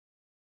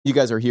you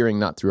guys are hearing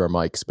not through our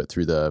mics, but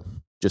through the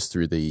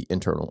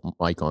internal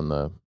mic on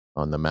the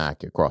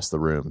Mac across the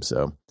room.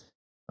 So,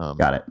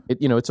 got it.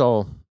 It's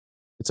all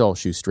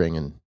shoestring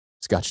and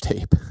Scotch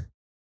tape.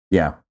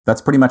 Yeah,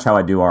 that's pretty much how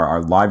I do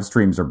our live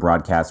streams or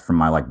broadcast from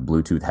my like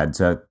Bluetooth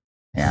headset,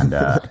 and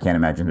I can't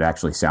imagine it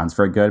actually sounds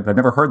very good. But I've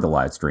never heard the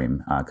live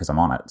stream because I'm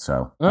on it,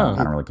 so I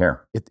don't really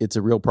care. It's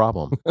a real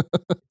problem.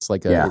 It's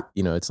like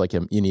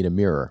you need a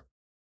mirror.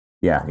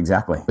 Yeah,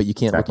 exactly. But you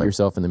can't look at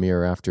yourself in the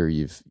mirror after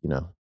you're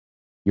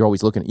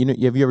always looking.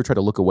 Have you ever tried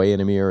to look away in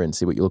a mirror and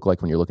see what you look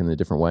like when you're looking in a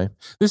different way?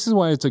 This is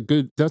why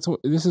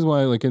this is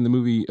why, like in the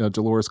movie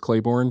Dolores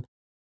Claiborne,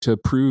 to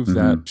prove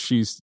that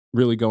she's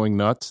really going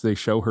nuts, they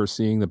show her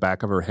seeing the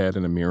back of her head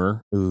in a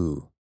mirror.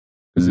 Ooh.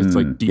 Because it's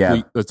like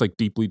deeply, that's like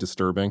deeply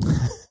disturbing.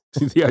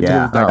 The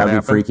idea that'd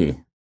be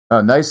freaky.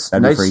 Oh, nice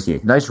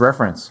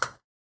reference.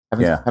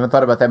 Haven't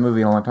thought about that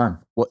movie in a long time.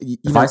 Well,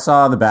 if I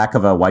saw the back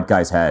of a white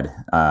guy's head,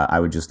 I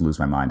would just lose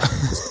my mind.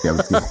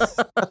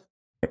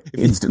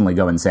 Instantly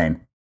go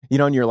insane.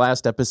 In your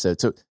last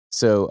episode,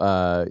 so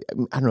I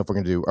don't know if are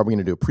we going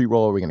to do a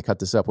pre-roll? Are we going to cut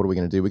this up? What are we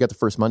going to do? We got the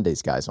First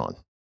Mondays guys on.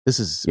 This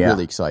is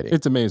really exciting.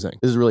 It's amazing.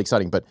 This is really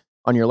exciting. But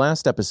on your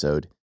last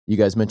episode, you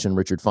guys mentioned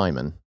Richard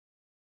Feynman.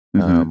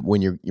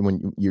 When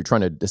you're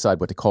trying to decide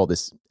what to call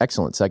this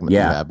excellent segment you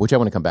have, which I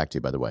want to come back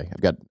to, by the way.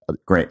 I've got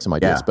some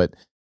ideas, but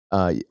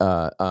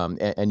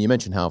and you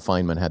mentioned how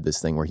Feynman had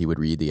this thing where he would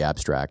read the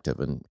abstract of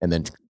and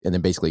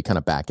then basically kind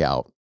of back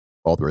out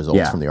all the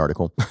results from the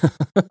article.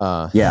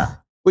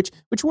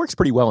 Which works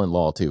pretty well in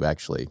law too,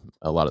 actually,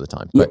 a lot of the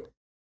time. But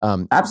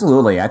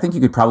absolutely, I think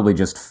you could probably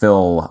just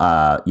fill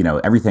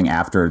everything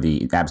after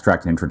the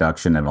abstract and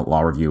introduction and a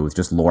law review with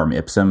just lorem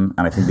ipsum,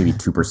 and I think maybe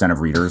 2% of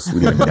readers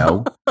would even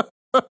know.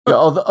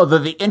 Although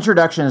the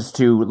introductions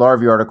to law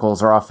review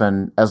articles are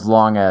often as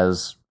long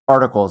as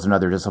articles in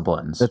other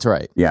disciplines. That's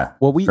right. Yeah.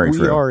 Well, we are a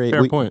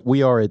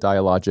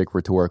dialogic,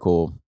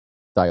 rhetorical,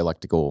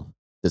 dialectical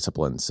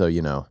discipline. So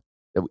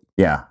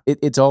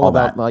it's all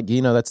about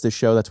that's the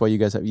show. That's why you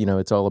guys have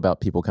it's all about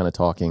people kind of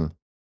talking.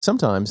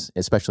 Sometimes,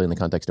 especially in the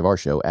context of our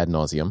show, ad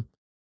nauseum.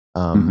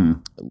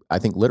 I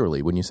think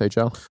literally, wouldn't you say,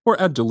 Joe? Or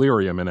ad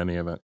delirium in any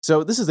event.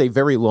 So this is a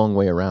very long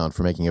way around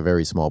for making a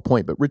very small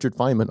point. But Richard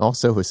Feynman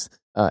also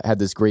had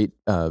this great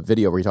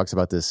video where he talks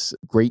about this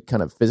great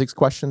kind of physics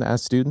question to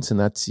ask students, and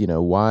that's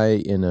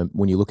why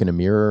when you look in a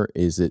mirror,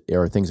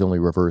 are things only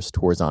reversed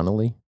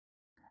horizontally?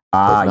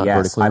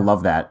 Yes, vertically? I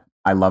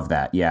love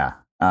that. Yeah,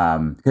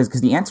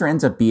 because the answer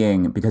ends up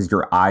being because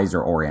your eyes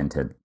are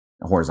oriented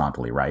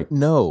horizontally, right?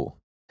 No.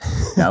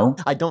 No,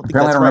 I don't think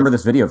apparently that's I remember right.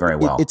 this video very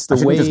well. It's the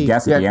I way just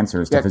guess at the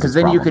answers to physics because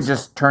then problems. you could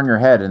just turn your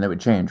head and it would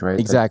change, right?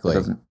 Exactly,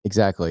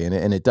 exactly,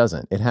 and it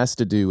doesn't. It has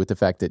to do with the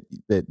fact that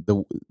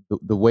the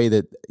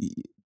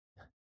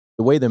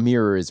way the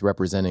mirror is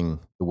representing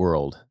the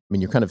world. I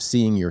mean, you're kind of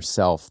seeing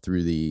yourself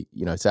through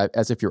it's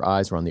as if your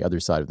eyes were on the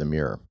other side of the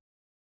mirror.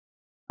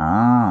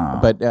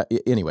 But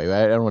anyway,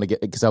 I don't want to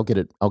get because I'll get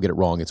it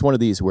wrong. It's one of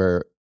these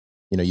where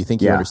you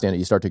think you understand it,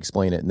 you start to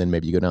explain it, and then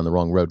maybe you go down the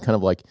wrong road. Kind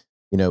of like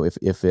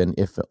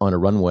if on a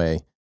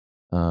runway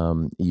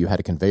you had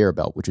a conveyor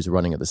belt which is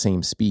running at the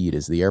same speed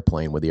as the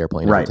airplane, would the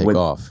airplane ever take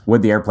off?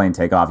 Would the airplane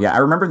take off? Yeah, I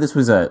remember this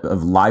was a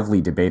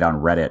lively debate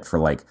on Reddit for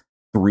like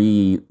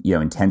 3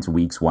 intense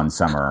weeks one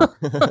summer,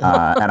 and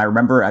I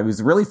remember it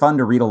was really fun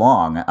to read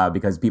along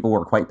because people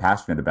were quite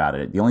passionate about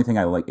it. The only thing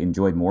I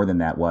enjoyed more than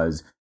that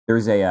was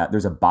there's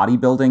a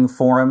bodybuilding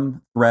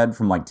forum thread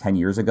from like 10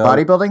 years ago.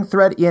 Bodybuilding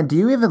thread? Ian, do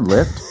you even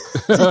lift?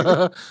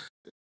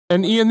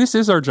 And Ian, this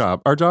is our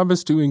job. Our job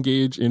is to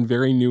engage in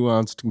very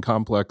nuanced and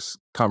complex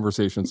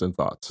conversations and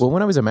thoughts. Well,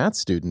 when I was a math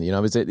student, I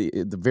was at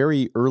the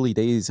very early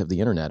days of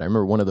the internet. I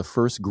remember one of the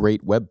first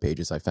great web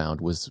pages I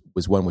found was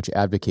one which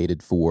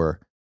advocated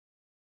for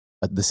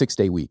the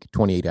 6-day week,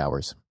 28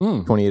 hours,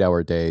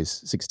 28-hour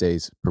days, 6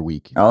 days per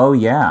week. Oh,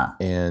 yeah.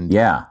 And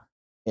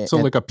so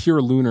like a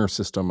pure lunar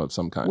system of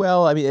some kind.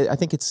 Well, I mean, I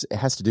think it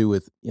has to do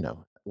with,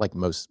 like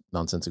most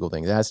nonsensical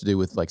things, it has to do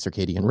with like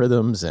circadian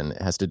rhythms, and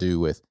it has to do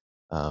with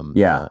and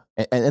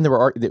there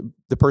were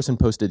the person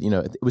posted,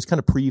 it was kind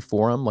of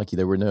pre-forum, like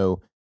there were no,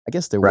 I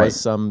guess there was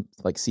some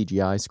like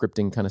CGI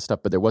scripting kind of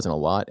stuff, but there wasn't a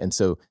lot. And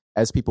so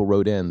as people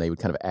wrote in, they would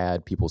kind of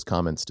add people's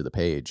comments to the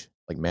page,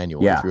 like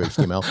manually through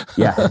HTML.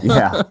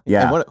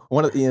 And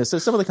one of so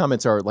some of the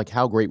comments are like,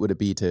 how great would it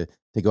be to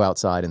go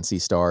outside and see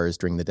stars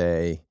during the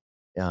day?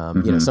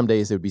 Some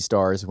days it would be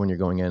stars when you're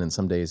going in, and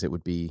some days it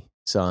would be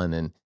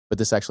sun, but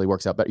this actually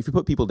works out. But if you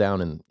put people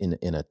down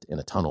in a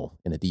tunnel,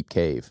 in a deep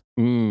cave,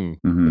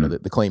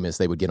 the claim is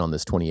they would get on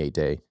this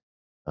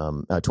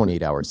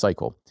 28-hour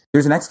cycle.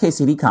 There's an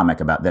XKCD comic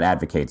about that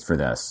advocates for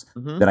this,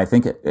 that I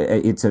think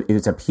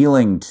it's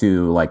appealing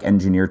to like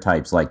engineer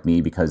types like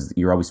me, because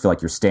you always feel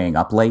like you're staying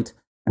up late.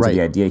 And so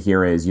the idea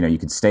here is, you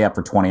could stay up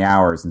for 20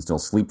 hours and still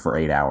sleep for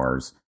 8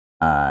 hours,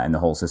 and the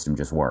whole system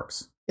just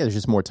works. Yeah, there's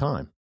just more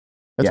time.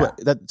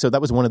 So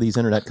that was one of these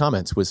internet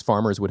comments, was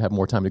farmers would have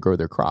more time to grow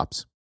their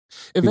crops.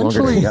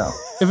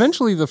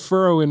 Eventually, the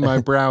furrow in my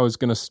brow is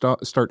going to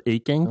start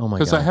aching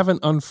because I haven't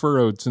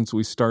unfurrowed since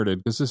we started.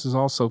 Because this is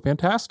all so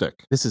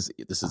fantastic. This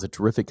is a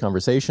terrific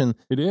conversation.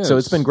 It is. So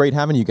it's been great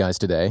having you guys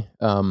today.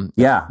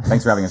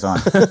 Thanks for having us on.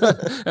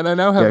 And I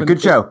now have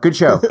good show.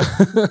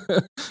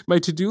 My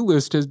to-do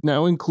list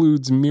now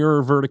includes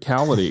mirror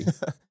verticality.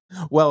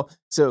 Well,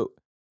 so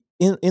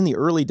in the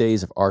early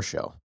days of our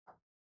show,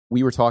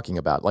 we were talking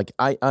about, like,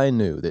 I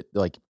knew that,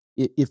 like,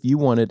 if you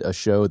wanted a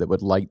show that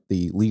would light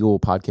the legal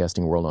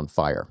podcasting world on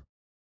fire,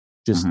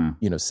 just,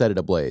 set it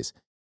ablaze,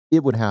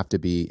 it would have to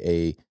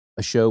be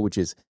a show which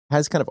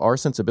has kind of our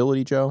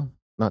sensibility, Joe,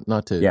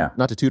 not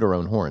to toot our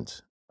own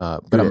horns,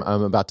 but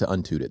I'm about to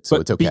untoot it, so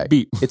but it's okay.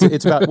 Beep.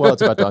 It's about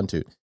to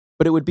untoot,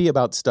 but it would be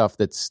about stuff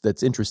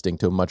that's interesting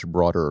to a much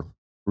broader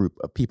group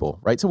of people,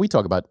 right? So we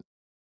talk about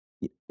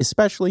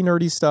especially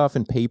nerdy stuff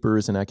and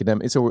papers and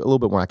academic. It's a little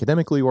bit more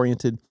academically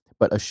oriented,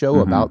 but a show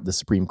about the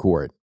Supreme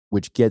Court,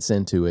 which gets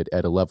into it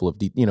at a level of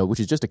which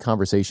is just a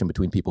conversation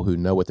between people who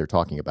know what they're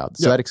talking about.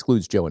 So that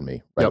excludes Joe and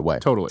me right away.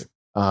 Totally.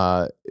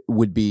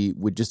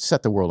 Would just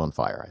set the world on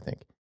fire, I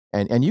think.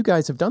 And you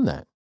guys have done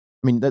that.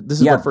 I mean, this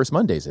is what First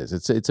Mondays is.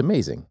 It's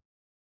amazing.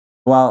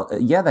 Well,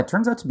 that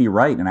turns out to be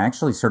right. And I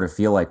actually sort of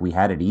feel like we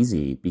had it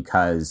easy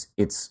because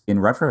it's, in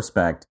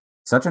retrospect,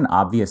 such an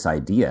obvious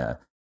idea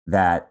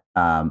that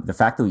the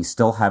fact that we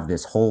still have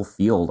this whole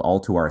field all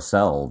to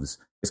ourselves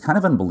is kind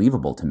of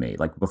unbelievable to me.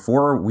 Like,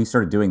 before we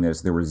started doing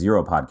this, there were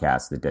 0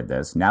 podcasts that did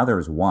this. Now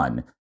there's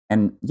 1.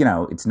 And,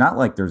 it's not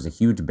like there's a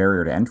huge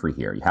barrier to entry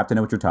here. You have to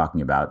know what you're talking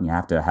about, and you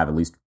have to have at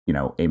least,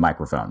 a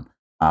microphone.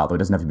 Although it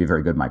doesn't have to be a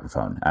very good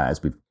microphone,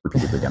 as we've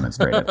repeatedly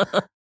demonstrated.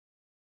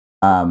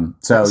 I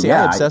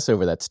obsess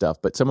over that stuff,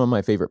 but some of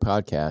my favorite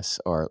podcasts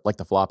are like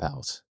the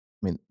Flophouse.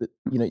 I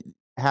mean,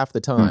 half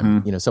the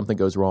time, something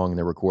goes wrong and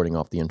they're recording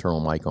off the internal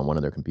mic on one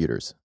of their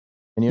computers.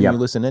 And you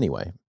listen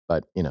anyway,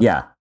 but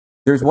Yeah.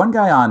 There's one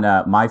guy on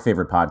my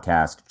favorite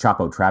podcast,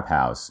 Chapo Trap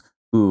House,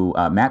 who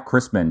Matt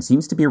Crispin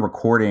seems to be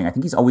recording. I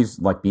think he's always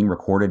being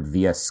recorded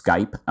via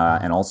Skype,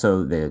 and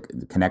also the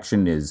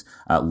connection is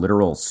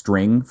literal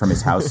string from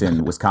his house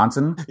in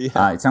Wisconsin.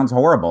 It sounds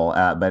horrible,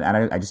 but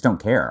I just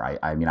don't care.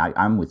 I mean,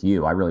 I'm with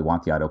you. I really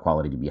want the audio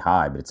quality to be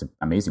high, but it's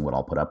amazing what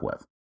I'll put up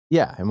with.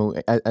 Yeah, I mean,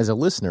 as a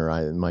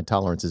listener, my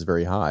tolerance is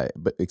very high,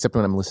 but except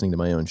when I'm listening to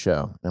my own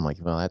show, I'm like,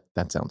 well,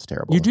 that sounds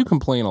terrible. You do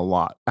complain a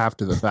lot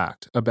after the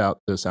fact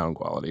about the sound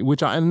quality,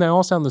 and they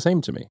all sound the same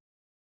to me.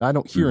 I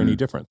don't hear any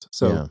difference.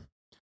 So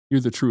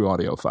you're the true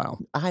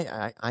audiophile.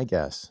 I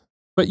guess.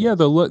 But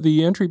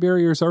the entry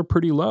barriers are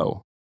pretty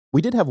low.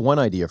 We did have one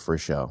idea for a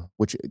show,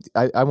 which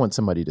I want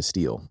somebody to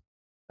steal.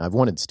 I've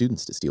wanted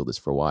students to steal this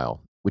for a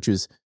while, which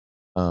is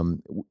a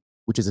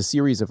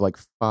series of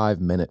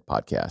 5-minute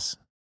podcasts.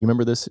 You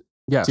remember this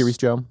series,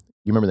 Joe?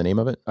 You remember the name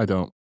of it? I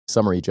don't.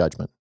 Summary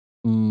Judgment.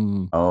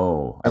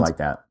 Oh, I like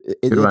that.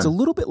 It's a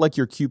little bit like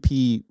your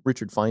QP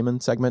Richard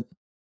Feynman segment.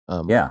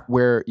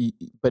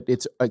 But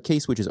it's a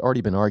case which has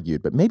already been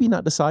argued, but maybe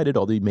not decided,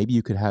 although maybe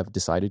you could have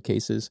decided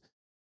cases.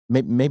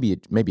 Maybe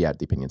at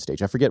the opinion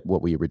stage. I forget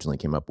what we originally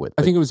came up with.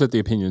 I think it was at the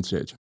opinion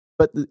stage.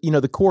 But,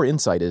 the core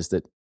insight is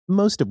that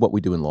most of what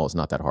we do in law is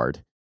not that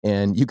hard.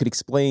 And you could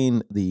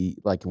explain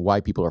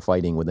why people are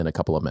fighting within a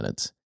couple of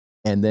minutes.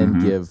 And then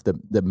give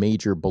the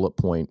major bullet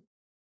point,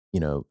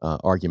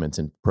 arguments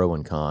and pro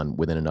and con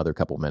within another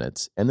couple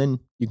minutes. And then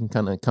you can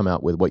kind of come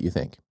out with what you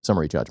think.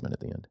 Summary judgment at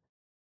the end.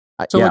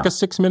 So like a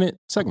 6-minute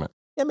segment.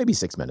 Yeah, maybe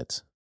 6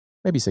 minutes.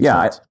 Maybe 6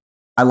 minutes.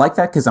 I like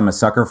that because I'm a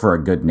sucker for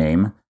a good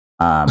name.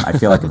 I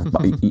feel like,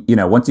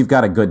 once you've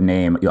got a good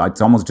name,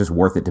 it's almost just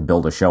worth it to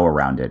build a show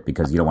around it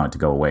because you don't want it to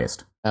go to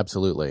waste.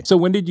 Absolutely. So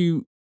when did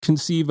you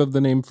conceive of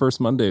the name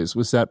First Mondays?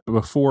 Was that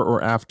before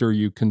or after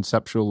you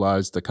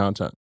conceptualized the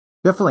content?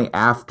 Definitely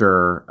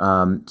after.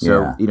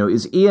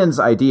 Is Ian's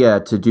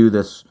idea to do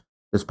this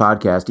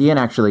podcast. Ian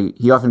actually,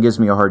 he often gives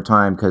me a hard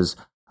time because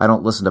I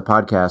don't listen to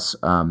podcasts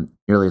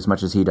nearly as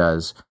much as he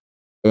does.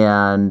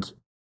 And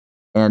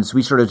so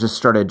we sort of just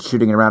started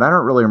shooting it around. I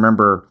don't really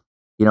remember,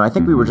 I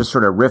think we were just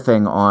sort of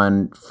riffing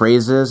on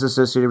phrases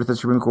associated with the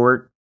Supreme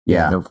Court.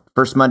 Yeah.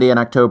 First Monday in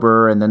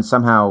October, and then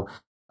somehow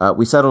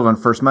we settled on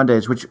First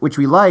Mondays, which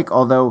we like,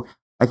 although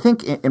I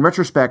think in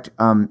retrospect,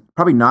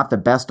 probably not the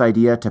best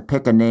idea to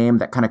pick a name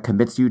that kind of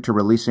commits you to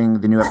releasing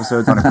the new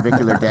episodes on a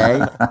particular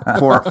day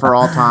for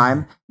all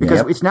time.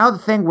 Because it's now the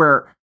thing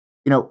where,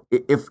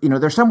 if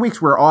there's some weeks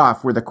we're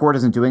off where the court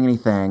isn't doing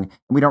anything and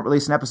we don't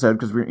release an episode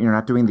because we're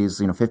not doing these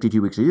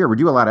 52 weeks a year. We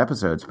do a lot of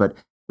episodes, but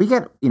we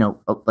get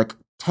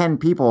 10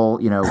 people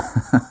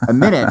a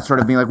minute sort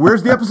of being like,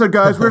 "Where's the episode,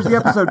 guys? Where's the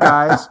episode,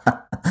 guys?"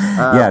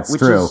 It's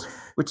true.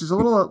 Which is a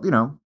little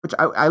which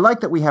I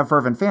like that we have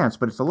fervent fans,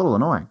 but it's a little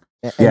annoying.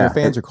 And your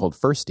fans are called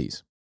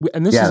firsties.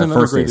 And this is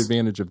another great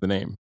advantage of the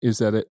name is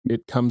that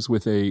it comes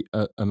with a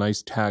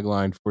nice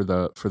tagline for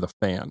the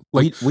fan.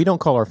 We don't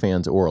call our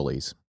fans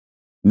oralies.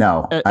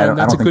 No, I don't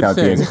think that would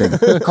be as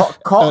big.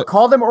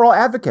 Call them oral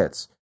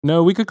advocates.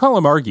 No, we could call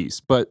them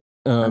argies, but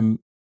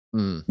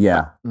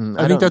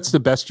I think that's the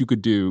best you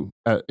could do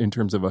in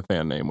terms of a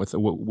fan name with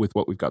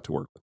what we've got to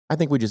work with. I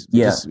think we just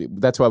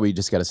that's why we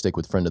just got to stick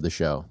with friend of the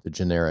show, the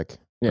generic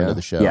friend of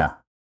the show.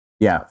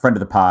 Yeah, friend of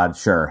the pod,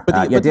 sure.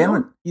 But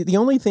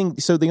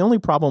the only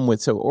problem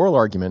with oral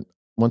argument,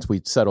 once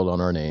we settled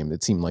on our name,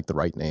 it seemed like the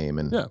right name,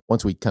 and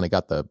once we kind of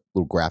got the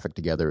little graphic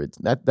together,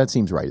 that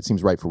seems right. It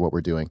seems right for what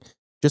we're doing.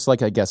 Just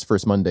like I guess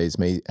First Mondays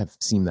may have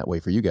seemed that way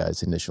for you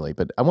guys initially,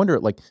 but I wonder,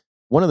 like,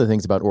 one of the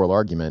things about oral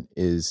argument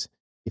is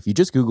if you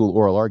just Google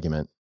oral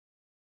argument,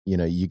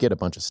 you get a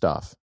bunch of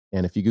stuff.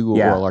 And if you Google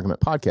Oral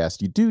Argument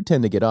podcast, you do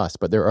tend to get us,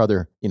 but there are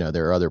other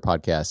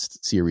podcast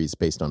series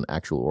based on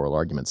actual oral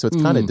arguments. So it's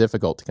kind of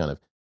difficult to kind of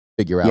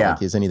figure out,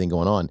 like, is anything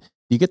going on? Do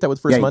you get that with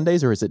First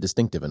Mondays, or is it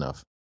distinctive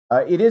enough?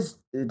 It is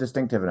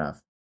distinctive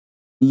enough.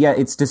 Yeah,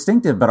 it's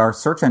distinctive, but our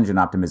search engine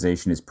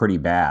optimization is pretty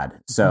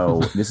bad. So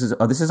this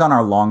is on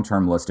our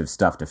long-term list of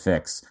stuff to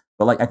fix.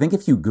 But, like, I think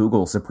if you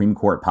Google Supreme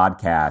Court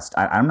podcast,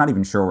 I'm not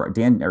even sure.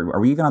 Dan, are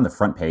we even on the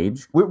front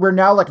page? We're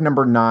now like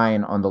number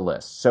 9 on the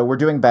list, so we're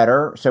doing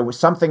better. So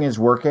something is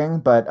working,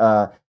 but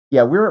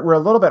we're a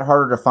little bit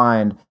harder to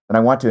find than I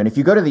want to. And if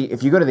you go to the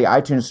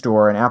iTunes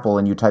store in Apple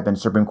and you type in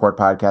Supreme Court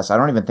podcast, I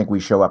don't even think we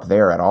show up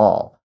there at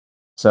all.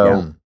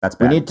 So that's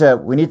bad.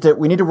 we need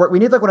to work. We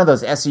need like one of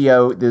those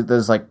SEO,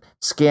 those like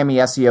scammy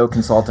SEO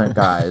consultant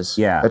guys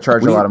that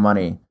charge a lot of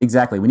money.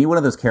 Exactly. We need one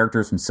of those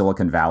characters from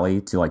Silicon Valley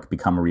to like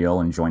become real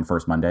and join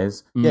First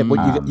Mondays. Yeah,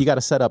 but you got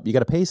to set up. You got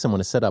to pay someone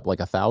to set up like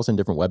 1,000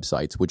 different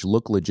websites which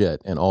look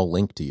legit and all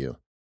link to you,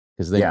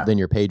 because then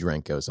your page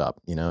rank goes up.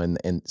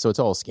 And so it's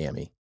all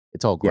scammy.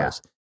 It's all gross.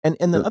 And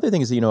the other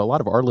thing is, a lot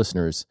of our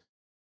listeners,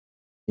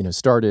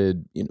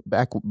 started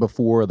back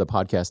before the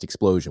podcast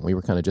explosion. We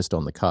were kind of just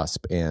on the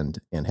cusp and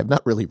have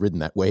not really ridden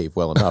that wave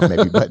well enough,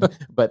 maybe.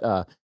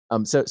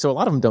 So a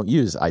lot of them don't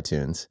use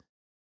iTunes.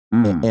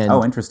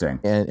 Interesting.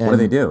 And what do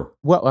they do?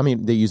 Well, I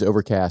mean, they use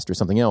Overcast or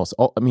something else.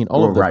 All of the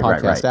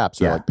podcast apps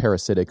are like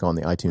parasitic on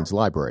the iTunes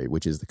library,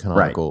 which is the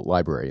canonical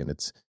library, and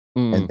it's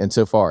and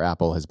so far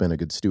Apple has been a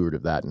good steward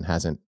of that and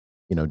hasn't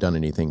done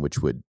anything which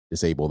would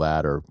disable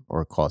that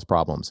or cause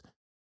problems.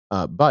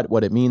 But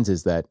what it means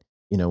is that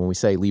when we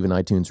say leave an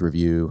iTunes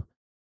review,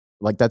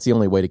 like, that's the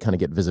only way to kind of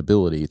get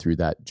visibility through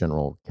that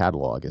general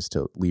catalog is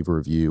to leave a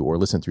review or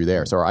listen through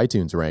there. So our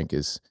iTunes rank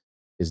is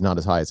not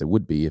as high as it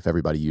would be if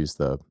everybody used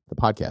the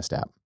podcast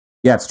app.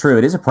 Yeah, it's true.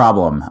 It is a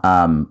problem.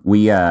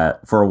 We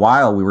for a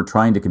while we were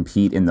trying to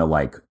compete in the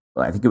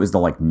I think it was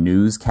the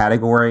news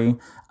category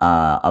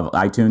of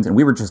iTunes, and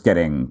we were just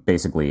getting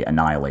basically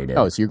annihilated.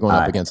 Oh, so you're going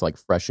up against like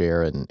Fresh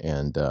Air and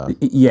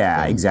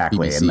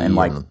exactly, BBC and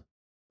like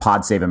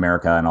Pod Save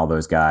America and all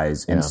those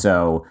guys. And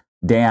so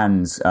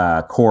Dan's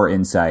core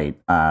insight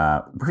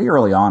pretty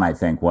early on, I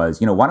think,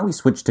 was, why don't we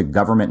switch to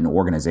government and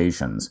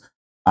organizations?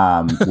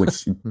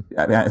 Which,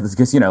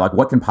 because,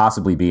 what can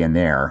possibly be in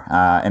there?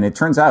 And it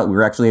turns out we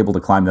were actually able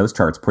to climb those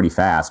charts pretty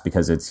fast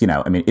because it's,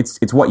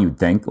 it's what you'd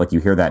think. Like, you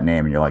hear that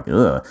name and you're like,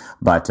 ugh.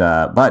 But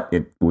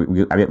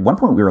at one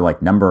point we were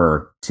like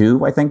number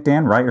 2, I think,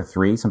 Dan, right? Or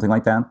 3, something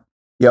like that.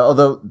 Yeah,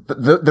 although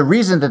the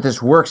reason that this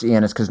works,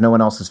 Ian, is because no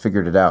one else has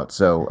figured it out.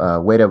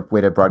 So way to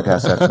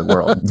broadcast that to the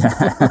world.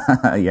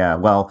 Yeah,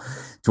 well,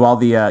 to all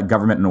the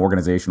government and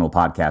organizational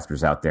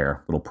podcasters out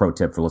there, little pro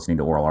tip for listening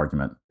to Oral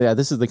Argument. Yeah,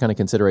 this is the kind of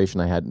consideration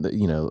I had,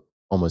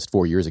 almost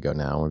 4 years ago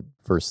now,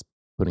 first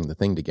putting the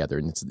thing together.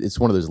 And it's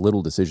one of those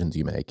little decisions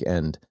you make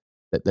and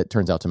that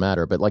turns out to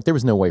matter. But like, there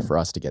was no way for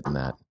us to get in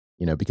that,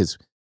 because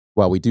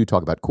while we do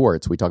talk about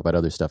courts, we talk about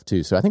other stuff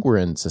too. So I think we're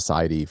in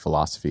society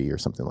philosophy or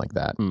something like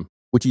that.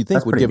 Which you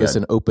think would give us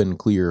an open,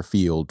 clear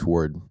field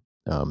toward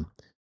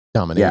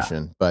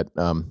domination, but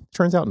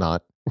turns out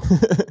not.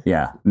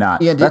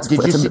 Not. Yeah,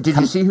 did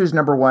you see who's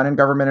number 1 in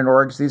government and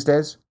orgs these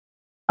days?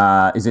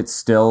 Is it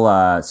still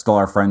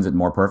our friends at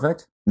More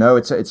Perfect? No,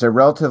 it's a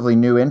relatively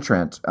new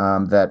entrant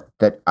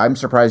that I'm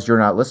surprised you're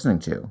not listening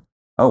to.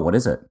 Oh, what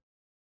is it?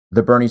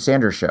 The Bernie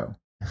Sanders Show.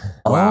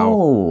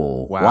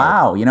 Wow.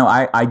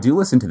 I do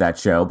listen to that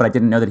show, but I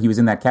didn't know that he was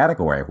in that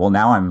category. Well,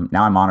 now I'm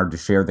honored to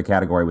share the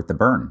category with the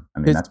Burn. I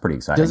mean, that's pretty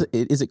exciting.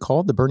 Is it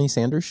called the Bernie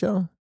Sanders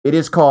Show? It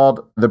is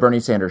called the Bernie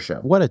Sanders Show.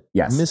 What a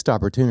missed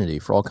opportunity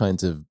for all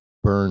kinds of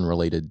Burn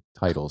related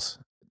titles.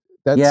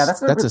 That's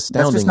astoundingly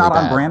that's just not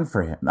bad. On brand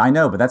for him. I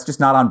know, but that's just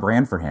not on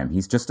brand for him.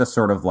 He's just a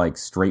sort of like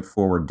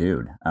straightforward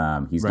dude.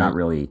 He's not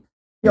really.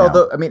 Yeah,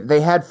 although they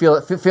had feel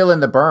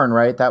in the burn,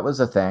 right? That was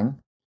a thing.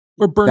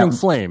 Or Burning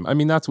Flame. I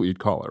mean, that's what you'd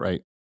call it,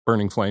 right?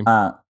 Burning Flame.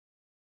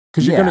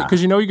 Because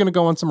you're gonna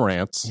go on some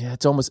rants. Yeah,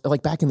 it's almost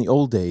like back in the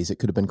old days. It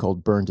could have been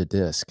called Burn to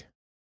Disc,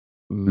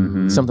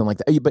 something like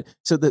that. But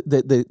so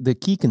the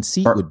key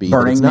conceit would be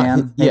Burning it's not,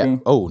 Man. Maybe? Yeah.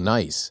 Oh,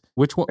 nice.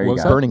 Which one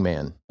was that? Burning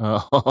Man.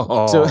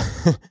 Oh.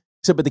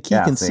 But the key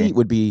conceit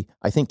would be,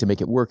 I think, to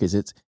make it work, is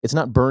it's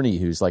not Bernie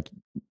who's like.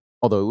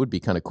 Although it would be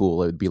kind of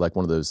cool. It would be like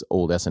one of those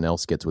old SNL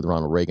skits with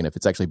Ronald Reagan. If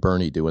it's actually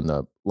Bernie doing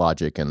the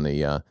logic and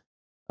the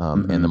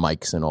and the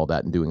mics and all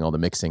that and doing all the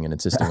mixing and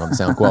insisting on the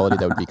sound quality,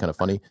 that would be kind of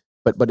funny.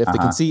 But if the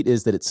conceit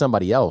is that it's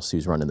somebody else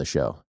who's running the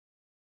show,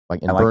 and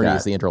Bernie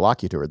is the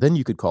interlocutor, then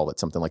you could call it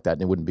something like that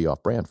and it wouldn't be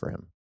off brand for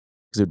him.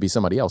 because it would be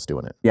somebody else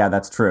doing it. Yeah,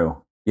 that's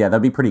true. Yeah,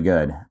 that'd be pretty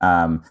good.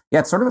 Yeah,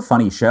 it's sort of a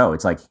funny show.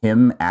 It's like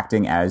him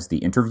acting as the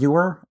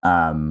interviewer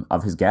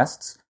of his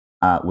guests,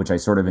 which I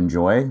sort of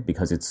enjoy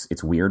because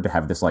it's weird to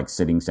have this like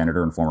sitting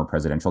senator and former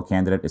presidential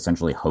candidate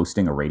essentially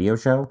hosting a radio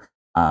show.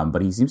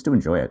 But he seems to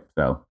enjoy it.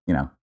 So,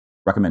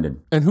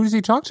 recommended. And who does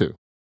he talk to?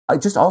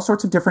 Just all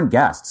sorts of different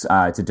guests.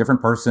 It's a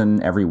different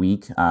person every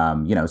week,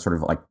 sort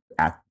of like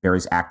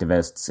various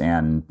activists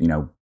and,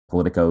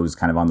 politicos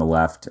kind of on the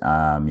left,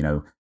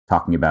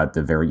 talking about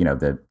the very,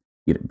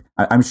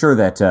 I'm sure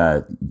that,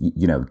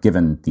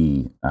 given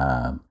the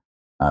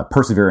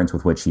perseverance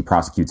with which he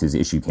prosecutes his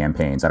issue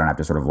campaigns, I don't have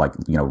to sort of like,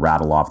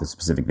 rattle off the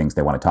specific things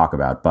they want to talk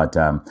about. But,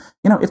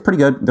 it's pretty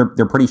good.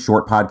 They're pretty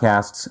short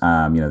podcasts.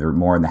 They're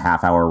more in the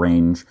half-hour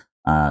range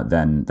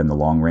than the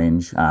long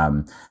range.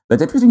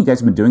 That's interesting. You guys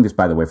have been doing this,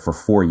 by the way, for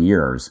 4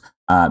 years,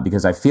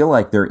 because I feel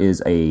like there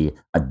is a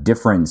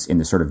difference in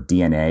the sort of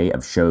DNA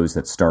of shows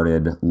that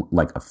started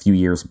like a few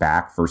years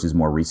back versus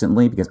more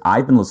recently, because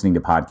I've been listening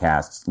to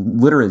podcasts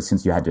literally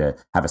since you had to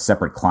have a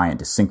separate client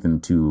to sync them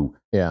to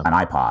an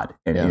iPod.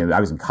 And I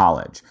was in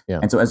college. Yeah.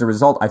 And so as a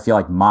result, I feel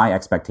like my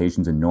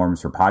expectations and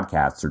norms for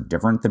podcasts are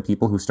different than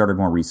people who started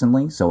more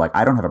recently. So like,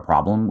 I don't have a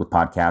problem with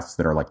podcasts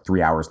that are like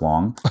 3 hours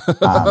long.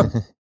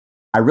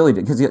 I really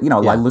did, because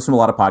I listen to a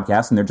lot of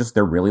podcasts and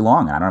they're really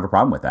long, and I don't have a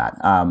problem with that.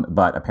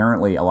 But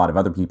apparently, a lot of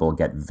other people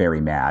get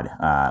very mad.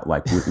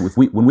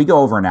 When we go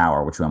over an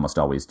hour, which we almost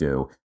always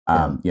do,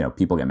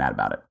 people get mad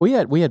about it. We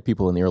had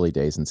people in the early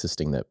days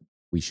insisting that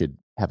we should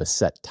have a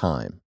set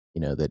time.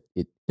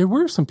 There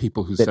were some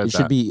people who said it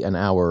should be an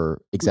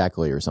hour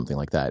exactly or something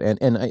like that.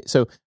 And I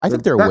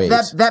think there are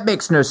ways. That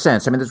makes no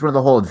sense. I mean, that's one of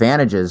the whole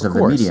advantages of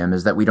the medium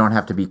is that we don't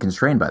have to be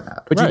constrained by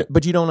that.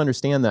 But you don't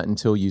understand that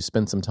until you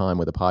spend some time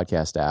with a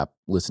podcast app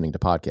listening to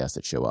podcasts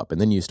that show up.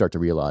 And then you start to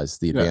realize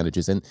the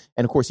advantages. And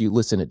of course, you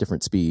listen at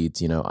different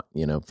speeds.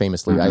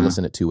 Famously, I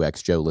listen at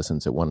 2x. Joe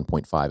listens at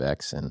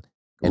 1.5x.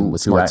 And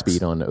with Smart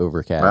Speed on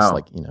Overcast,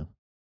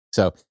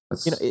 So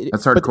that's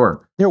hardcore.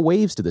 But there are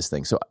waves to this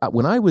thing. So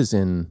when I was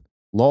in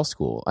law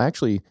school,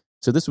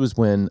 so this was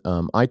when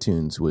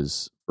iTunes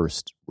was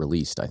first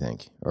released, I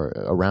think, or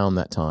around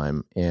that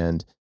time,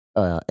 and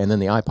then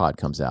the iPod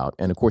comes out,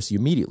 and of course, you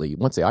immediately,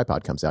 once the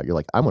iPod comes out, you're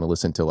like, I want to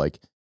listen to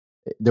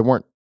there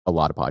weren't a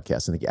lot of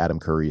podcasts. I think Adam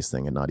Curry's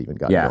thing had not even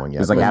gotten going yet.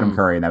 It was like Adam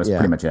Curry, and that was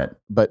pretty much it.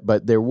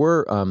 But there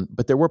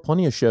were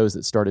plenty of shows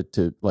that started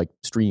to like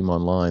stream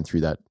online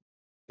through that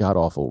god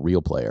awful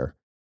Real Player.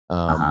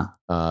 NPR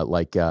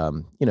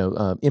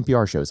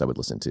shows I would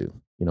listen to,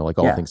 like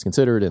All Things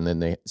Considered, and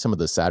then some of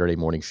the Saturday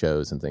morning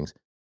shows and things.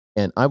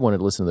 And I wanted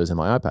to listen to those in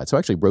my iPad. So I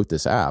actually wrote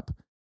this app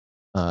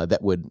that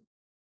would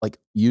like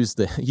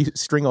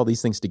string all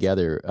these things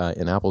together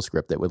in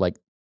AppleScript that would like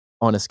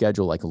on a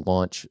schedule, like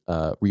launch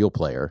Real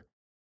Player,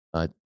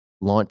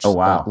 launch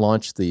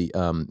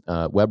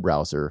the web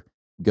browser,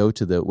 go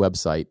to the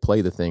website, play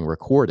the thing,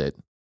 record it,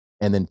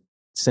 and then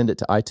send it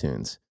to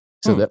iTunes.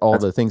 So that all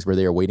the things were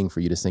there waiting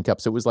for you to sync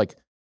up. So it was like,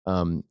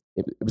 it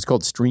was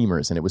called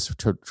Streamers, and it was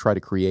to try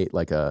to create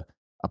like a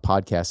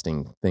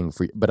podcasting thing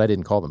but I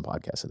didn't call them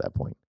podcasts at that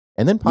point.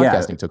 And then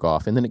podcasting took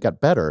off, and then it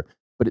got better,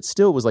 but it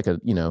still was like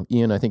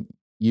Ian, I think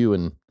you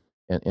and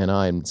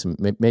I and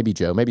maybe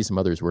Joe, maybe some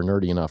others were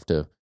nerdy enough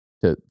to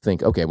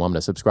think, okay, well, I'm going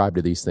to subscribe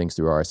to these things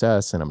through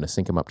RSS, and I'm going to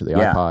sync them up to the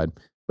iPod.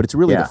 But it's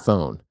really the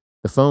phone.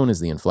 The phone is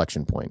the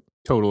inflection point.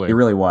 Totally. It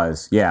really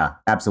was. Yeah,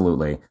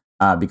 absolutely.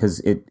 Because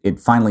it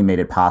finally made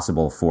it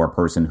possible for a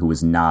person who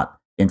was not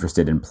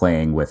interested in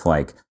playing with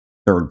like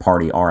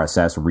third-party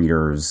RSS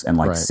readers and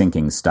like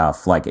syncing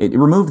stuff. Like it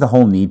removed the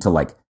whole need to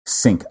like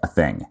sync a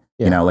thing.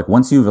 Yeah. Like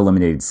once you've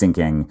eliminated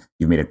syncing,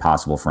 you've made it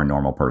possible for a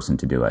normal person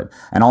to do it.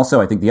 And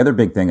also, I think the other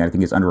big thing I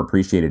think is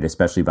underappreciated,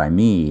 especially by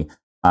me,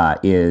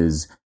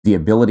 is the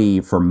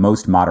ability for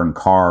most modern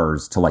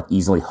cars to like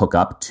easily hook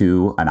up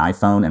to an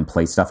iPhone and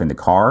play stuff in the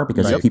car,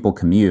 because if people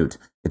commute,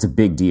 it's a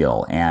big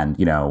deal. And,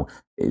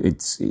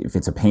 if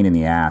it's a pain in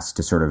the ass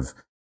to sort of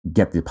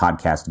get the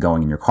podcast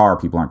going in your car,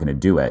 people aren't going to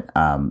do it.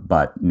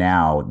 But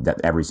now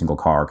that every single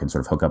car can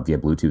sort of hook up via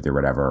Bluetooth or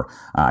whatever,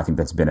 I think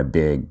that's been a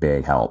big,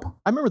 big help.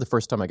 I remember the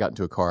first time I got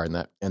into a car and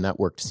that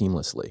worked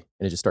seamlessly,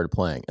 and it just started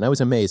playing. And I was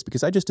amazed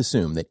because I just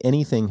assumed that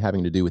anything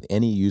having to do with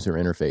any user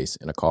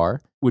interface in a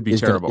car would be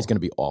terrible. Is going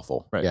to be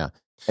awful. Right. Yeah.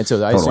 And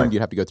so I assumed you'd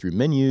have to go through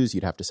menus,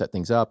 you'd have to set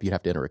things up, you'd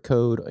have to enter a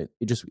code.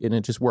 It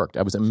just worked.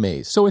 I was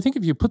amazed. So I think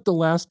if you put the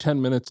last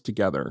 10 minutes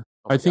together,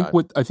 I think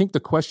the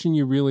question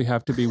you really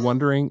have to be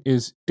wondering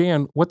is,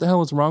 Dan, what the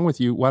hell is wrong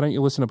with you? Why don't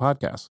you listen to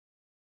podcasts?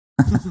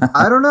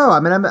 I don't know. I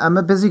mean, I'm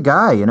a busy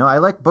guy. I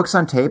like books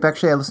on tape.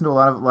 Actually, I listen to a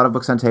lot of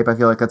books on tape. I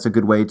feel like that's a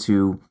good way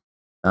to,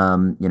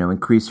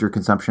 increase your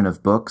consumption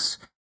of books.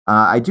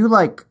 I do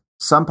like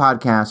some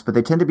podcasts, but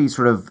they tend to be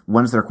sort of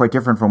ones that are quite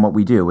different from what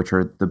we do, which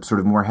are the sort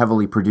of more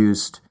heavily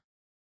produced,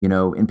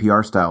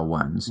 NPR style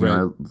ones.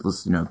 Right.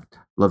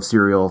 Love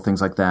Serial,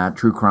 things like that,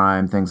 true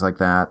crime, things like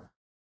that.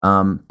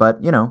 But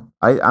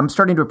I'm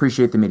starting to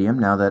appreciate the medium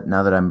now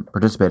that I'm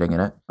participating in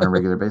it on a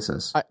regular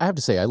basis. I have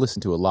to say, I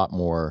listen to a lot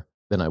more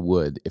than I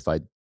would if I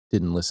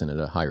didn't listen at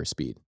a higher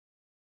speed.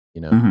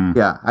 You know? Mm-hmm.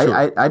 Yeah,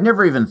 sure. I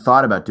never even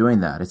thought about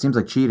doing that. It seems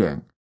like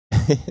cheating.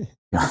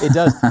 It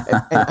does.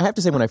 And I have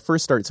to say, when I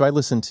first started, so I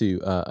listened to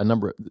a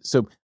number.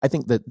 So I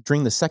think that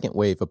during the second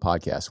wave of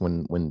podcasts,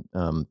 when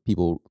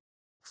people,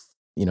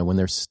 when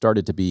there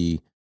started to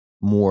be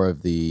more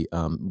of the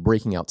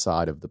breaking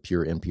outside of the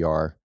pure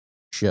NPR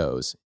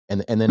shows,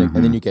 and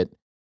then you get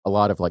a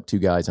lot of like two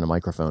guys and a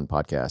microphone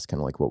podcast,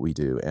 kind of like what we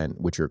do, and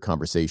which are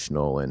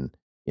conversational and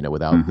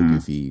without the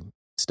goofy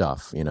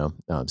stuff,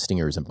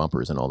 stingers and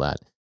bumpers and all that.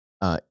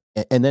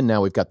 And then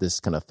now we've got this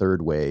kind of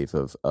third wave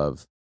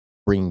of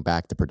bringing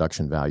back the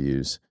production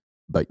values,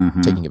 but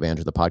taking advantage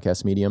of the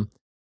podcast medium.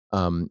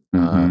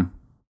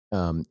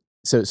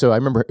 So I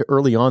remember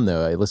early on,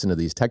 though, I listened to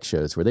these tech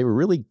shows where they were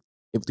really,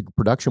 the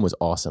production was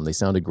awesome. They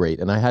sounded great.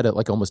 And I had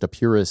almost a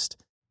purist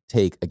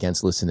take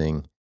against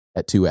listening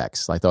at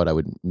 2x. I thought I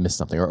would miss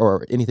something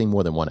or anything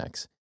more than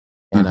 1x.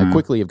 And I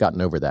quickly have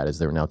gotten over that as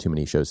there are now too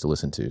many shows to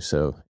listen to.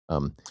 So, I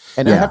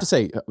have to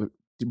say,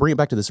 to bring it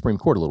back to the Supreme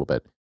Court a little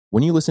bit,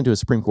 when you listen to a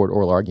Supreme Court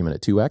oral argument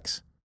at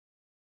 2x,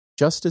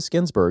 Justice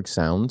Ginsburg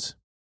sounds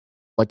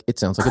like a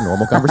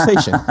normal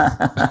conversation.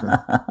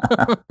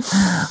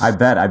 I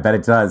bet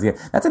it does. Yeah,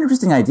 that's an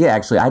interesting idea.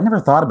 Actually, I never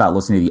thought about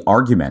listening to the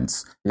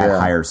arguments at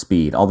higher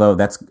speed. Although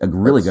that's a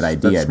really good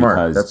idea. That's smart.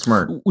 Because that's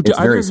smart. Do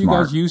either of you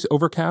guys use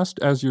Overcast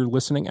as your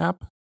listening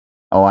app?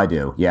 Oh, I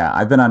do. Yeah,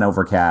 I've been on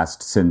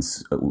Overcast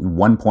since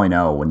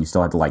 1.0 when you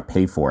still had to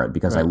pay for it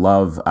because I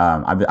love.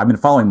 I've been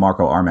following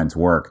Marco Arment's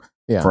work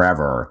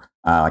forever.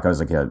 I was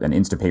like an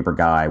Instapaper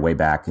guy way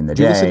back in the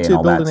day and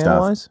all that stuff.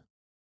 Analyze?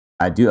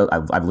 I do.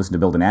 I've listened to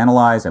Build and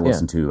Analyze. I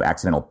listened to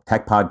Accidental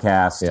Tech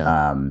Podcast,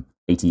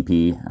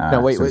 ATP.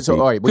 No, wait. So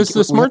all right, because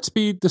the smart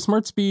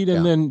speed,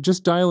 and then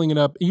just dialing it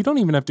up. You don't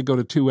even have to go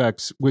to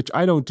 2x, which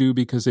I don't do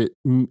because it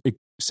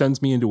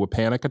sends me into a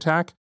panic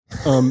attack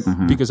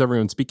because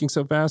everyone's speaking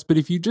so fast. But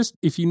if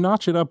you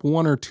notch it up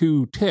 1 or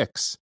 2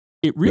 ticks,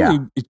 it really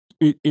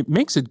it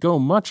makes it go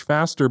much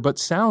faster, but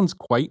sounds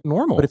quite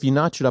normal. But if you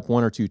notch it up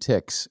 1 or 2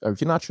 ticks, or if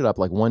you notch it up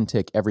like 1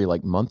 tick every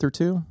month or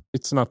 2,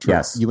 it's not true.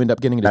 Yes. You end up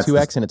getting it to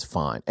 2x and it's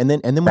fine. And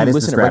then when you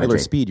listen at regular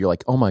speed, you're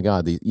like, oh my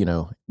God,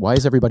 why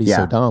is everybody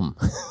so dumb?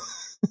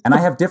 And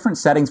I have different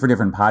settings for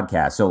different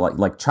podcasts. So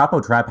like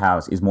Chapo Trap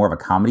House is more of a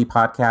comedy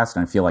podcast,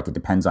 and I feel like it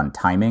depends on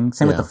timing.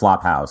 Same with the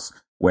Flop House,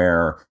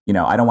 where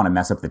I don't want to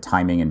mess up the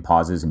timing and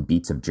pauses and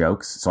beats of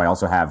jokes. So I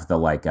also have the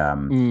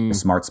the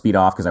smart speed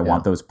off because I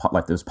want those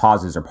those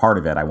pauses are part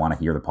of it. I want to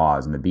hear the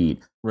pause and the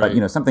beat. Right.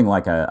 But something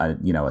like a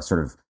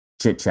sort of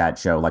chit chat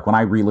show, like when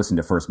I re-listen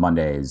to First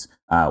Mondays,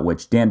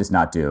 which Dan does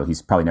not do.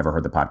 He's probably never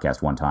heard the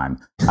podcast one time,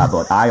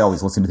 but I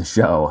always listen to the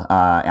show.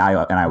 I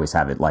always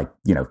have it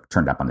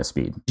turned up on the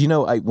speed. Do you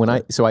know I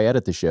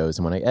edit the shows,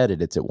 and when I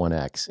edit, it's at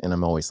 1x, and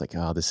I'm always like,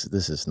 oh, this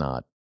is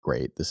not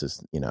great. This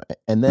is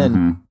and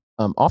then.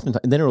 Oftentimes,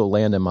 and then it'll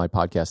land in my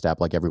podcast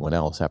app like everyone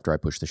else after I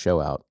push the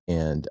show out,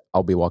 and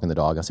I'll be walking the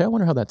dog. I'll say, I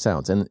wonder how that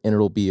sounds, and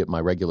it'll be at my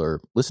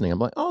regular listening. I'm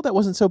like, oh, that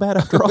wasn't so bad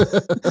after all.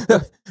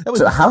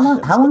 So how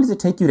long does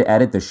it take you to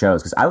edit the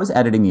shows? Because I was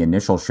editing the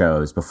initial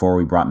shows before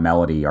we brought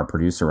Melody, our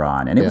producer,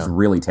 on, and it was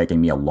really taking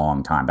me a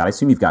long time. But I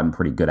assume you've gotten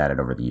pretty good at it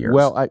over the years.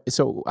 Well,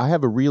 I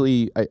have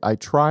I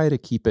try to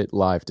keep it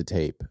live to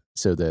tape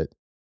so that.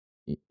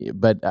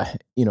 But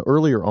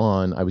earlier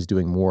on, I was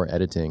doing more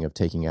editing of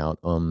taking out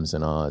ums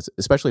and ahs,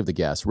 especially of the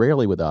guests.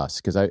 Rarely with us,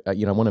 because I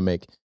want to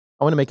make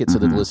it so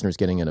that the listener's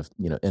getting an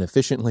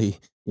efficiently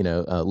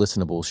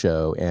listenable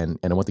show, and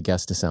I want the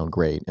guests to sound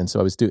great. And so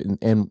I was doing,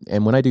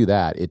 and when I do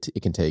that, it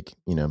can take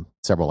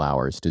several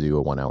hours to do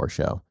a 1 hour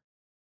show.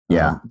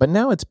 Yeah, but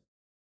now it's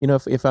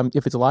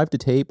if it's live to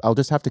tape, I'll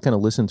just have to kind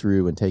of listen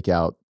through and take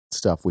out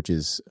stuff which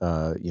is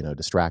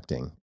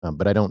distracting.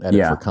 But I don't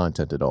edit for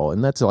content at all,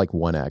 and that's like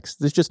 1x.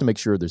 This just to make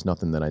sure there's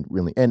nothing that I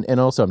really and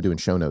also I'm doing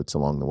show notes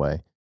along the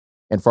way.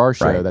 And for our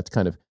show, that's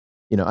kind of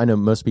I know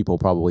most people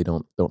probably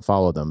don't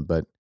follow them,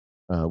 but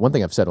one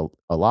thing I've said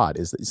a lot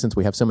is that since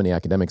we have so many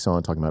academics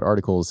on talking about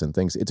articles and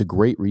things, it's a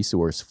great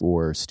resource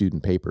for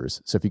student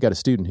papers. So if you've got a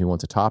student who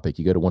wants a topic,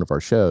 you go to one of our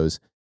shows.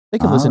 They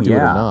can listen to it or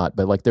not,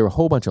 but there are a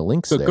whole bunch of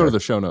links there. Go to the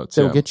show notes.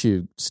 They'll get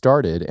you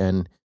started,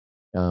 and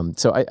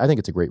so I think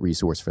it's a great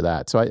resource for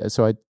that. So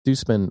I do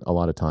spend a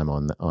lot of time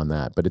on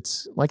that, but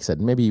it's like I said,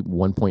 maybe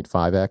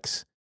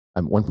 1.5x,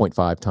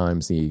 1.5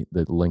 times the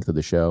length of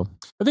the show.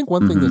 I think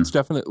one thing that's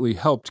definitely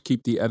helped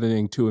keep the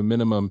editing to a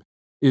minimum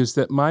is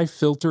that my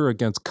filter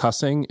against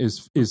cussing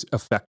is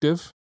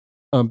effective,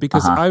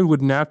 because I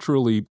would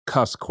naturally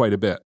cuss quite a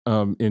bit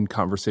in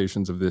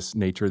conversations of this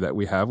nature that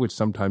we have, which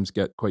sometimes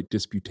get quite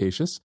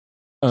disputatious.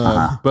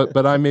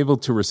 But I'm able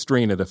to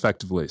restrain it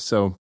effectively.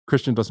 So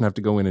Christian doesn't have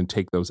to go in and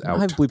take those out.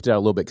 I've bleeped it out a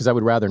little bit because I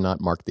would rather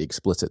not mark the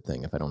explicit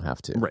thing if I don't have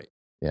to. Right.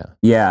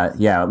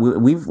 Yeah.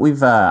 We've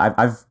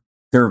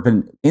there have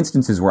been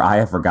instances where I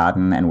have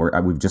forgotten, and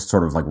we've just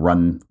sort of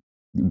run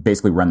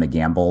the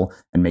gamble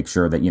and make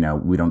sure that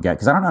we don't get,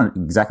 because I don't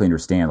exactly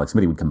understand. Like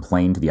somebody would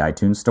complain to the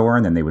iTunes store,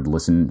 and then they would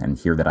listen and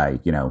hear that I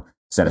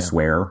said a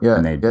swear. Yeah.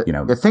 And they,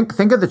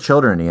 think of the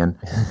children, Ian.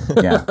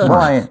 Yeah. Well,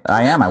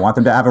 I am. I want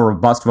them to have a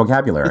robust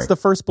vocabulary. It's the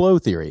first blow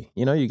theory.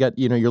 You're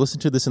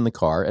listening to this in the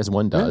car, as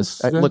one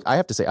does. Yes, Look, I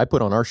have to say, I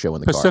put on our show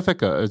in the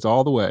Pacifica car. is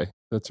all the way.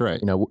 That's right.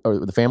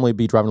 The family would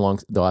be driving along.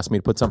 They'll ask me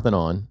to put something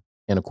on.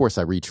 And of course,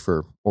 I reach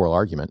for oral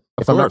argument.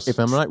 If I'm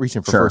not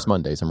reaching for First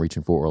Mondays, I'm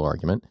reaching for oral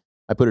argument.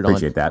 I put it on.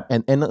 Appreciate that.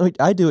 And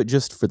I do it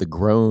just for the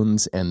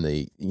groans and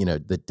the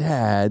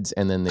dads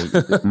and then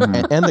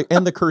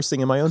the cursing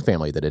in my own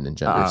family that it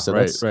engenders. So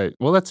right.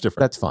 Well, that's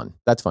different.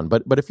 That's fun.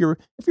 But if you're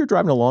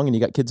driving along and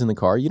you got kids in the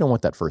car, you don't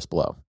want that first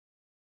blow.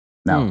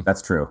 No,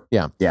 that's true.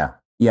 Yeah.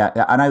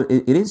 And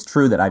it is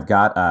true that I've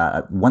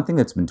got one thing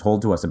that's been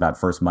told to us about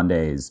First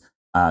Mondays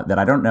that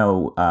I don't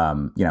know.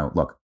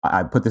 Look,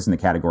 I put this in the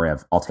category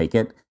of I'll take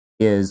it.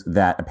 Is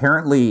that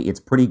apparently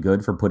it's pretty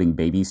good for putting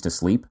babies to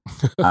sleep.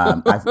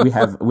 We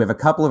have a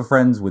couple of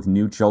friends with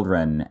new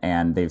children,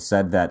 and they've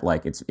said that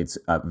like it's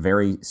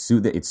very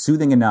soothing. It's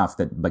soothing enough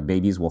that like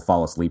babies will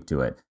fall asleep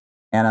to it.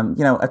 And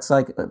it's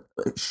like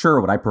sure,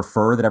 would I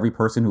prefer that every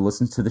person who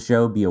listens to the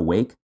show be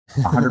awake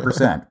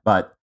 100%?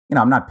 But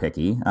I'm not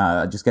picky.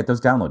 Just get those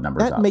download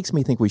numbers. That makes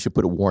me think we should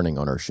put a warning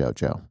on our show,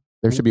 Joe.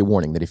 There should be a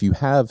warning that if you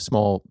have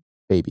small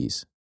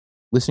babies,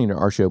 listening to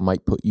our show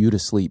might put you to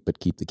sleep but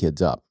keep the kids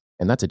up.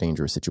 And that's a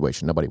dangerous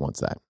situation. Nobody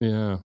wants that.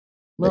 Yeah.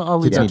 Well, I'll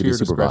leave that to your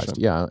discretion.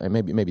 Yeah, and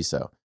maybe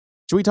so.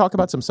 Should we talk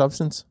about some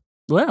substance?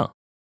 Well,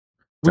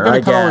 we're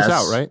going to cut all this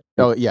out, right?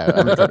 Oh, yeah.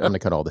 I'm going to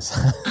cut all this.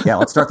 Yeah,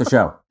 let's start the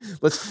show.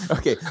 Let's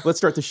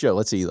start the show.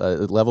 Let's see.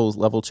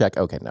 Level check.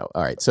 Okay, no.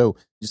 All right. So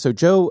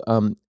Joe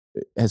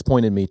has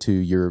pointed me to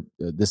your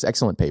this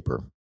excellent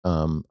paper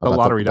about the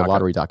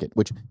lottery docket,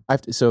 which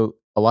so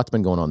a lot's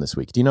been going on this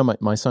week. Do you know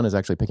my son is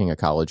actually picking a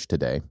college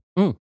today?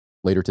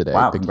 Later today.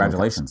 Wow!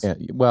 Congratulations. Yeah,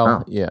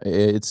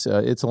 it's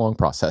a long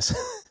process,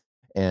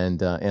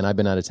 and I've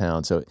been out of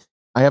town, so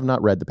I have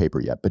not read the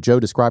paper yet. But Joe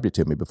described it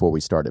to me before we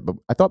started. But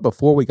I thought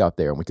before we got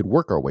there, and we could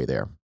work our way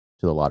there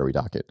to the lottery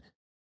docket.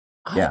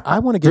 Yeah, I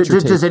want to get your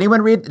take. Does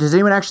anyone read? Does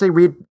anyone actually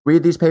read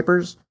these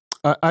papers?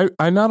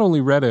 I not only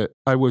read it,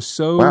 I was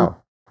so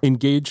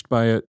engaged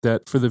by it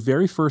that for the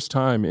very first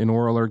time in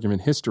oral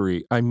argument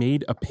history, I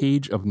made a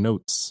page of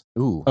notes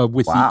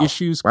with the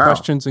issues,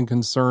 questions, and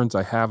concerns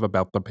I have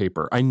about the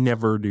paper. I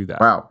never do that.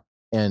 Wow.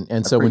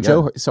 And so when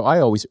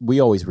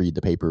we always read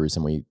the papers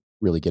and we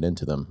really get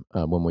into them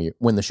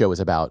when the show is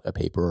about a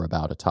paper or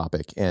about a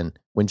topic. And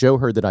when Joe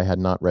heard that I had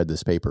not read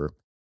this paper,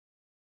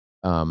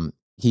 I'd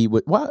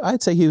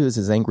say he was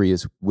as angry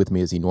with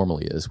me as he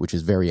normally is, which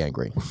is very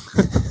angry.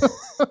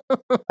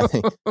 I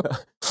think,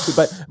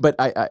 but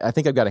I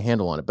think I've got a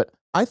handle on it. But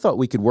I thought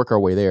we could work our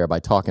way there by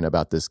talking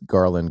about this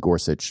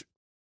Garland-Gorsuch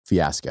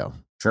fiasco.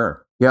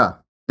 Sure. Yeah.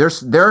 There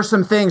are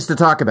some things to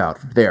talk about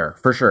there,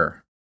 for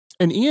sure.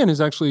 And Ian is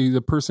actually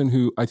the person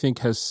who I think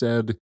has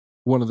said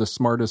one of the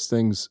smartest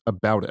things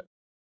about it.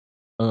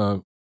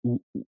 In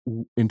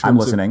terms I'm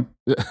listening.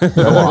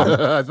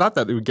 I thought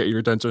that it would get your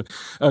attention.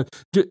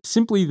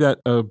 Simply that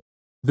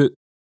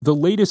the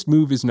latest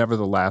move is never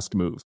the last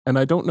move, and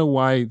I don't know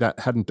why that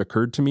hadn't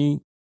occurred to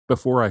me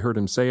before I heard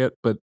him say it.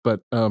 But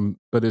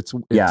it's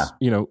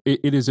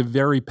it is a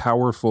very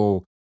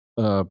powerful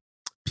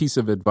piece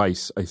of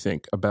advice, I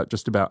think,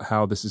 about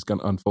how this is going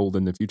to unfold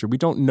in the future. We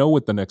don't know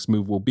what the next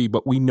move will be,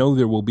 but we know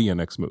there will be a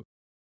next move.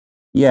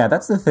 Yeah,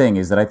 that's the thing,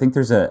 is that I think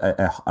there's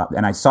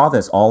and I saw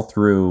this all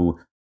through,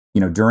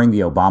 during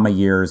the Obama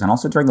years and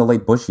also during the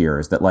late Bush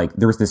years, that like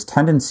there was this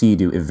tendency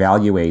to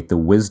evaluate the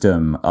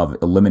wisdom of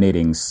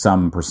eliminating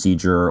some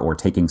procedure or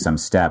taking some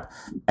step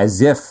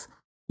as if,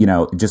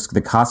 just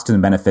the costs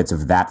and benefits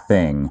of that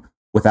thing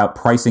without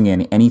pricing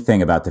in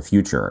anything about the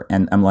future.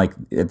 And I'm like,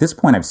 at this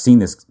point, I've seen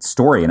this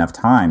story enough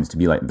times to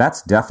be like,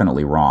 that's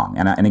definitely wrong.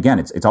 And again,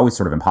 it's always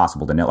sort of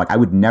impossible to know. Like, I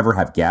would never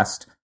have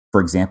guessed,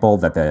 for example,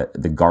 that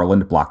the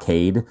Garland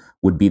blockade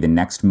would be the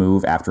next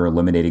move after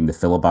eliminating the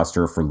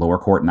filibuster for lower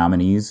court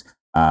nominees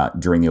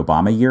during the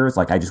Obama years.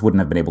 Like, I just wouldn't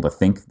have been able to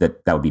think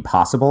that would be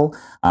possible.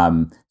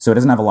 So it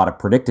doesn't have a lot of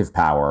predictive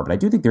power, but I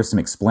do think there's some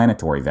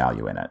explanatory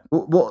value in it.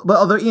 Well,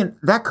 although, Ian,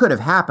 that could have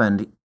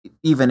happened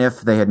even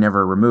if they had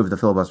never removed the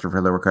filibuster for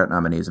lower court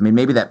nominees. I mean,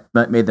 maybe that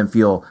made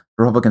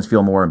Republicans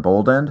feel more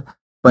emboldened.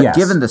 But yes,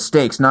 given the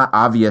stakes, not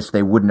obvious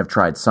they wouldn't have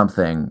tried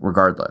something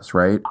regardless,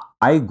 right?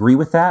 I agree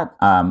with that,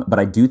 but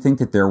I do think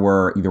that there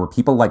were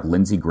people like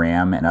Lindsey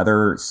Graham and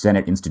other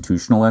Senate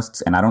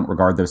institutionalists, and I don't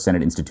regard those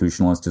Senate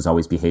institutionalists as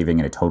always behaving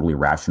in a totally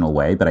rational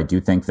way, but I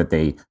do think that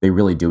they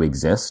really do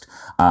exist,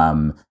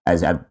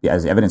 as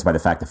evidenced by the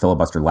fact the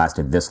filibuster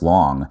lasted this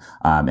long,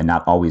 and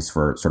not always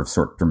for sort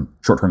of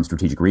short-term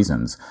strategic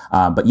reasons.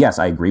 But yes,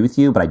 I agree with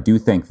you, but I do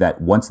think that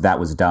once that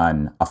was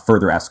done, a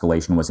further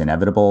escalation was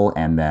inevitable,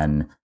 and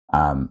then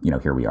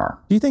here we are.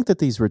 Do you think that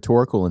these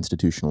rhetorical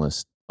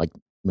institutionalists like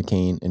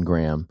McCain and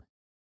Graham,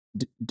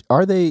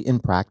 are they in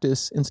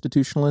practice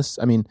institutionalists?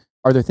 I mean,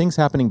 are there things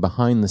happening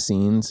behind the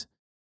scenes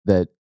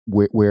that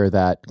where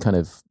that kind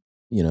of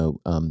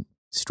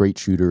straight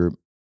shooter,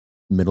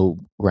 middle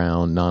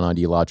ground,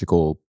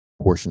 non-ideological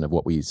portion of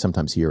what we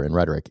sometimes hear in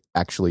rhetoric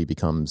actually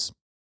becomes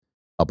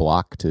a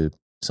block to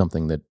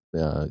something that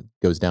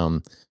goes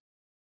down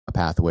a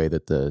pathway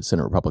that the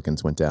Senate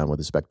Republicans went down with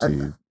respect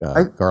to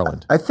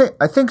Garland. I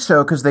think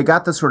so, because they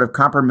got the sort of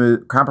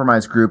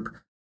compromise group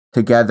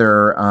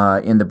together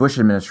in the Bush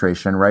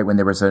administration, right, when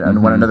there was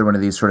another one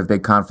of these sort of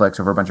big conflicts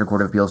over a bunch of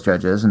Court of Appeals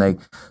judges, and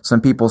some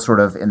people sort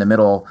of in the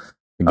middle.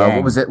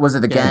 What was it? Was it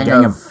the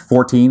gang of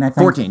 14? I think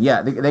 14.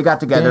 Yeah, they got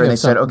together and they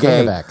said,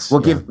 "Okay,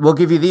 we'll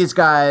give you these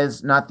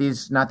guys, not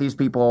these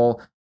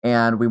people,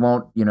 and we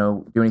won't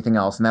do anything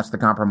else." And that's the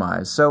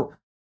compromise. So,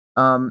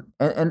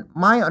 and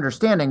my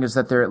understanding is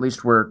that there at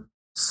least were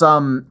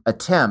some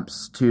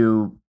attempts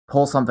to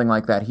pull something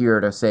like that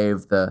here to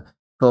save the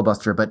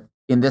filibuster, but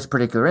in this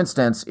particular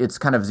instance, it's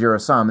kind of zero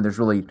sum, and it's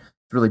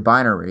really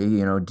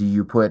binary. Do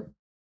you put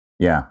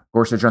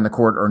Gorsuch on the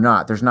court or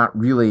not? There's not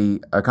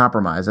really a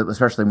compromise,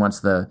 especially once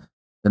the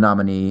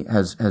nominee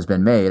has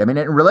been made. I mean,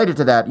 and related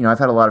to that, I've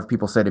had a lot of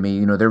people say to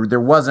me, there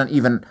wasn't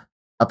even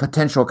a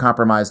potential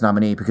compromise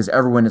nominee because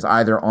everyone is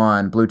either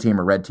on blue team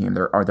or red team.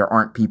 There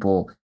aren't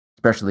people,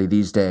 especially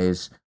these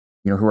days,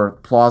 who are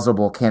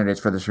plausible candidates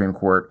for the Supreme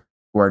Court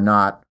who are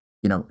not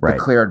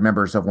declared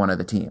members of one of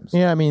the teams.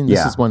 Yeah, I mean,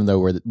 this is one though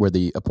where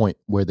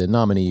the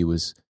nominee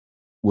was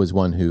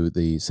one who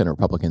the Senate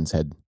Republicans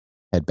had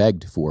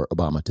begged for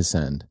Obama to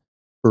send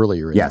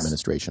earlier in the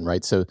administration,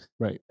 right? So,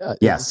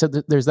 so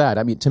there's that.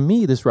 I mean, to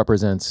me, this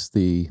represents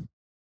the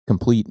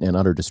complete and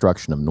utter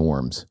destruction of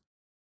norms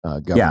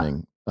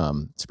governing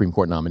Supreme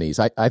Court nominees.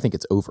 I think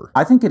it's over.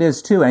 I think it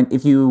is too. And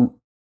if you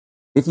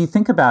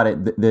think about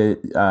it,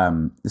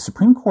 the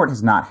Supreme Court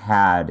has not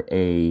had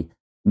a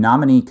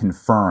nominee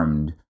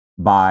confirmed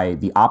by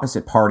the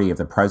opposite party of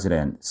the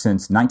president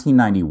since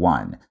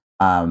 1991.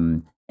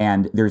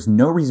 And there's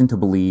no reason to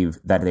believe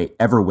that they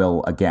ever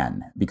will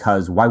again,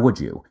 because why would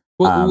you?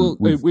 Well,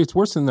 it's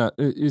worse than that.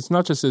 It's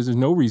not just that there's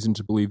no reason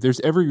to believe. There's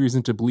every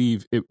reason to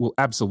believe it will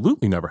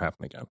absolutely never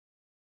happen again.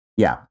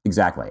 Yeah,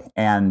 exactly.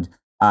 And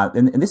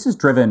this is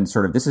driven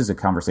this is a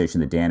conversation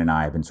that Dan and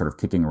I have been sort of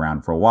kicking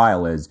around for a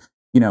while is,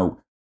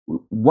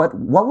 what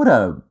would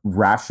a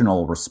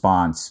rational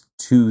response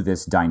to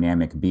this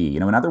dynamic be?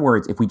 In other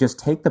words, if we just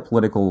take the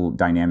political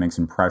dynamics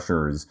and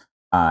pressures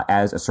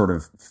as a sort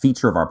of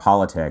feature of our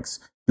politics,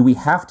 do we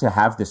have to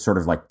have this sort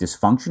of like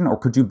dysfunction, or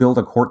could you build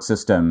a court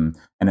system,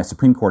 and a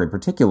Supreme Court in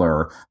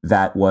particular,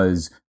 that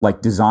was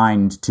like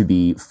designed to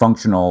be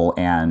functional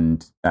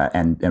and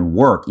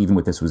work even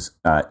if this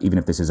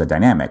is a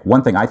dynamic?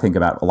 One thing I think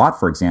about a lot,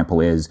 for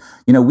example, is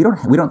we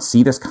don't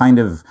see this kind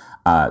of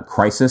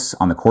crisis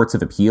on the courts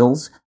of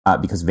appeals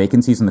because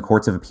vacancies in the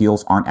courts of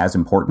appeals aren't as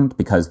important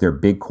because they're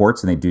big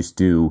courts and they just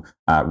do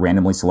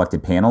randomly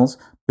selected panels.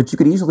 But you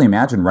could easily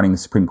imagine running the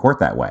Supreme Court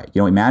that way.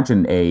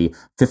 Imagine a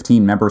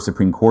 15-member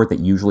Supreme Court that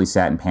usually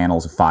sat in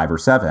panels of 5 or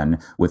 7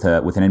 with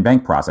an en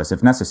banc process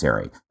if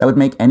necessary. That would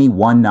make any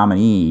one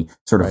nominee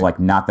sort of like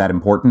not that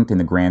important in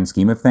the grand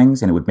scheme of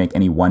things, and it would make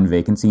any one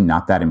vacancy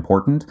not that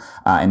important.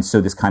 And so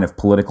this kind of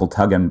political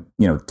tug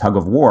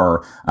of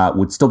war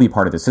would still be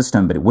part of the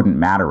system, but it wouldn't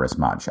matter as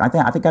much. I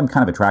think I'm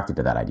kind of attracted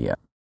to that idea.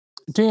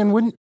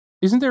 Dan,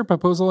 isn't there a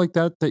proposal like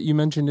that you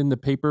mentioned in the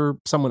paper?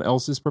 Someone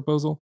else's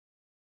proposal?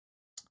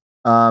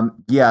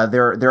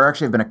 There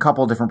actually have been a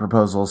couple different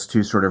proposals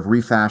to sort of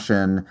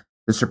refashion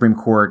the Supreme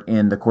Court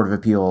in the Court of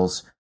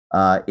Appeals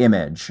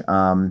image.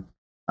 I'm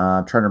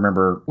trying to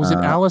remember. Was it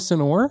Allison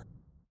Orr?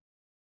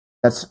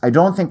 I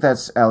don't think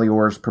that's Ali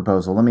Orr's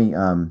proposal. Let me.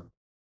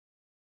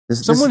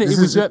 It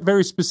was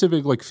very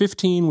specific, like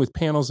 15 with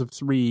panels of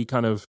 3,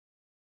 kind of.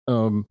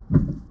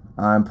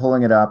 I'm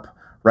pulling it up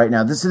right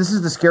now. This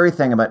is the scary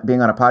thing about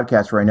being on a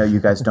podcast where I know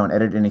you guys don't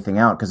edit anything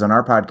out, because on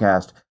our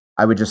podcast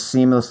I would just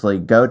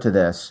seamlessly go to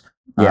this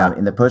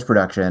in the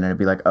post-production, and it'd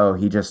be like, oh,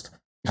 he just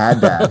had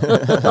that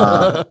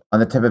on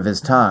the tip of his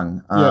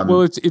tongue.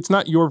 Well, it's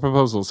not your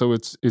proposal, so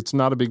it's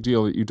not a big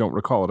deal that you don't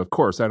recall it. Of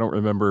course, I don't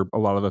remember a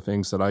lot of the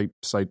things that I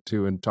cite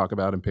to and talk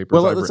about in papers.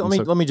 Well, let me.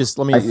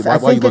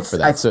 While you look for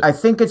that, I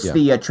think it's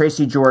the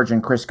Tracy George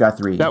and Chris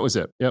Guthrie. That was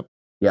it. Yep.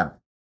 Yeah.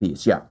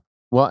 Piece. Yeah.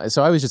 Well,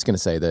 so I was just going to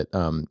say that,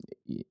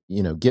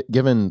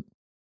 given,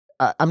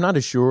 I'm not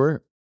as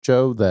sure,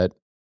 Joe, that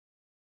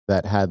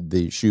had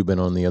the shoe been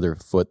on the other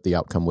foot, the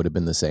outcome would have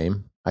been the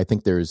same. I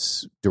think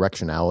there's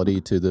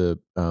directionality to the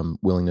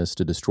willingness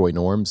to destroy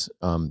norms,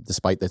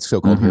 despite that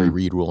so-called Harry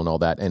Reid rule and all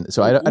that. And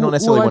so I don't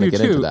necessarily want to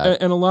get into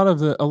that. And a lot of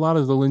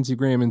the Lindsey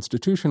Graham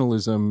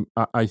institutionalism,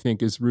 I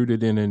think, is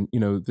rooted in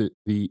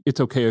the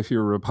it's okay if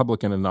you're a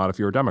Republican and not if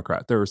you're a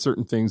Democrat. There are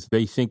certain things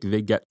they think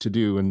they get to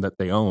do and that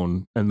they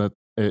own, and that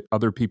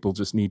other people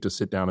just need to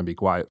sit down and be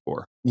quiet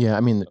for. Yeah, I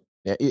mean,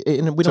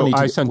 and we don't need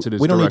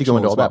to go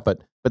into all that.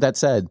 But that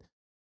said,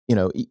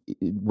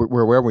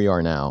 we're where we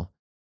are now.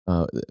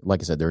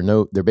 Like I said, there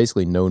are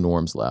basically no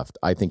norms left.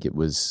 I think it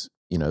was,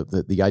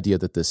 the idea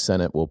that the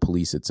Senate will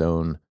police its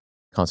own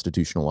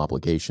constitutional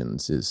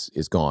obligations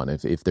is gone.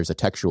 If there's a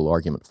textual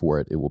argument for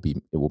it, it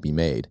will be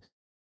made.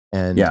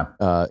 And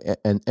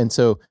and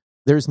so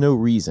there's no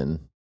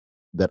reason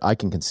that I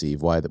can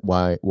conceive why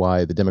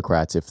the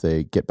Democrats, if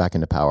they get back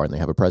into power and they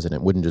have a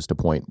president, wouldn't just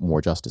appoint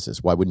more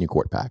justices. Why wouldn't you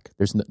court pack?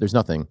 There's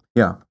nothing.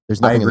 Yeah,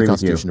 there's nothing in the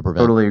Constitution to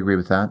prevent. Totally agree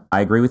with that.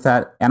 I agree with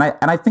that, and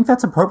I think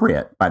that's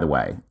appropriate. By the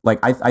way, like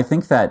I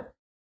think that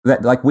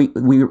like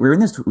we're in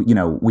this.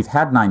 We've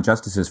had 9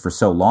 justices for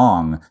so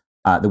long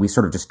that we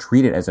sort of just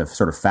treat it as a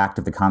sort of fact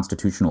of the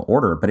constitutional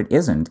order, but it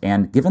isn't.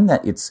 And given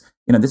that it's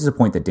this is a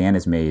point that Dan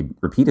has made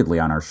repeatedly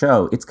on our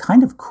show, it's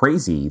kind of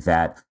crazy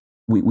that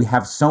we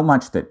have so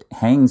much that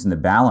hangs in the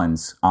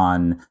balance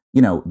on,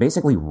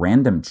 basically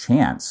random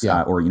chance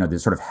or, the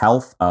sort of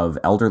health of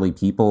elderly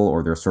people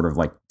or their sort of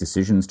like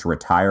decisions to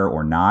retire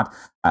or not.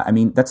 I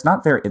mean, that's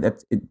not very,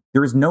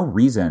 there is no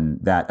reason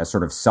that a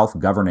sort of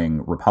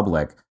self-governing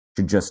republic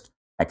should just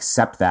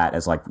accept that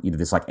as like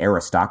this like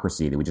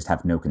aristocracy that we just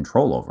have no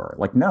control over.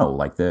 Like, no,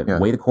 like the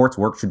way the courts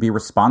work should be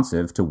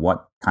responsive to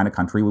what kind of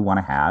country we want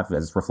to have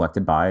as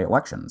reflected by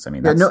elections. I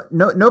mean,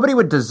 nobody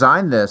would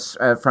design this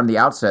from the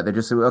outset. They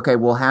just say, okay,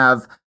 we'll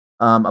have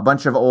a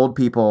bunch of old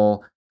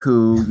people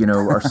who,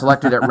 are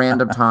selected at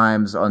random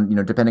times on,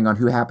 depending on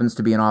who happens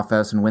to be in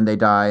office and when they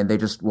die. And they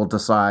just will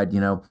decide,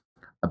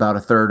 about a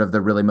third of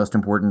the really most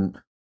important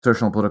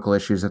social and political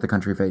issues that the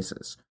country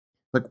faces.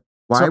 Like,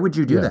 why would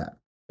you do that?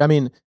 I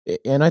mean,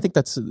 and I think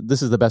this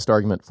is the best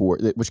argument for,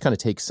 which kind of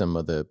takes some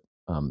of the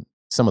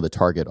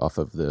target off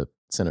of the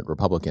Senate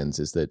Republicans,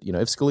 is that,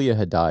 if Scalia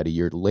had died a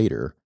year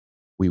later,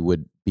 we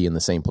would be in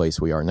the same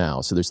place we are now.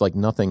 So there's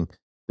nothing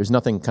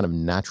kind of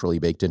naturally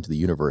baked into the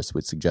universe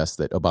which suggests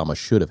that Obama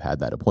should have had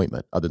that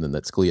appointment, other than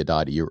that Scalia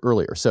died a year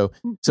earlier. So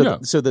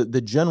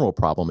the general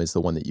problem is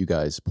the one that you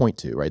guys point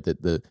to, right?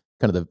 That the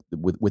kind of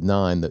with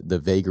 9, the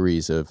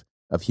vagaries of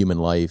human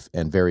life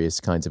and various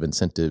kinds of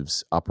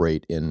incentives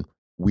operate in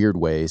weird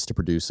ways to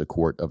produce a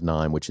court of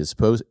 9, which is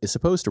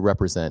supposed to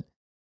represent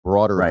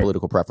broader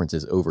political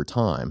preferences over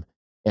time.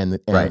 And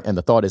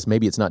the thought is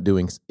maybe it's not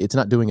doing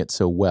it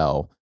so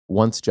well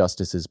once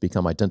justices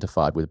become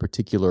identified with a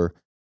particular,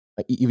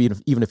 even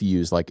if you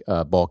use like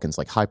Balkan's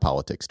like high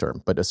politics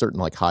term, but a certain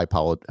like high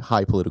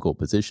political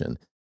position.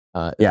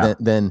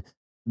 Then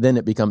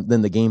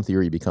the game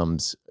theory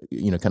becomes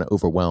kind of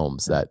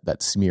overwhelms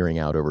that smearing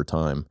out over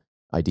time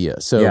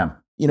idea. So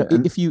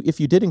if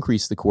you did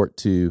increase the court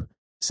to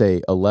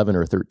say 11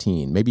 or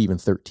 13, maybe even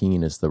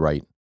 13 is the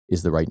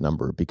right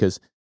number,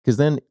 because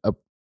then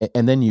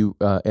and then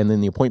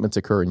the appointments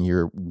occur in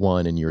year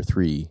 1 and year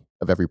 3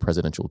 of every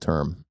presidential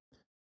term.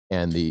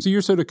 So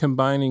you're sort of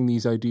combining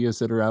these ideas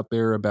that are out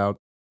there about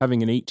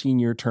having an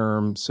 18-year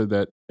term so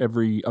that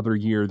every other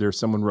year there's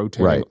someone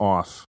rotating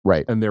off,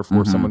 and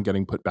therefore someone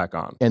getting put back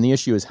on. And the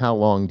issue is, how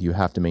long do you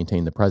have to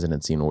maintain the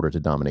presidency in order to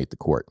dominate the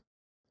court,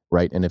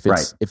 right? And if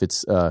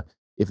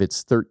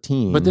it's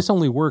 13, but this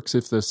only works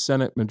if the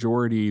Senate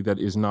majority that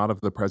is not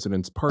of the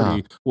president's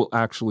party will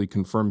actually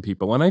confirm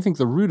people. And I think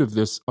the root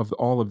of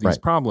all of these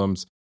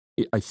problems,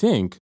 I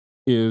think,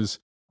 is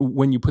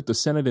when you put the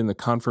Senate in the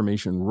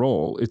confirmation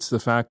role. It's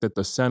the fact that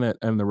the Senate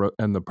and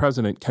the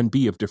president can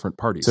be of different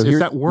parties. So if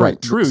that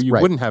weren't true, you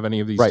wouldn't have any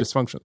of these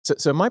dysfunctions.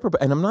 So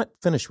and I'm not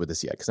finished with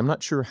this yet because I'm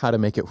not sure how to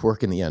make it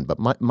work in the end. But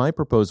my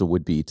proposal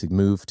would be to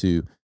move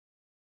to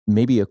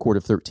maybe a court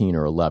of 13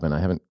 or 11.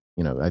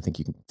 I think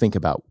you can think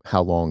about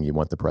how long you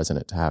want the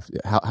president to have,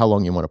 how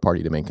long you want a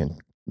party to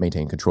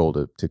maintain control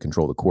to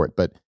control the court.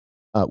 But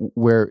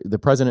where the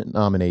president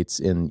nominates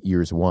in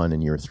years 1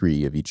 and year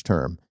 3 of each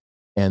term,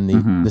 and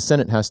the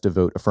Senate has to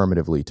vote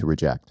affirmatively to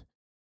reject.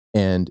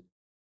 And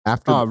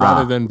after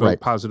rather than vote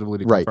positively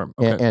to confirm.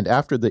 Okay. And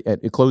after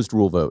a closed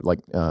rule vote, like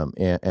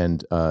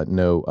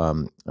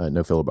no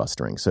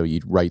filibustering. So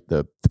you'd write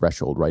the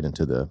threshold right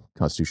into the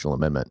constitutional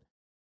amendment.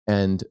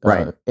 And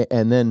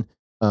then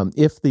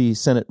if the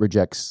Senate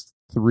rejects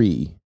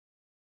 3,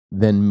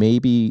 then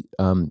maybe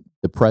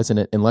the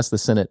president, unless the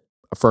Senate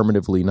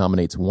affirmatively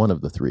nominates one of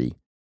the 3,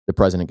 the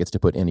president gets to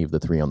put any of the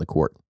 3 on the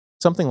court.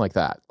 Something like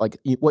that. Like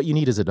what you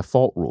need is a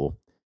default rule,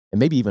 and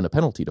maybe even a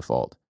penalty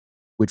default,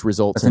 which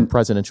results in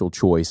presidential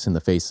choice in the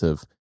face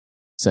of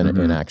Senate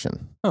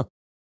inaction. Huh.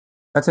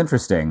 That's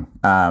interesting.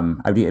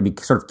 I'd be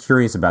sort of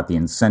curious about the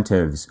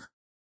incentives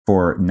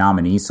for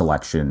nominee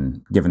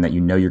selection, given that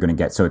you're going to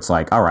get. So it's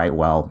like, all right,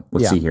 well,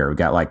 let's see here. We've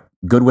got like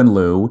Goodwin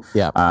Liu,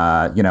 Bernie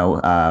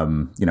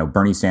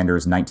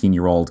Sanders'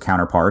 19-year-old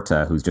counterpart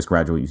who's just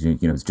graduated,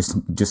 who's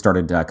just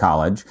started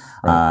college,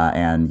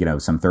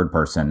 and some third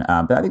person.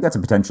 But I think that's a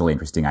potentially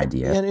interesting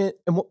idea.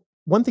 And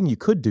one thing you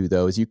could do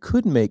though is you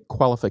could make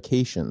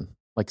qualification,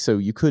 like so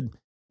you could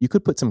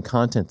put some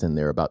content in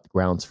there about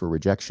grounds for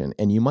rejection,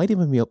 and you might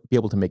even be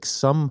able to make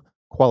some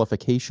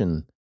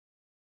qualification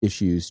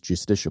issues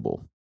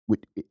justiciable.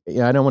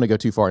 I don't want to go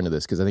too far into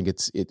this because I think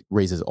it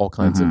raises all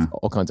kinds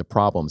of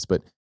problems,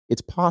 but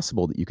it's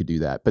possible that you could do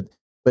that. But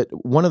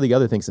one of the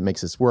other things that makes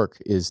this work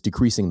is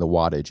decreasing the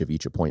wattage of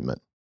each appointment.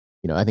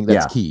 I think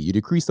that's key. You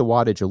decrease the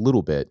wattage a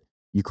little bit,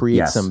 you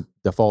create some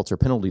defaults or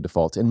penalty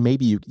defaults, and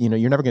maybe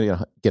you're never going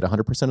to get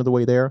 100% of the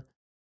way there,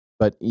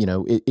 but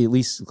it at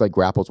least like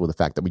grapples with the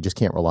fact that we just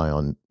can't rely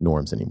on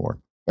norms anymore,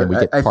 and we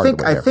get part of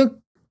the way there.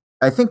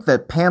 I think the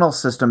panel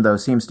system, though,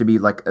 seems to be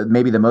like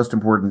maybe the most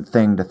important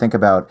thing to think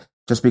about,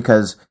 just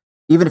because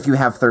even if you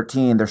have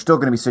 13, there's still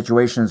going to be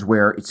situations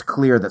where it's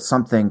clear that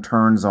something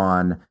turns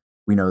on,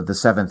 the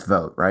seventh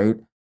vote, right?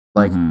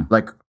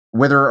 Like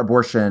whether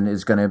abortion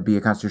is going to be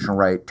a constitutional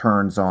right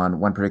turns on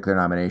one particular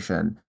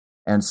nomination.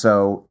 And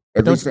so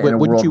at least in a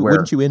world where...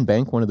 Wouldn't you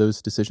in-bank one of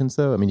those decisions,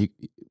 though? I mean,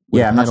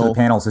 I'm not sure the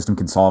panel system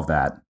can solve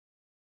that.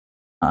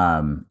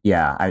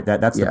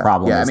 That's the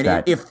problem. Yeah, I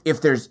mean,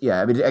 if there's,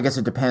 I mean, I guess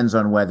it depends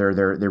on whether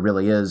there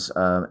really is.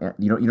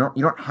 You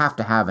don't have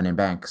to have an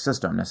in-bank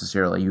system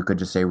necessarily. You could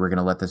just say we're going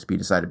to let this be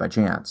decided by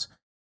chance.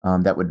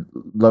 That would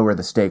lower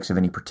the stakes of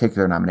any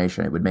particular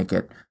nomination. It would make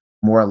it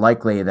more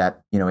likely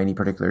that any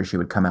particular issue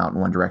would come out in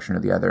one direction or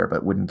the other,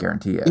 but wouldn't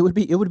guarantee it. It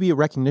would be a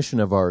recognition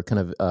of our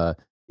kind of.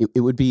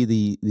 It would be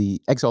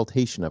the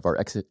exaltation of our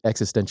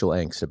existential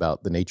angst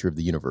about the nature of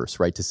the universe,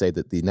 right? To say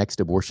that the next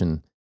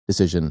abortion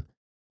decision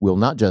will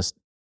not just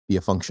be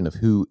a function of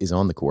who is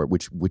on the court,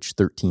 which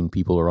 13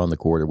 people are on the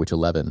court or which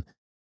 11,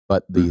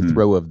 but the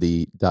throw of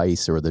the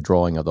dice or the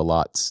drawing of the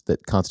lots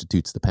that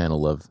constitutes the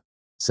panel of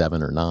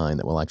 7 or 9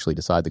 that will actually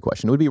decide the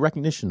question. It would be a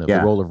recognition of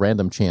the role of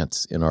random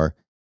chance in our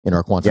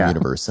quantum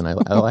universe, and I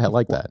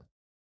like that.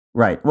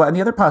 Right. Well, and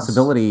the other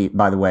possibility,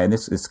 by the way, and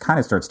this kind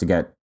of starts to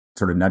get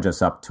sort of nudge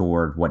us up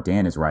toward what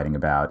Dan is writing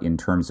about in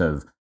terms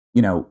of,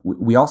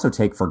 we also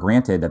take for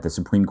granted that the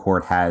Supreme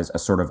Court has a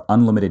sort of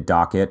unlimited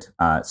docket,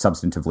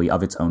 substantively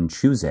of its own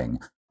choosing.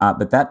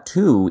 But that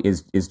too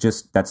is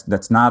just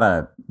that's not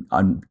a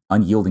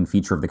unyielding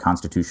feature of the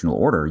constitutional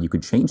order. You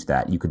could change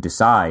that. You could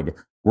decide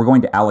we're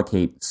going to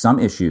allocate some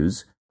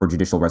issues for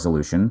judicial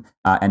resolution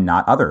and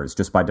not others,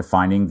 just by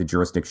defining the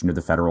jurisdiction of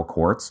the federal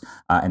courts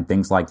and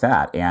things like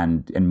that,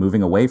 and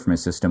moving away from a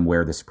system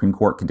where the Supreme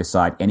Court can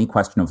decide any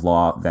question of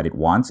law that it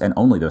wants and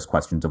only those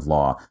questions of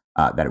law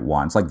that it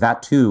wants. Like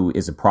that too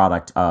is a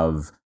product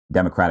of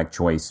democratic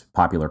choice,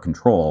 popular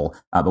control,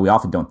 but we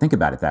often don't think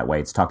about it that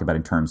way. It's talked about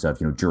in terms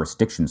of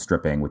jurisdiction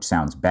stripping, which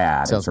sounds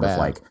bad. Sounds sort bad. of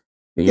like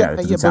it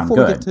doesn't sound before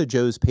good. we get to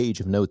Joe's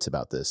page of notes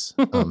about this,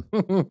 I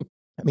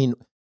mean,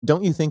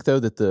 don't you think though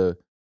that the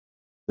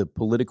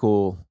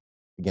political,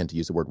 again, to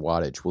use the word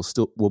wattage,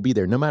 will be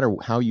there no matter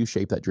how you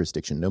shape that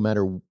jurisdiction, no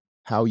matter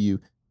how you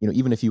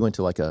even if you went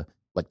to like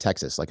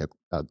Texas, like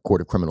a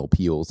court of criminal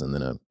appeals and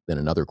then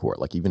another court,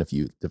 like even if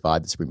you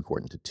divide the Supreme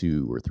Court into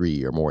 2 or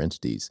 3 or more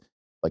entities,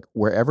 like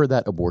wherever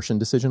that abortion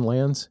decision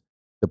lands,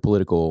 the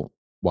political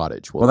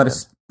wattage will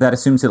land. That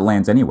assumes it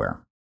lands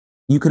anywhere.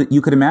 You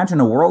could imagine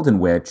a world in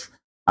which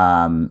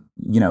the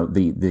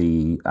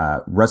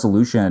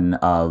resolution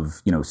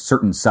of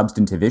certain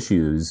substantive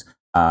issues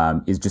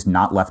is just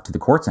not left to the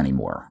courts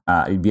anymore.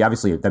 That'd be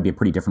a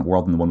pretty different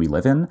world than the one we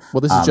live in.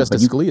 Well, this is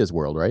Justice Scalia's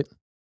world, right?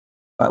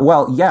 But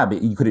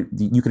you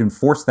could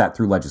enforce that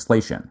through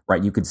legislation,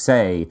 right? You could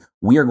say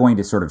we are going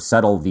to sort of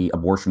settle the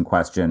abortion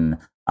question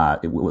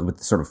with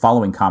sort of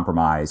following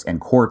compromise,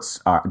 and courts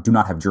do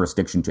not have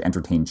jurisdiction to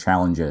entertain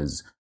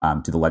challenges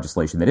to the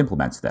legislation that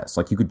implements this.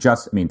 Like you could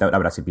that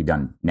would actually be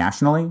done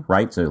nationally,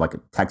 right? So like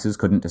Texas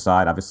couldn't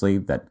decide, obviously,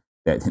 that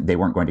they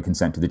weren't going to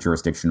consent to the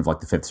jurisdiction of like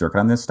the Fifth Circuit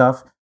on this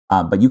stuff.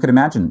 But you could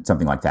imagine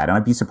something like that. And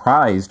I'd be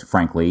surprised,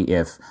 frankly,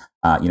 if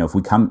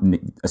we come,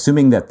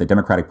 assuming that the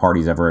Democratic Party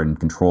is ever in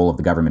control of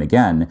the government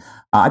again,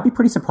 I'd be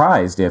pretty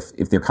surprised if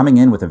they're coming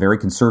in with a very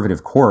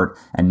conservative court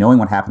and knowing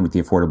what happened with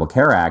the Affordable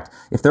Care Act,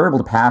 if they're able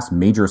to pass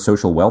major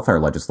social welfare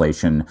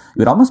legislation, it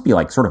would almost be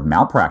like sort of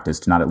malpractice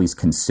to not at least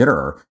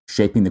consider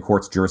shaping the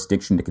court's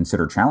jurisdiction to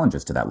consider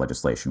challenges to that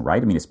legislation,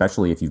 right? I mean,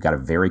 especially if you've got a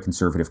very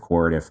conservative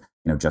court, if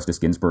Justice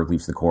Ginsburg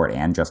leaves the court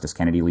and Justice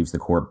Kennedy leaves the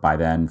court by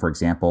then, for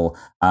example,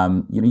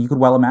 you could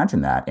well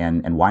imagine that,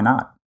 and why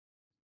not?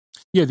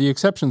 Yeah, the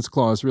exceptions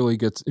clause really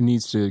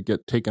needs to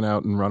get taken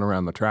out and run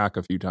around the track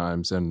a few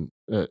times, and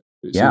so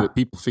that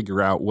people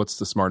figure out what's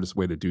the smartest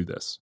way to do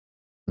this.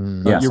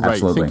 Yes, you're right.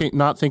 absolutely.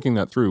 Not thinking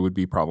that through would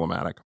be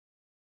problematic.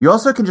 You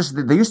also can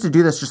they used to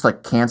do this, just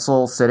like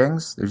cancel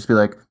sittings. They'd just be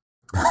like,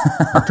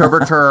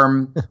 October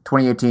term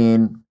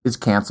 2018 is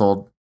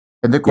canceled,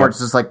 and the court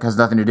just like has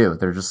nothing to do.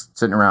 They're just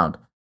sitting around.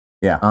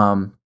 Yeah.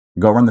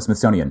 Go run the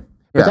Smithsonian.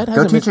 Yeah,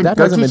 go teach in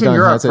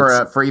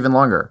Europe for even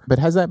longer. But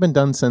has that been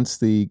done since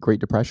the Great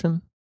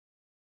Depression?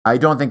 I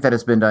don't think that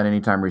it's been done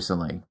anytime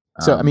recently.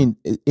 So, I mean,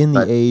 in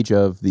the age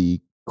of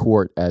the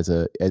court as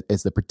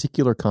the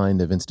particular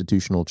kind of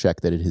institutional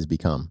check that it has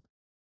become.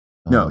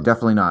 No,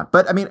 definitely not.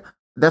 But I mean,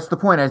 that's the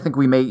point. I think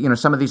we may,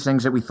 some of these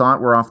things that we thought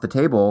were off the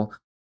table,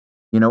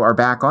 are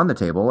back on the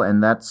table,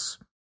 and that's,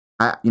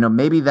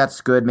 maybe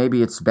that's good,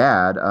 maybe it's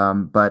bad.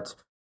 But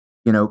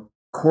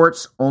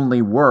courts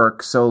only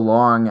work so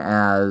long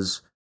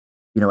as,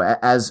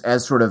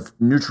 as sort of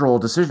neutral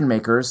decision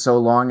makers, so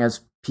long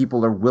as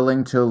people are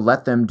willing to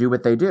let them do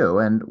what they do.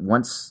 And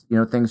once,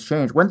 things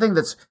change. One thing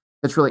that's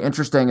really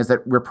interesting is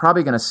that we're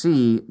probably going to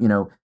see,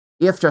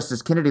 if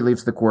Justice Kennedy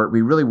leaves the court,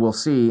 we really will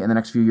see in the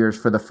next few years,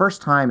 for the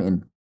first time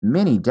in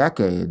many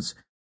decades,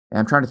 and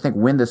I'm trying to think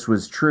when this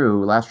was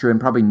true, last year and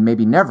probably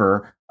maybe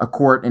never, a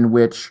court in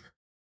which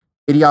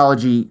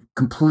ideology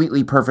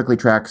completely perfectly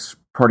tracks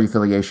party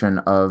affiliation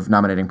of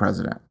nominating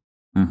president.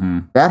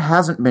 That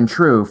hasn't been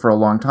true for a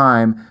long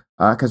time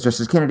because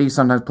Justice Kennedy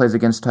sometimes plays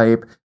against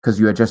type because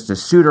you had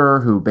Justice Souter,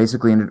 who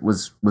basically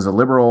was a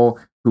liberal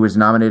who was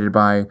nominated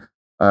by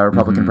a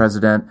Republican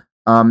president.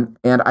 And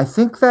I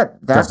think that's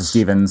Justice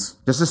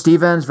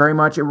Stevens, very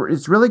much.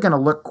 It's really going to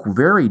look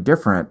very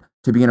different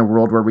to be in a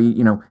world where we,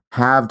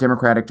 have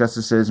Democratic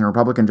justices and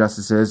Republican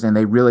justices, and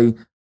they really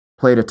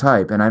play to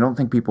type. And I don't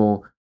think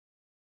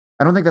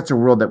that's a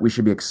world that we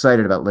should be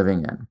excited about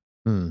living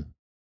in.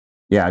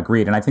 Yeah,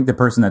 agreed. And I think the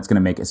person that's going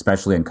to make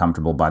especially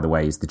uncomfortable, by the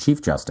way, is the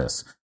Chief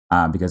Justice,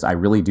 because I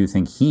really do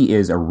think he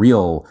is a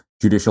real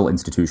judicial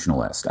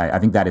institutionalist. I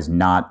think that is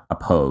not a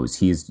pose.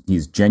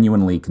 He's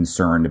genuinely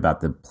concerned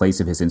about the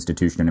place of his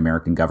institution in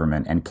American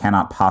government and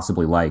cannot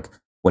possibly like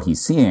what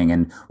he's seeing.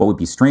 And what would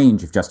be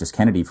strange if Justice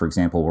Kennedy, for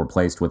example, were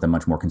replaced with a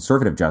much more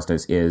conservative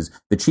justice is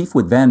the chief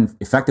would then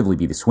effectively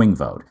be the swing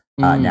vote.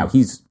 Now,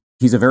 he's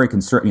a very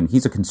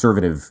he's a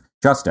conservative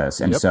justice.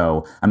 And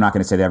so I'm not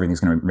going to say that everything's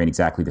going to remain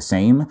exactly the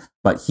same,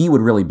 but he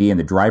would really be in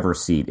the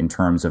driver's seat in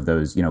terms of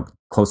those,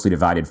 closely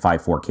divided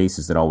 5-4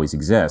 cases that always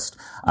exist.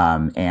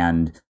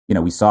 And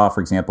we saw,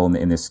 for example,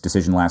 in this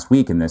decision last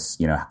week, in this,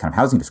 kind of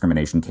housing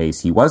discrimination case,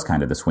 he was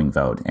kind of the swing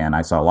vote. And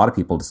I saw a lot of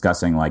people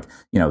discussing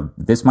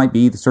this might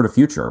be the sort of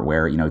future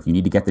where, if you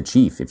need to get the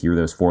chief, if you're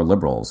those 4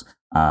 liberals,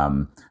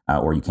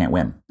 or you can't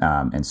win.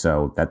 And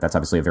so that's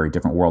obviously a very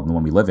different world than the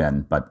one we live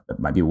in, but it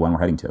might be one we're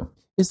heading to.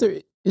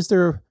 Is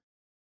there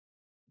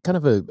kind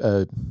of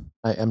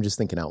I'm just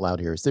thinking out loud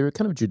here, is there a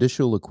kind of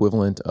judicial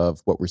equivalent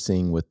of what we're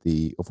seeing with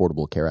the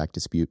Affordable Care Act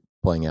dispute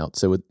playing out?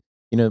 So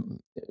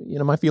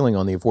my feeling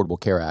on the Affordable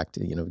Care Act,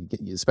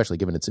 especially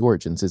given its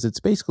origins, is it's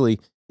basically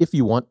if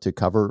you want to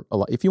cover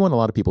if you want a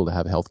lot of people to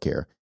have health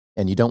care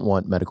and you don't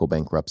want medical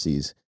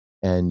bankruptcies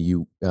and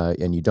you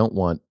don't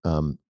want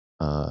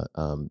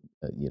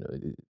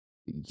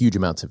huge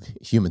amounts of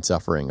human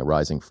suffering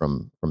arising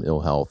from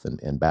ill health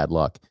and bad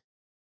luck,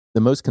 the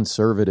most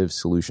conservative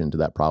solution to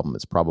that problem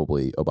is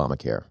probably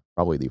Obamacare,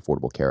 probably the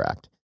Affordable Care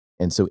Act.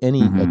 And so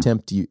any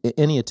attempt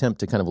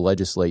to kind of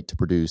legislate to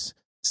produce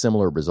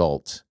similar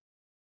results,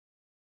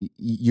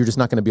 you're just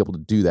not going to be able to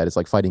do that. It's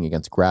like fighting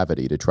against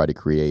gravity to try to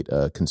create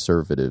a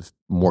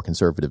more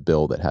conservative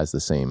bill that has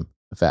the same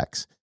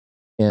effects.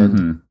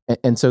 And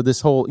so this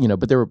whole,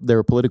 but there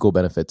are political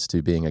benefits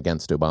to being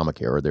against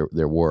Obamacare, or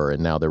there were,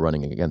 and now they're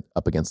running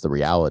up against the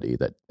reality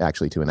that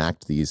actually to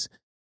enact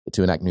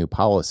new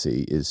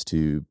policy is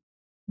to,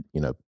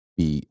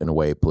 be in a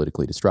way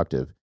politically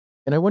destructive.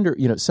 And I wonder,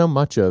 so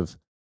much of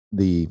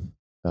the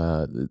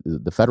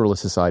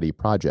Federalist Society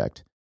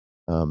project,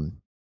 and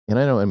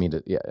I don't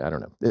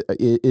know,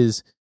 it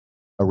is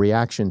a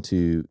reaction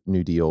to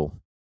New Deal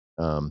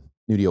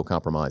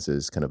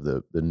compromises, kind of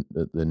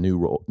the new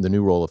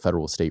role of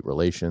federal-state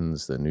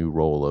relations, the new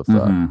role of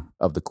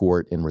the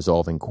court in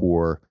resolving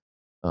core.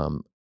 I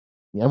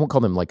won't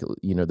call them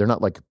they're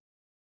not like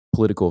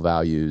political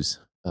values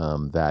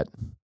that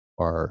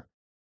are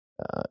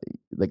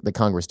like the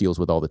Congress deals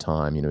with all the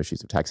time,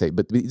 issues of taxation,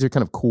 but these are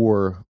kind of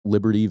core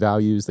liberty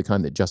values, the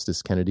kind that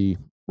Justice Kennedy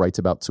writes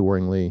about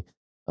soaringly.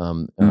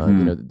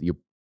 The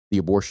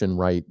abortion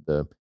right,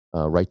 the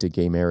right to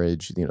gay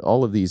marriage,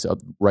 all of these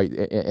right,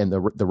 and the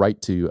right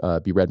to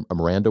be read a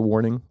Miranda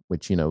warning,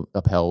 which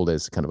upheld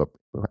as kind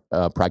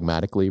of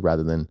pragmatically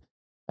rather than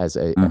as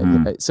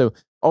so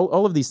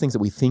all of these things that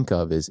we think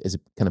of as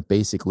kind of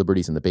basic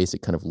liberties and the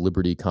basic kind of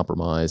liberty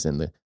compromise and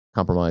the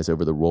compromise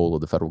over the role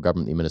of the federal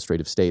government, the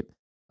administrative state.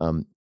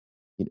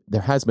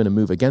 There has been a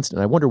move against it,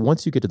 and I wonder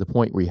once you get to the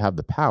point where you have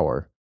the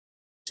power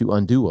to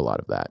undo a lot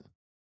of that.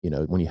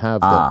 When you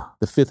have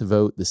the 5th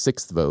vote, the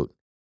 6th vote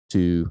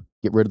to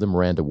get rid of the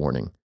Miranda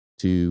warning,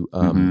 to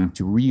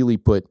really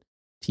put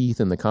teeth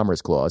in the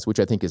Commerce Clause, which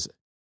I think is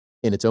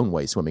in its own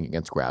way swimming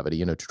against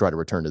gravity, to try to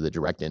return to the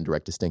direct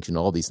indirect distinction,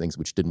 all these things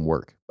which didn't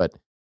work. But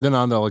the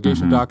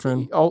non-delegation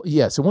doctrine.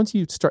 So once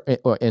you start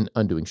and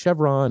undoing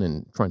Chevron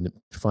and trying to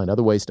find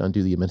other ways to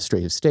undo the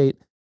administrative state,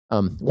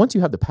 once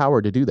you have the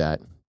power to do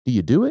that, do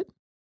you do it?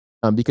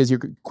 Because you're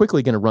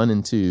quickly going to run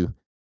into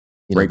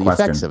the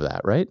effects of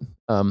that, right?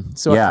 Are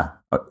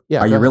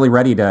you really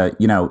ready to,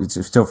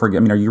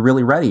 are you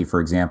really ready,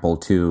 for example,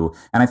 to,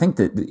 and I think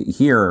that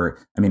here,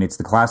 it's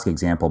the classic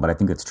example, but I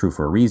think it's true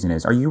for a reason,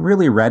 is, are you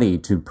really ready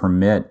to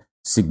permit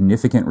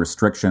significant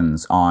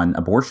restrictions on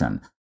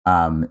abortion?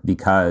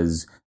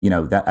 Because,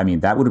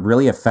 that would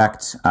really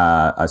affect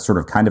a sort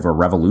of kind of a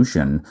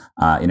revolution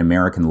in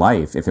American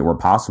life if it were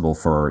possible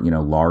for,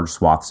 large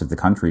swaths of the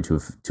country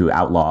to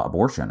outlaw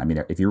abortion.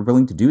 If you're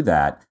willing to do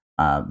that,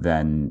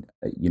 then,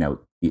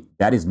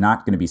 that is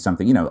not going to be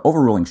something,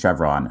 overruling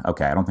Chevron.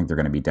 Okay, I don't think there are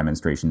going to be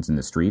demonstrations in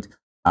the street.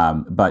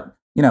 But,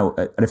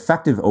 an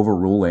effective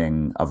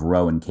overruling of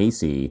Roe and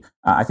Casey,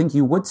 I think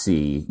you would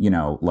see,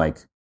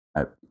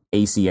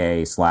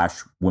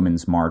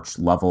 ACA/Women's March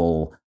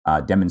level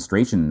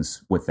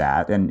demonstrations with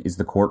that. And is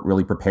the court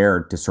really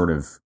prepared to sort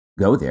of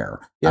go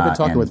there? Yeah, I've been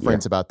talking with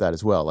friends about that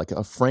as well, like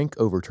a frank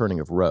overturning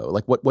of Roe.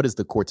 Like what is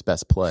the court's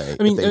best play?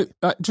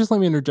 Just let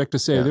me interject to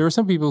say there are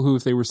some people who,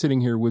 if they were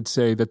sitting here, would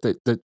say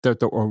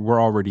that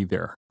we're already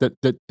there. That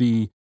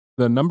the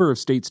the number of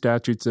state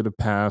statutes that have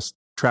passed,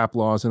 trap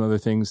laws and other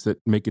things that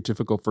make it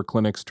difficult for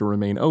clinics to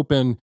remain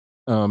open,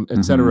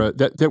 et cetera,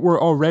 that we're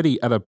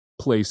already at a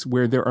place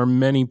where there are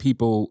many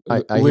people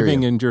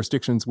living in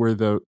jurisdictions where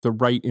the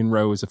right in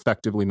Roe is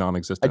effectively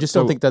non-existent. I just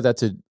don't think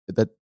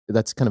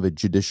that's kind of a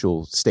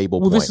judicial stable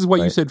point. Well, this is why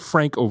right? you said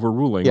frank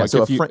overruling. Yeah,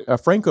 so a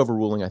frank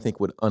overruling, I think,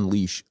 would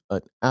unleash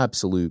an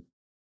absolute,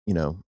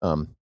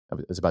 I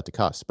was about to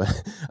cuss, but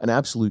an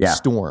absolute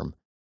storm,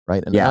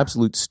 right? An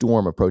absolute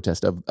storm of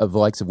protest of the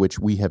likes of which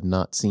we have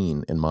not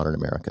seen in modern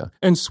America.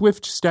 And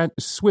swift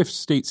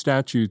state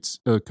statutes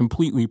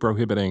completely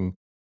prohibiting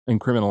and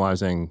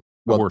criminalizing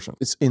abortion.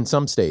 It's in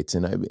some states,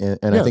 and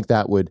I think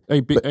that would.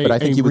 But I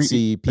think you would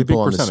see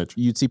people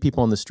you'd see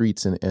people on the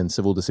streets and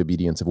civil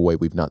disobedience of a way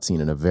we've not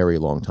seen in a very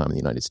long time in the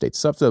United States.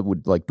 Stuff that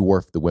would like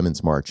dwarf the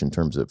Women's March in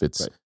terms of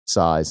its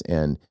size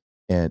and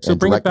so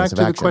bring it back to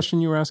action. the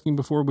question you were asking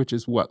before, which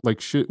is what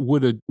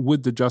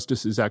would the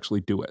justices actually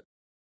do it?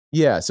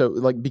 Yeah,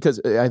 so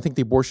because I think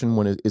the abortion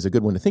one is a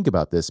good one to think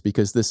about this,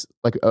 because this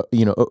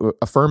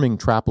affirming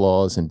trap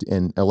laws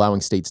and allowing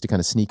states to kind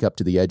of sneak up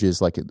to the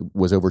edges, like it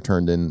was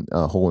overturned in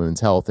Whole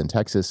Women's Health in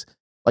Texas.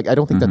 Like I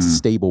don't think that's a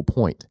stable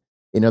point.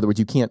 In other words,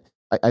 you can't.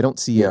 I don't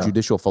see a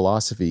judicial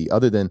philosophy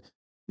other than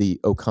the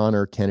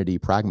O'Connor-Kennedy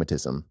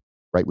pragmatism,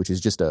 right? Which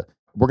is just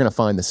we're going to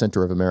find the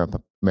center of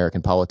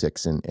American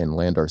politics and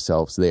land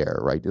ourselves there,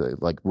 right?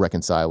 Like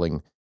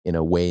reconciling, in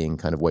a weighing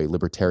kind of way,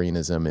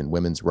 libertarianism and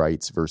women's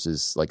rights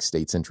versus like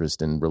states' interest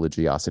and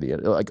religiosity,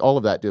 like all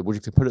of that. We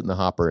can put it in the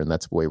hopper, and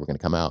that's the way we're going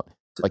to come out.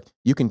 Like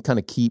you can kind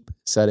of keep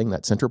setting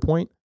that center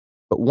point,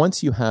 but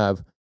once you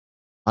have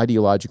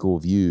ideological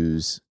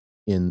views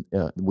in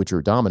which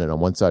are dominant on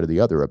one side or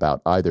the other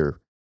about either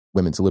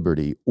women's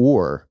liberty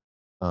or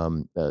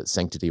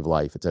sanctity of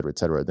life, et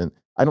cetera, then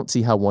I don't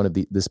see how one of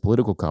this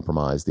political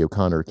compromise, the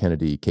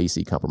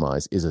O'Connor-Kennedy-Casey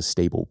compromise, is a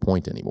stable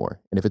point anymore.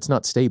 And if it's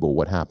not stable,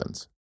 what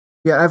happens?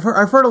 Yeah, I've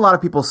heard a lot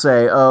of people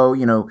say,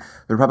 the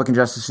Republican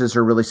justices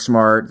are really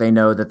smart. They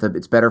know that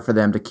it's better for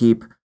them to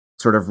keep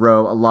sort of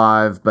Roe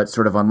alive, but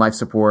sort of on life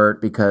support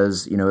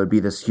because, it would be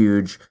this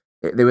huge,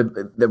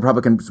 the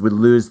Republicans would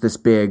lose this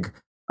big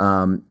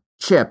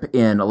chip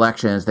in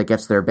elections that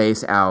gets their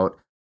base out.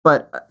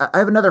 But I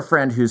have another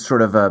friend who's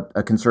sort of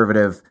a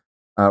conservative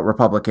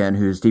Republican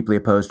who's deeply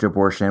opposed to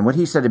abortion. What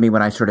he said to me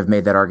when I sort of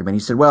made that argument, he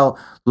said, well,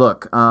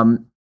 look,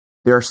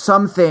 there are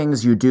some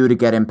things you do to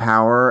get in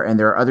power, and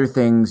there are other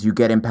things you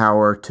get in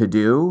power to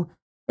do.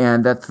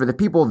 And that for the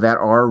people that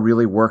are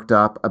really worked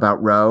up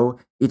about Roe,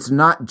 it's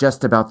not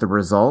just about the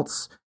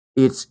results.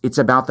 It's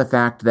about the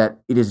fact that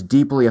it is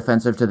deeply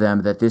offensive to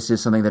them that this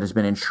is something that has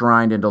been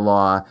enshrined into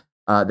law,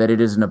 that it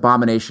is an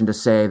abomination to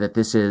say that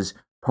this is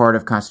part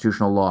of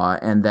constitutional law,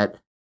 and that,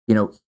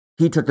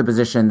 he took the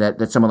position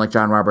that someone like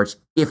John Roberts,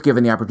 if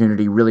given the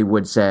opportunity, really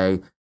would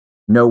say,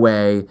 no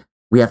way,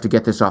 we have to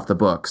get this off the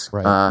books.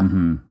 Right.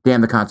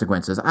 Damn the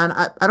consequences. And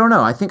I don't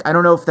know. I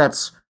don't know if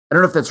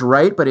that's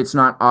right, but it's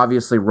not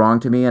obviously wrong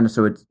to me. And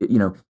so it's,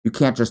 you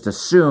can't just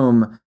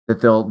assume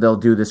that they'll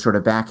do this sort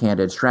of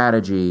backhanded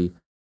strategy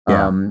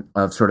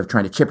of sort of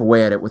trying to chip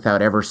away at it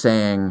without ever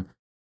saying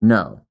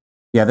no.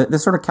 Yeah,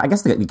 this sort of, I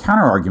guess the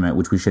counter argument,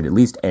 which we should at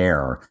least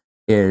air,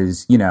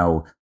 is,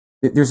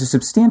 there's a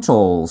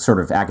substantial sort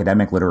of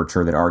academic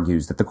literature that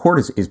argues that the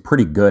court is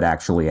pretty good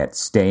actually at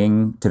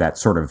staying to that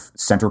sort of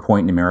center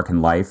point in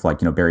American life. Like,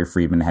 Barry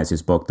Friedman has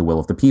his book, The Will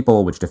of the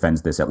People, which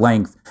defends this at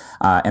length.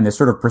 And the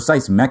sort of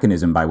precise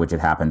mechanism by which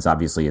it happens,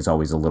 obviously, is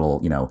always a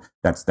little,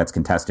 that's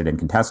contested and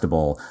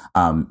contestable.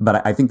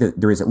 But I think that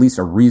there is at least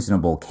a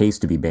reasonable case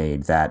to be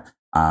made that,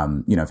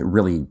 if it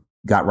really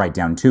got right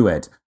down to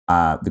it,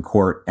 the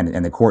court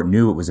and the court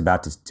knew it was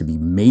about to be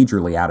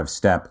majorly out of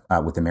step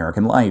with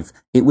American life,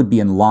 it would be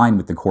in line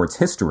with the court's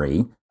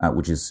history,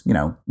 which is,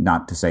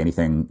 not to say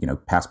anything,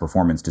 past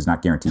performance does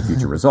not guarantee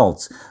future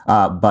results.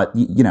 But,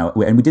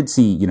 and we did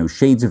see,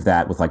 shades of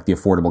that with like the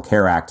Affordable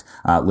Care Act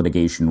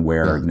litigation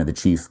where, the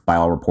chief, by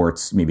all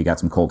reports, maybe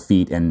got some cold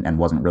feet and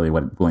wasn't really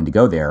willing to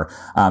go there.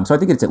 So I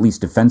think it's at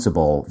least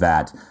defensible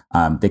that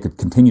they could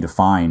continue to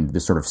find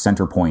this sort of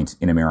center point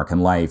in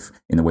American life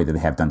in the way that they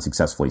have done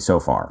successfully so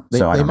far.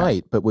 They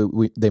might, but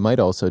they might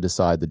also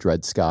decide the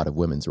Dred Scott of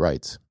women's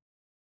rights.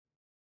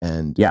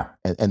 And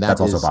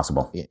that's also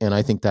possible. And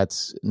I think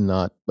that's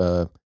not,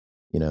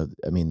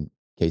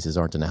 cases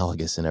aren't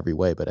analogous in every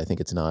way, but I think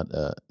it's not,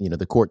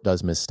 the court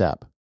does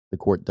misstep. The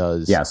court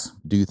does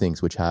do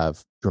things which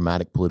have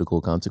dramatic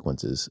political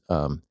consequences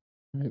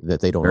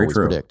that they don't always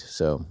predict.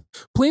 So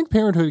Planned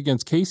Parenthood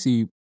against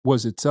Casey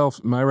was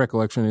itself, my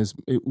recollection is,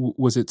 it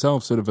was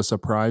itself sort of a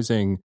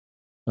surprising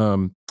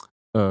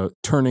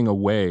turning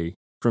away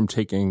from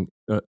taking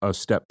a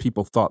step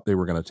people thought they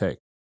were going to take.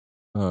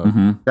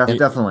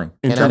 Definitely.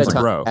 In terms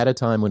of Roe. At a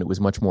time when it was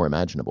much more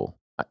imaginable.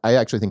 I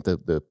actually think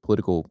the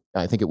political,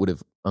 I think it would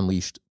have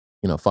unleashed,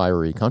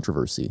 fiery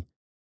controversy.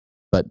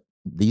 But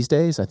these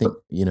days, I think,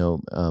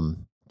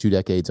 2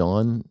 decades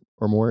on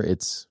or more,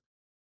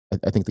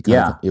 I think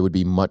it would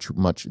be much,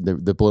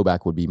 the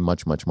blowback would be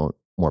much, much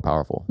more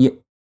powerful. Yeah.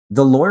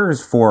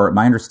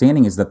 my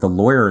understanding is that the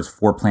lawyers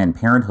for Planned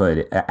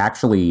Parenthood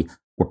actually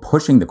were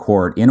pushing the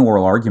court in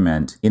oral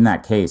argument in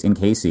that case, in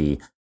Casey,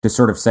 to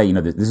sort of say,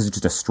 this is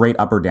just a straight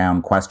up or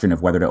down question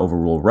of whether to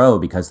overrule Roe,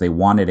 because they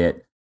wanted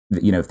it.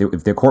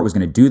 If the court was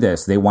going to do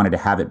this, they wanted to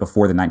have it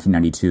before the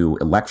 1992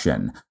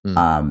 election,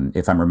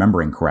 if I'm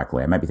remembering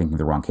correctly. I might be thinking of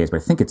the wrong case,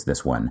 but I think it's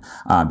this one,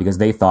 because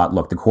they thought,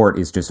 look, the court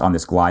is just on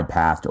this glide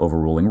path to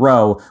overruling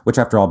Roe, which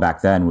after all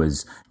back then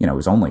was, it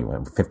was only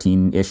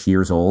 15-ish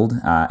years old.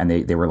 And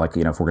they were like,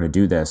 if we're going to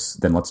do this,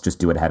 then let's just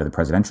do it ahead of the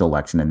presidential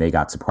election. And they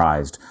got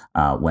surprised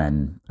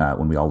when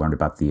we all learned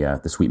about the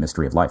sweet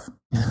mystery of life.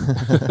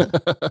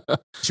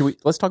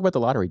 Let's talk about the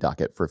lottery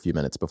docket for a few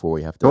minutes before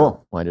we have to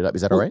wind it up.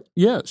 Is that all right?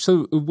 Yeah.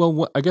 So,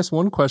 I guess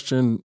one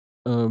question,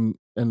 and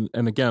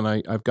again,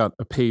 I've got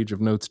a page of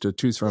notes to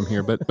choose from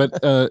here, but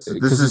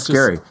this is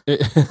scary.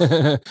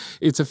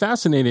 It's a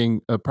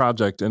fascinating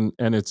project, and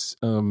it's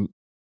I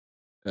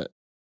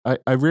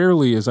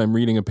rarely, as I'm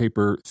reading a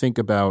paper, think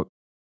about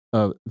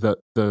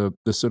the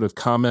sort of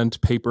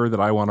comment paper that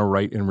I want to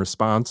write in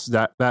response.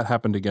 That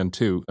happened again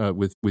too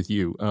with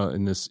you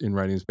in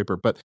writing this paper.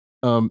 But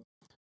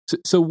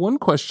so one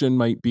question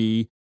might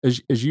be,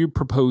 as you're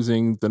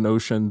proposing the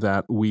notion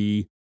that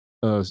we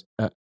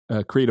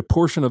create a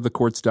portion of the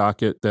court's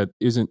docket that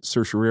isn't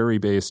certiorari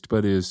based,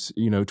 but is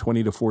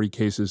 20 to 40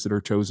 cases that are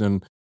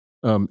chosen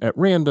at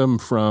random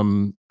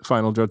from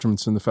final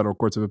judgments in the federal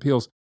courts of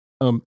appeals.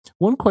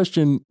 One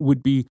question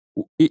would be,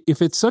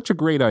 if it's such a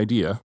great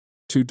idea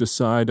to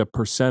decide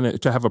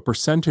to have a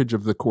percentage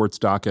of the court's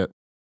docket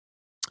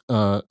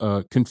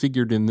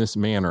configured in this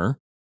manner,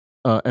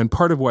 and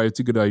part of why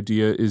it's a good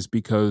idea is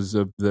because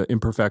of the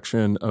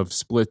imperfection of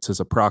splits as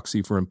a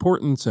proxy for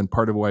importance, and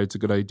part of why it's a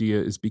good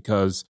idea is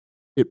because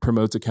it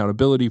promotes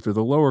accountability for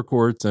the lower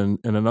courts, and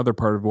another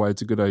part of why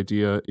it's a good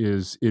idea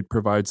is it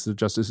provides the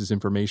justices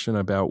information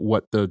about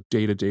what the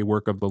day-to-day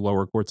work of the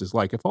lower courts is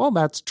like. If all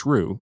that's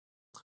true,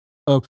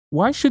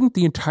 why shouldn't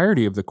the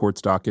entirety of the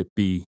court's docket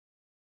be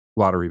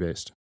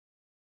lottery-based?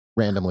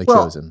 Randomly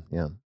chosen,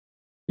 yeah.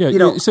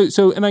 Yeah,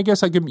 so, and I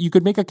guess you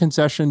could make a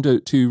concession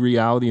to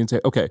reality and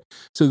say, okay,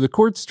 so the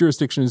court's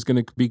jurisdiction is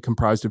going to be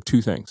comprised of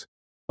two things.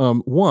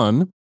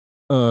 One,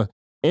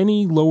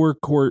 any lower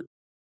court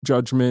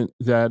judgment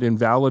that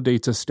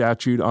invalidates a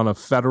statute on a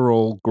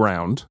federal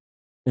ground,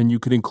 and you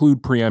could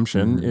include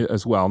preemption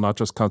as well, not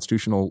just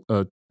constitutional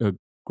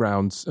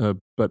grounds,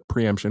 but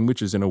preemption,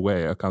 which is in a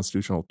way a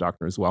constitutional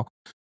doctrine as well.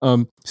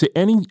 So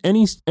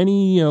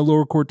any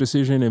lower court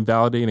decision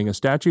invalidating a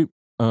statute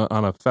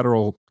on a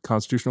federal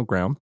constitutional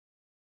ground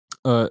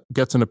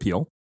gets an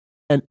appeal,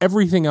 and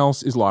everything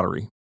else is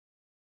lottery.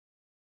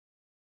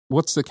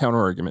 What's the counter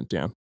argument,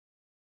 Dan?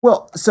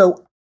 Well,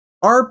 so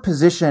our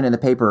position in the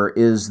paper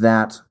is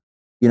that,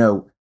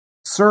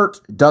 cert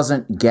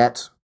doesn't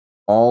get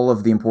all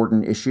of the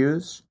important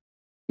issues.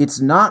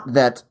 It's not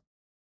that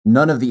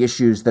none of the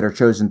issues that are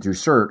chosen through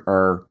cert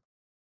are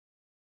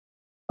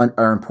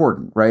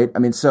important, right? I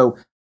mean, so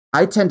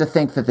I tend to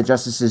think that the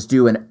justices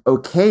do an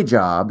okay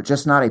job,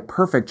 just not a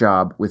perfect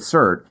job with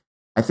cert.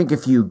 I think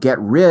if you get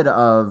rid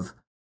of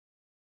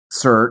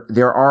cert,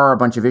 there are a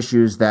bunch of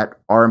issues that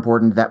are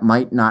important that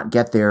might not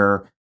get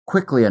there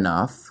quickly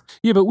enough.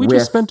 Yeah, but we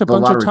just spent a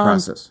bunch of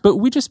time. But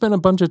we just spent a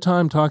bunch of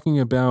time talking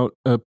about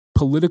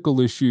political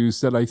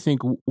issues that I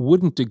think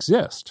wouldn't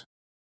exist.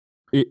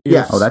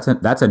 Yes. Oh, that's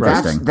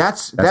interesting.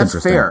 That's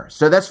fair.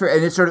 So that's fair,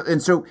 and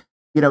it's so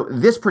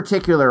this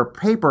particular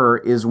paper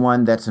is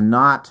one that's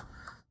not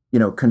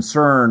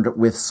concerned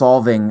with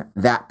solving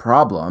that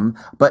problem,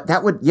 but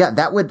that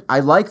would I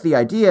like the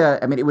idea.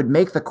 I mean, it would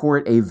make the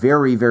court a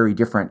very, very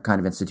different kind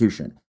of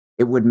institution.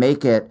 It would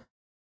make it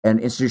an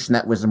institution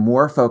that was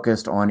more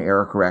focused on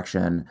error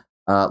correction,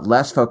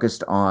 less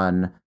focused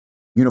on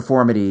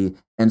uniformity,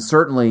 and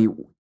certainly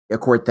a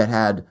court that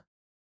had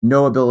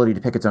no ability to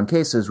pick its own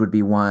cases would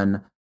be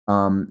one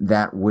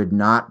that would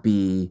not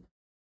be,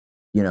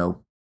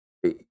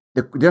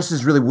 the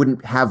justices really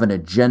wouldn't have an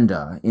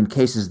agenda in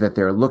cases that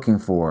they're looking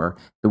for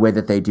the way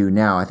that they do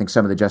now. I think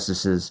some of the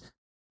justices,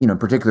 in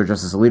particular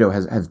Justice Alito,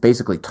 has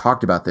basically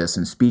talked about this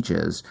in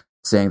speeches,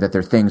 saying that there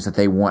are things that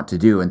they want to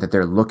do and that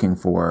they're looking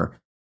for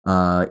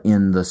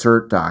in the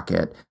cert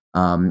docket,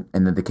 and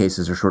that the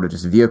cases are sort of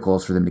just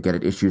vehicles for them to get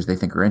at issues they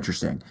think are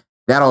interesting.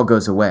 That all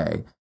goes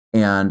away.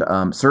 And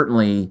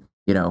certainly,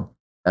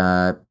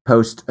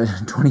 post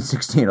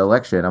 2016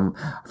 election, I'm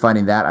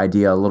finding that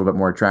idea a little bit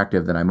more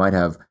attractive than I might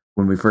have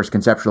when we first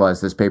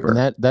conceptualized this paper.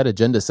 And that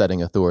agenda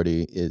setting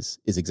authority is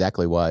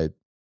exactly why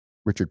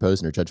Judge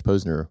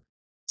Posner,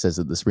 says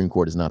that the Supreme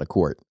Court is not a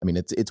court. I mean,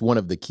 it's one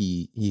of the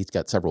key. He's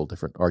got several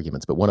different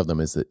arguments, but one of them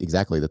is that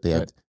they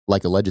have,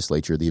 like a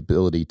legislature, the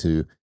ability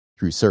to,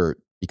 through cert,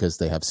 because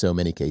they have so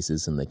many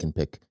cases and they can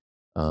pick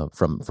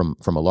from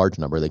a large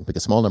number. They can pick a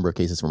small number of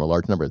cases from a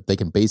large number. They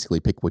can basically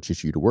pick which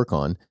issue to work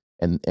on.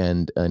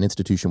 And an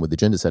institution with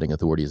agenda setting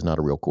authority is not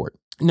a real court.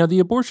 Now, the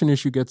abortion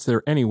issue gets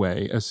there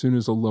anyway, as soon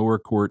as a lower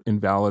court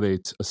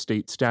invalidates a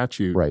state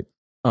statute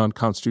on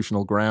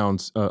constitutional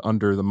grounds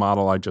under the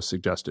model I just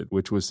suggested,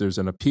 which was there's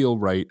an appeal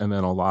right and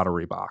then a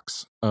lottery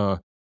box.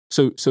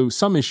 So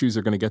some issues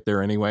are going to get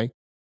there anyway.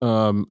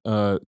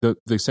 The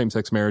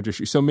same-sex marriage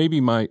issue. So maybe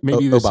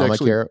this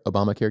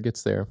Obamacare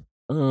gets there.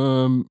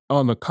 On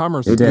the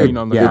commerce, it did.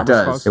 On the commerce it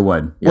does. Clause? It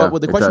would. Yeah, well,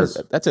 the question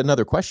is, that's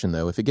another question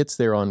though. If it gets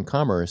there on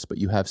commerce, but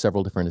you have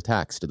several different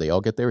attacks, do they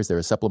all get there? Is there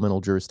a supplemental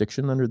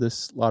jurisdiction under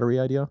this lottery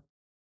idea?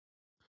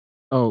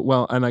 Oh,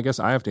 well, and I guess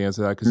I have to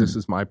answer that because this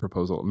is my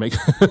proposal. To make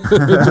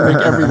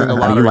everything a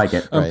lottery. How do you like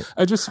it? Right.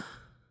 I just,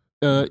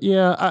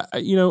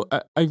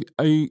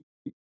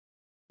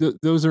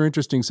 those are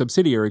interesting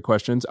subsidiary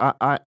questions.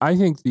 I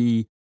think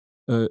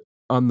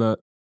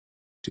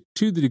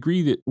to the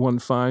degree that one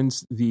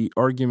finds the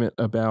argument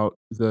about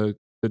the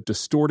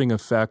distorting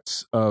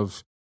effects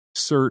of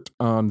cert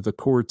on the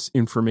court's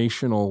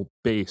informational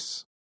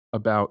base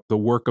about the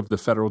work of the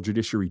federal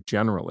judiciary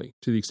generally,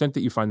 to the extent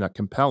that you find that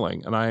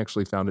compelling, and I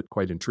actually found it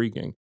quite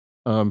intriguing,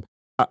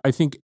 I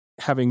think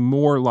having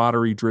more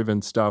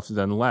lottery-driven stuff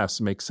than less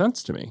makes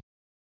sense to me.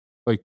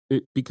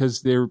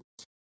 Because the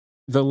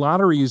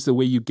lottery is the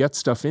way you get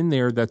stuff in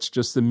there that's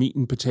just the meat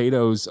and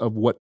potatoes of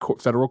what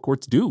federal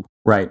courts do.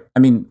 Right. I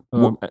mean,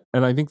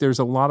 and I think there's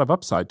a lot of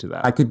upside to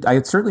that.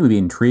 I certainly would be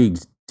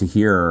intrigued to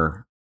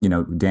hear,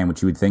 Dan,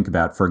 what you would think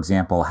about, for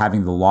example,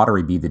 having the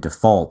lottery be the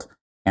default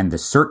and the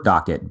cert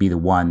docket be the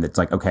one that's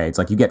like, okay, it's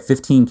like you get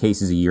 15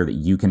 cases a year that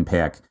you can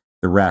pick.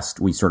 The rest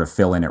we sort of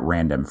fill in at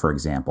random, for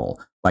example.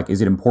 Like,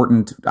 is it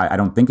important? I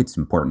don't think it's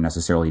important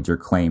necessarily to your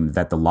claim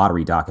that the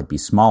lottery docket be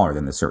smaller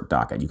than the cert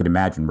docket. You could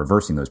imagine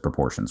reversing those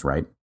proportions,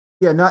 right?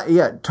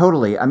 Yeah,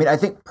 totally. I mean, I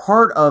think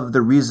part of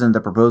the reason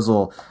the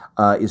proposal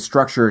is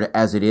structured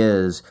as it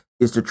is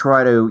to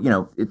try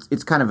to,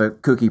 it's kind of a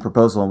kooky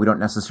proposal and we don't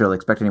necessarily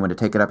expect anyone to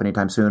take it up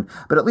anytime soon,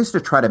 but at least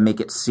to try to make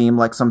it seem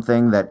like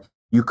something that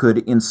you could,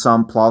 in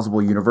some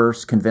plausible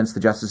universe, convince the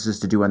justices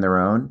to do on their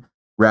own,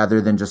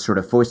 rather than just sort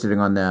of foisting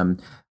on them,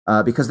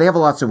 because they have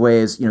lots of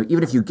ways,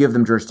 even if you give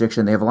them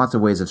jurisdiction, they have lots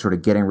of ways of sort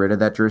of getting rid of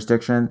that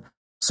jurisdiction.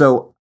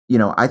 So,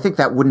 I think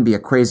that wouldn't be a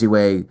crazy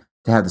way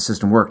to have the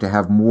system work, to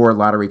have more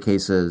lottery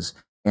cases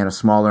and a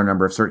smaller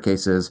number of cert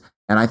cases.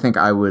 And I think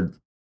I would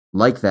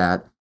like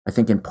that. I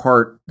think in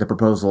part the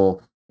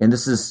proposal, and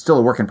this is still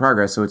a work in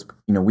progress, so it's,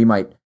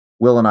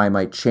 Will and I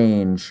might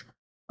change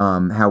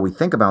how we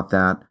think about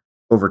that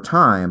over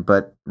time.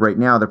 But right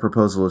now the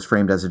proposal is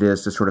framed as it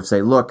is to sort of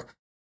say, look,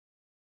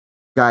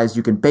 guys,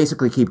 you can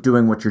basically keep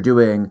doing what you're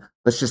doing.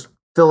 Let's just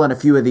fill in a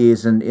few of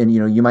these, and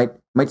you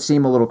might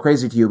seem a little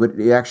crazy to you, but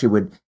it actually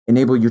would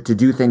enable you to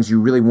do things you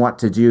really want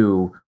to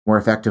do more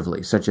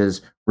effectively, such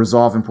as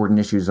resolve important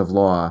issues of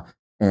law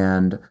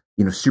and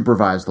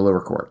supervise the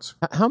lower courts.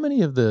 How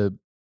many of the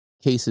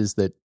cases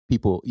that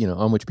people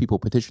on which people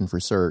petition for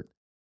cert,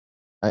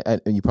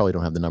 and you probably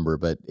don't have the number,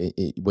 but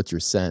what's your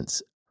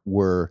sense,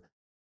 were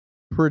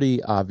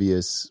pretty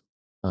obvious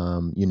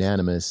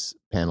unanimous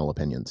panel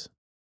opinions?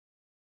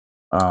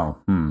 Oh,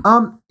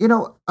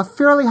 a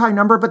fairly high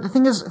number, but the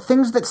thing is,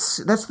 things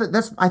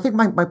that's I think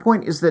my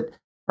point is that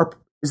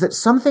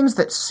some things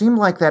that seem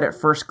like that at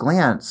first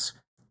glance,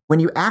 when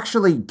you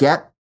actually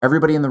get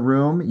everybody in the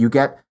room, you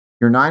get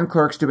your 9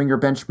 clerks doing your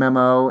bench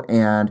memo,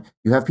 and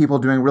you have people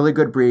doing really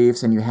good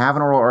briefs, and you have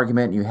an oral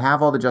argument, and you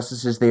have all the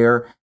justices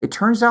there, it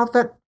turns out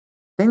that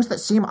things that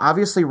seem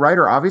obviously right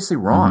are obviously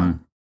wrong.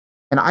 Mm-hmm.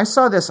 And I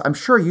saw this, I'm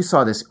sure you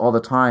saw this all the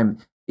time,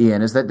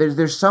 Ian, is that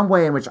there's some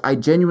way in which I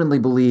genuinely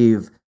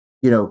believe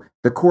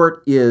the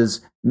court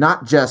is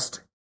not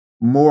just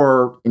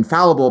more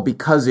infallible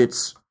because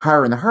it's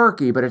higher in the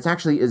hierarchy, but it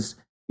actually is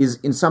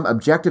in some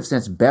objective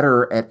sense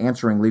better at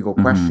answering legal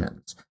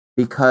questions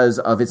because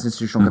of its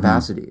institutional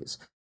capacities.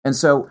 And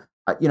so,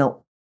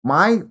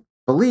 my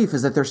belief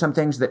is that there's some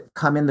things that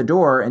come in the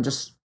door and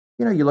just,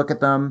 you look at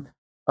them,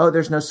 oh,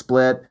 there's no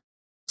split,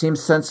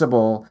 seems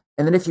sensible.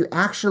 And then if you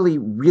actually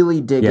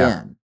really dig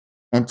in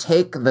and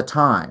take the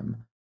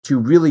time to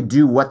really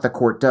do what the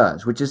court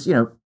does, which is,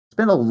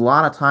 spend a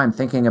lot of time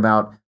thinking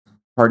about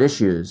hard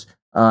issues,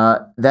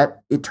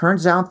 that it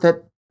turns out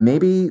that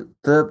maybe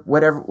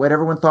what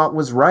everyone thought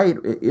was right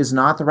is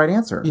not the right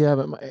answer. Yeah,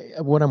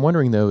 but what I'm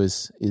wondering though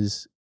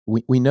is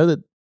we know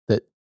that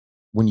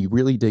when you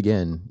really dig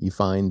in, you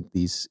find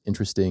these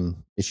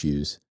interesting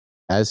issues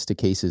as to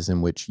cases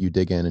in which you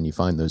dig in and you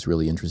find those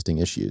really interesting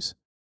issues,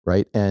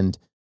 right? And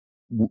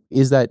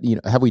is that,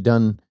 have we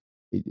done,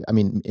 I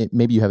mean,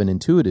 maybe you have an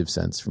intuitive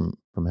sense from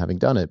having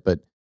done it, but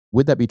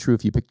would that be true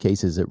if you pick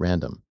cases at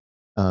random?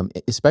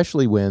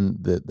 Especially when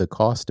the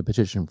cost to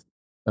petition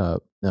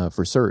for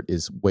cert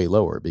is way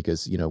lower,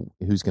 because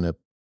who's going to?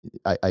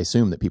 I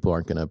assume that people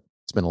aren't going to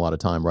spend a lot of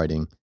time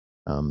writing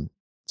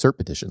cert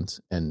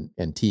petitions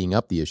and teeing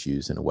up the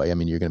issues in a way. I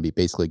mean, you're going to be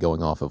basically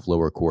going off of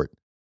lower court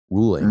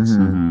rulings,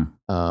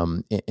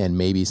 and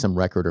maybe some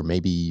record, or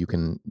maybe you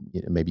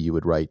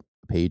would write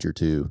a page or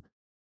two.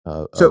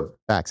 So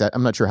facts.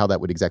 I'm not sure how that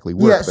would exactly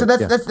work. Yeah, so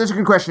that's a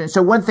good question.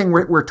 So one thing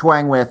we're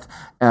toying with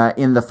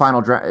in the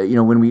final draft,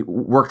 when we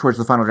work towards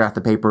the final draft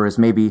of the paper, is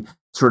maybe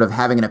sort of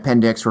having an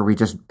appendix where we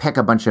just pick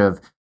a bunch of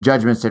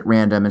judgments at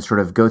random and sort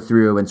of go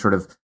through and sort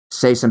of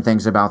say some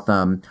things about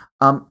them.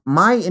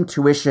 My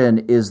intuition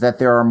is that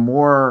there are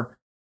more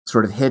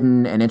sort of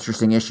hidden and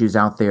interesting issues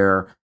out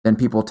there than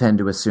people tend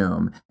to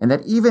assume. And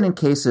that even in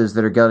cases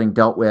that are getting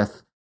dealt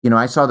with,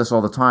 I saw this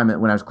all the time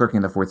when I was clerking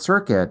in the Fourth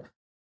Circuit,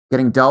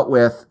 getting dealt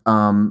with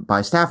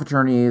by staff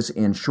attorneys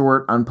in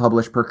short,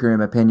 unpublished per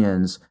curiam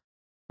opinions,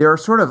 there are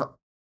sort of,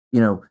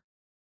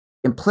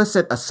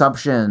 implicit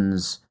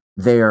assumptions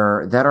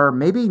there that are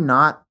maybe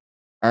not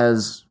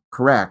as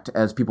correct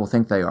as people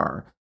think they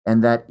are.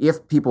 And that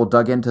if people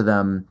dug into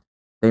them,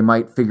 they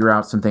might figure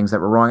out some things that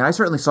were wrong. And I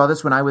certainly saw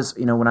this when I was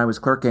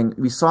clerking.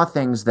 We saw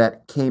things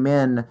that came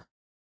in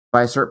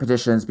by cert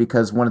petitions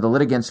because one of the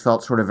litigants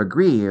felt sort of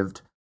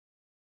aggrieved,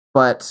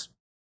 but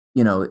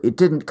it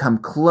didn't come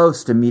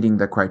close to meeting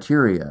the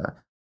criteria.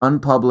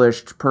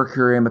 Unpublished per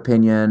curiam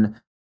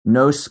opinion,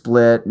 no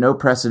split, no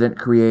precedent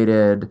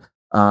created,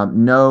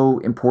 no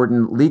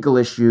important legal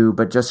issue,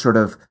 but just sort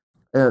of,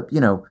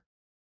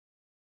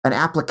 an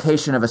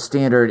application of a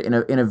standard in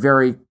a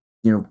very,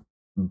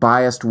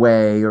 biased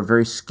way or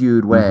very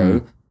skewed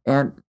way.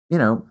 And,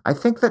 I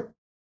think that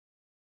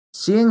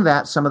seeing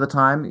that some of the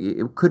time,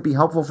 it could be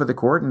helpful for the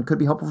court and could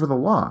be helpful for the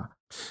law.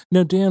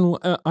 Now, Dan,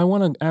 I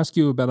want to ask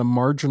you about a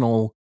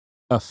marginal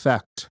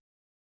effect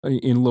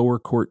in lower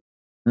court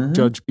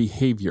judge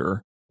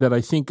behavior that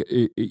I think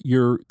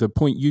the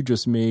point you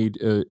just made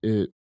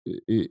is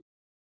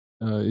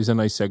a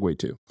nice segue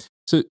to.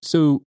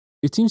 So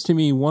it seems to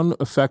me one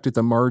effect at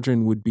the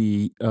margin would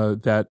be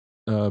that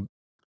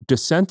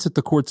dissents at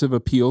the courts of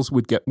appeals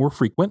would get more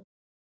frequent,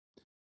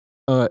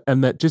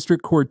 and that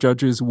district court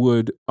judges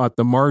would, at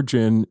the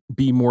margin,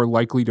 be more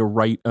likely to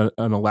write an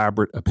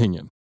elaborate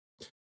opinion.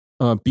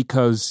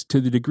 Because to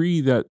the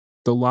degree that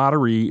the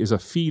lottery is a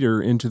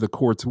feeder into the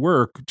court's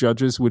work,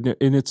 judges would,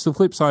 and it's the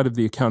flip side of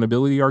the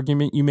accountability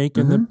argument you make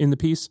in the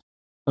piece.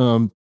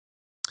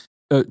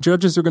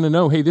 Judges are going to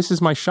know, hey, this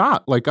is my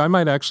shot. Like I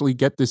might actually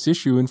get this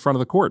issue in front of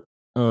the court.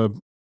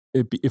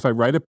 If I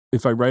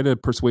write a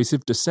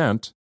persuasive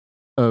dissent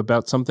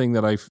about something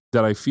that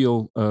I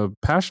feel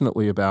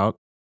passionately about,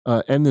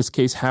 and this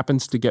case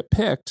happens to get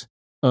picked,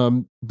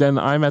 then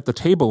I'm at the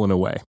table in a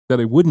way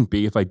that I wouldn't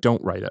be if I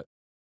don't write it.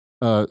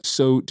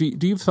 So do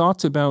you have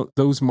thoughts about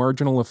those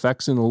marginal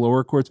effects in the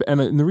lower courts?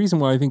 And the reason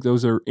why I think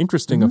those are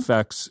interesting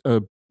effects,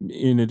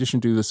 in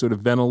addition to the sort of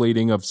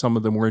ventilating of some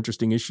of the more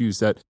interesting issues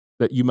that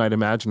you might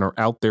imagine are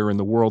out there in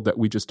the world that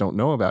we just don't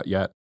know about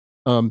yet.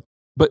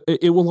 But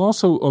it will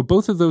also,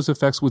 both of those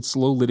effects would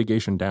slow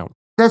litigation down.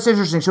 That's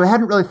interesting. So I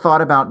hadn't really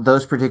thought about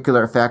those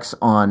particular effects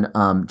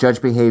on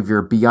judge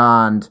behavior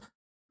beyond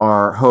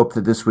our hope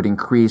that this would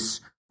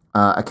increase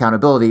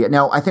accountability.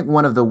 Now, I think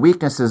one of the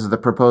weaknesses of the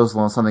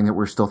proposal and something that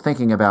we're still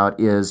thinking about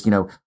is,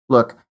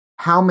 look,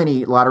 how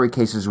many lottery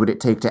cases would it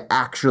take to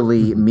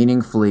actually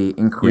meaningfully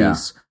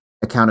increase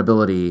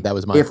accountability? That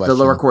was my question. If the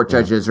lower court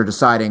judges are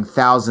deciding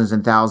thousands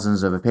and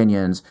thousands of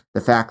opinions,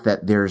 the fact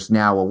that there's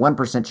now a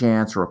 1%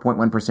 chance or a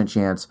 0.1%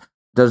 chance,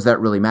 does that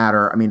really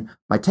matter? I mean,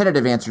 my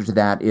tentative answer to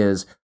that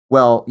is,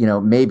 well,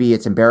 maybe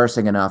it's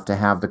embarrassing enough to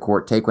have the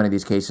court take one of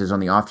these cases on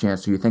the off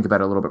chance, so you think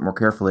about it a little bit more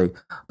carefully.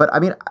 But I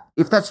mean,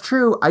 if that's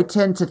true, I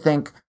tend to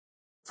think,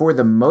 for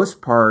the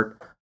most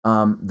part,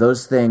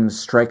 those things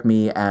strike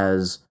me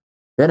as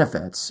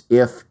benefits.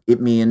 If it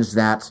means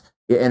that,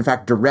 in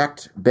fact,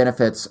 direct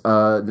benefits,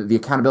 the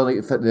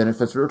accountability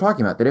benefits that we're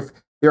talking about, that if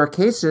there are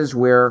cases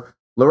where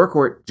lower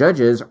court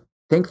judges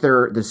think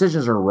their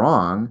decisions are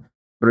wrong,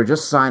 but are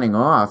just signing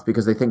off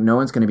because they think no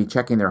one's going to be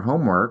checking their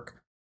homework,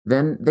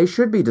 then they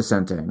should be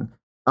dissenting.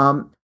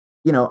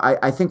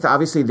 I think that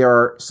obviously there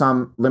are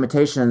some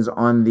limitations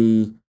on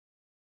the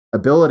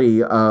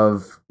ability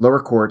of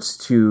lower courts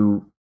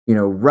to,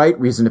 write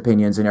reasoned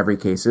opinions in every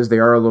cases. They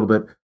are a little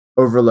bit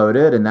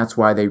overloaded, and that's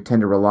why they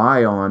tend to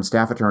rely on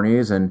staff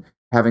attorneys and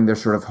having their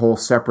sort of whole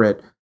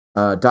separate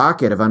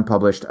docket of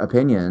unpublished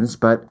opinions.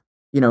 But,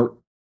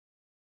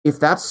 if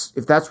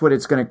that's what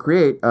it's going to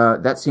create,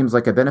 that seems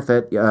like a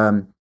benefit.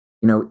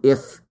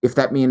 If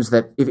that means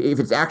that if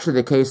it's actually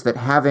the case that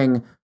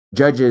having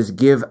judges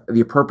give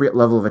the appropriate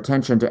level of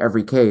attention to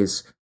every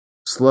case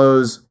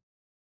slows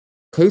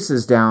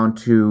cases down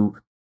to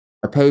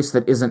a pace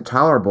that isn't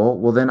tolerable,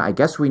 well, then I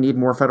guess we need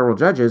more federal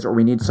judges, or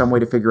we need some way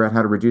to figure out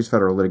how to reduce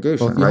federal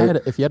litigation, right?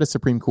 If you had a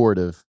Supreme Court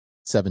of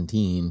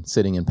 17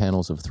 sitting in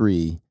panels of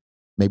 3,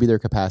 maybe their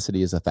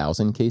capacity is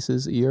 1,000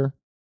 cases a year.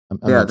 I'm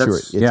not sure.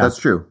 That's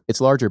true.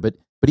 It's larger, but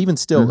even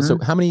still, so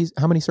how many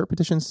cert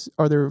petitions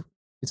are there?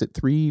 Is it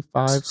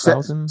 3,000,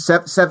 5,000?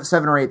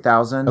 7,000 or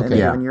 8,000 in a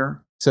given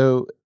year.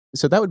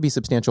 So that would be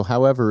substantial.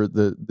 However,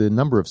 the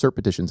number of cert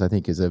petitions, I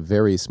think, is a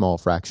very small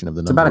fraction of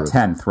the number. It's about a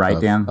tenth,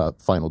 right, Dan?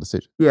 Final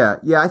decision. Yeah.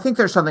 I think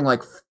there's something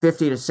like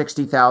 50 to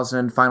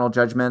 60,000 final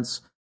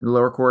judgments in the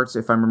lower courts,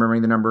 if I'm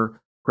remembering the number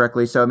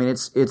correctly. So I mean,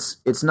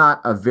 it's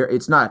not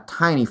a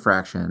tiny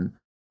fraction,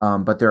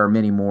 but there are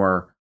many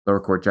more lower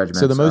court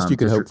judgments. So the most you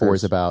could hope for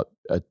is about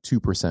a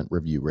 2%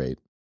 review rate.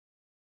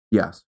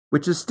 Yes,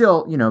 which is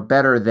still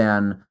better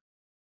than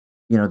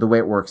the way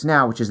it works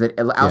now, which is that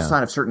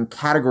outside of certain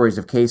categories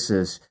of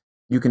cases,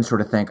 you can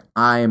sort of think,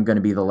 I am going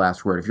to be the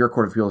last word. If you're a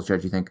court of appeals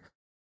judge, you think,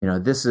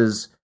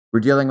 we're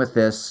dealing with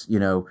this,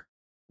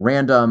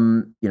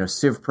 random,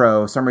 Civ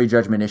Pro summary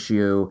judgment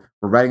issue.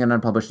 We're writing an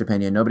unpublished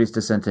opinion. Nobody's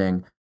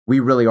dissenting. We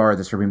really are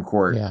the Supreme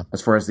Court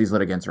as far as these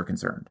litigants are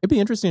concerned. It'd be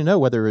interesting to know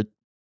whether a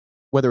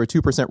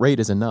 2% rate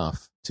is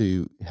enough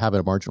to have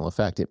a marginal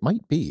effect. It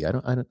might be. I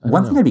don't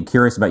One know. thing I'd be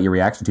curious about your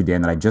reaction to,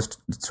 Dan, that I just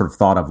sort of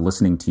thought of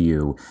listening to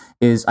you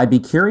is I'd be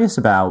curious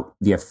about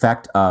the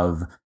effect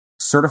of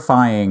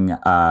certifying,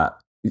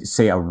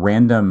 say, a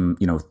random,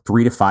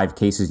 3 to 5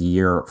 cases a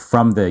year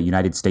from the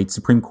United States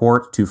Supreme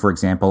Court to, for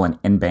example, an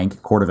en banc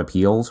Court of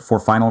Appeals for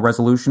final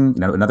resolution.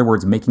 In other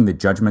words, making the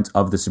judgments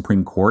of the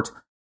Supreme Court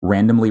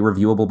randomly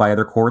reviewable by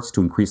other courts to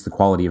increase the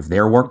quality of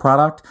their work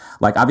product.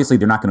 Like, obviously,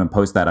 they're not going to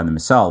impose that on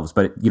themselves,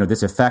 but,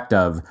 this effect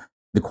of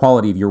the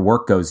quality of your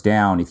work goes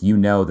down if you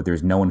know that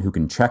there's no one who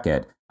can check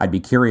it. I'd be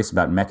curious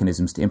about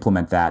mechanisms to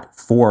implement that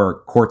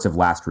for courts of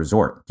last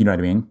resort. You know what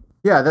I mean?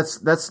 Yeah,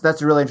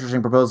 that's a really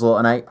interesting proposal,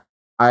 and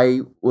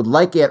I would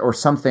like it or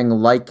something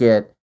like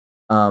it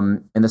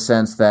in the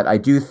sense that I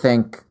do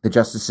think the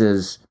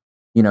justices,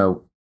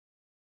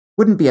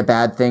 wouldn't be a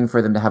bad thing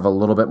for them to have a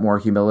little bit more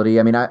humility.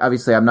 I mean,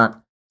 obviously, I'm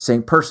not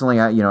saying personally,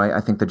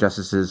 I think the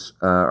justices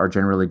are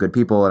generally good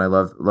people, and I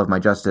love my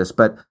justice.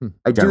 But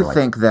I do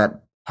think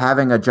that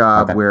having a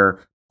job where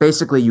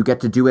basically you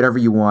get to do whatever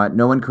you want,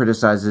 no one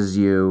criticizes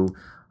you,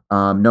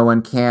 no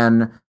one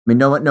can. I mean,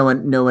 no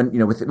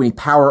one, with any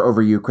power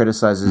over you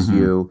criticizes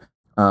you.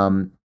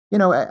 I'm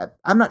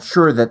not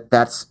sure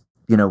that's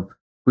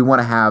we want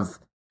to have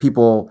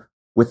people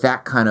with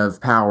that kind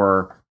of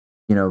power.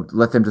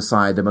 Let them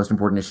decide the most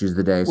important issues of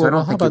the day. So I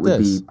don't think it would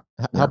be.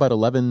 How about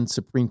 11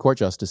 Supreme Court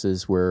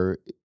justices where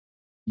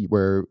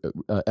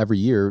every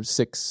year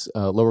 6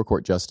 lower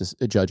court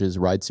judges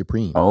ride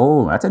supreme?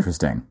 Oh, that's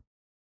interesting.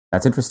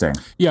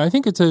 Yeah, I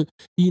think it's the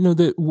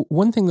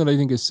one thing that I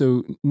think is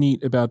so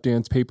neat about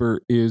Dan's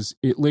paper is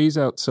it lays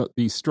out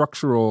the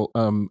structural,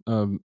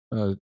 Dan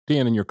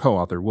and your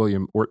co-author,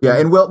 William Ortman. Yeah,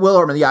 and Will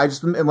Ortman. Yeah, I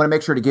just want to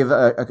make sure to give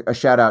a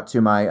shout out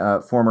to my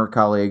former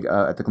colleague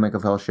at the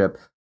Klimenko Fellowship.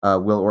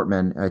 Will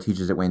Ortman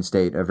teaches at Wayne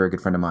State, a very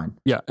good friend of mine.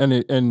 Yeah,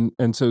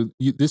 and so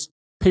this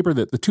paper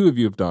that the two of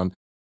you have done,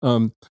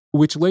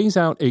 which lays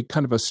out a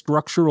kind of a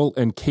structural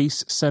and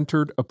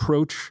case-centered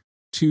approach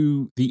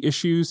to the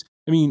issues.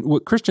 I mean,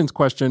 what Christian's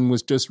question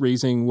was just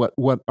raising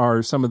what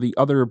are some of the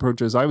other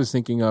approaches I was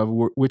thinking of,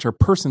 which are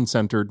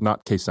person-centered,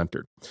 not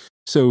case-centered.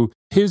 So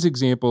his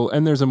example,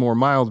 and there's a more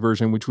mild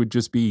version, which would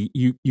just be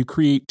you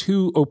create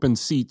 2 open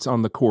seats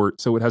on the court,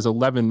 so it has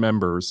 11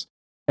 members.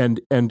 And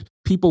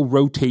people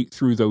rotate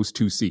through those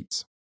 2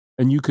 seats,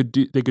 and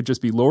they could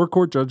just be lower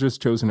court judges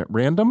chosen at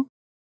random,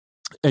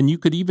 and you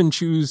could even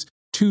choose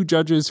 2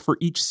 judges for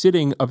each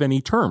sitting of any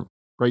term,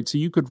 right? So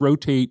you could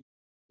rotate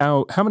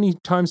out. How many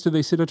times do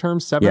they sit a term?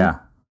 7? Yeah.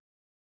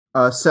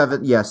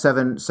 7. Yeah,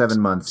 7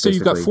 months. So basically.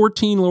 You've got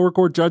 14 lower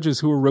court judges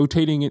who are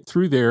rotating it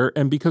through there,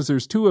 and because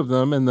there's 2 of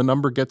them, and the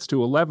number gets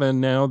to 11,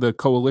 now the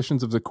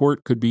coalitions of the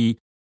court could be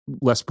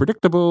less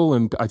predictable,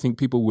 and I think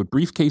people would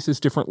brief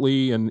cases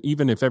differently, and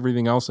even if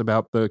everything else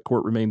about the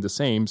court remained the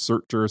same,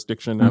 cert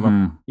jurisdiction,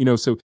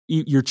 so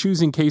you're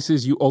choosing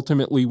cases you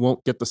ultimately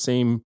won't get the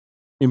same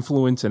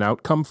influence and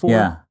outcome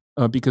for,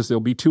 because there'll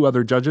be 2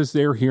 other judges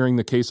there hearing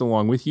the case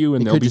along with you,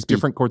 and there'll be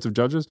different courts of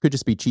judges. Could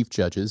just be chief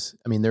judges.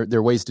 I mean, there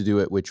are ways to do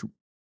it which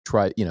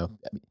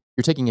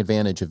you're taking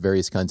advantage of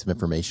various kinds of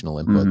informational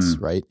inputs,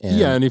 right?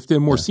 And if they're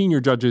more senior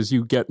judges,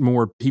 you get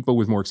more people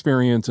with more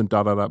experience and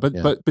da-da-da.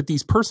 But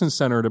these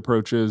person-centered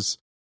approaches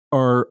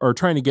are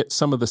trying to get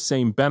some of the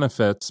same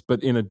benefits,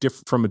 but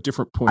from a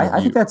different point of view.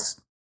 I think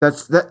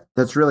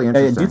that's really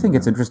interesting. I do think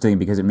it's interesting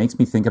because it makes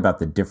me think about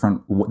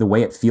the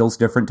way it feels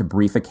different to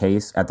brief a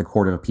case at the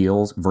Court of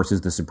Appeals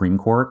versus the Supreme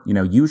Court.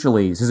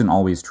 Usually, this isn't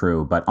always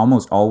true, but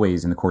almost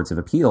always in the Courts of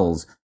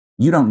Appeals,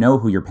 you don't know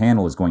who your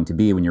panel is going to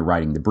be when you're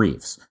writing the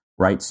briefs.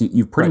 Right. So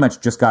you've pretty much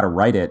just got to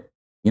write it,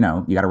 you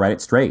got to write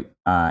it straight.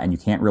 And you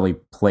can't really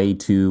play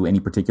to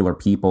any particular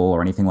people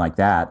or anything like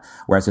that.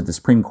 Whereas at the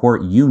Supreme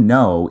Court,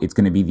 it's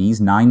going to be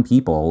these 9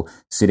 people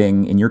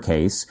sitting in your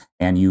case,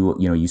 and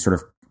you sort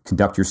of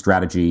conduct your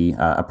strategy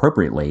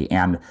appropriately.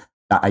 And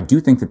I do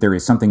think that there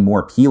is something more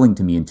appealing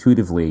to me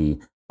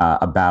intuitively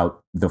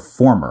about the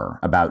former,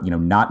 about,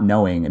 not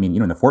knowing. I mean,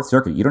 in the Fourth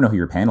Circuit, you don't know who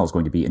your panel is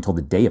going to be until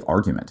the day of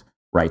argument.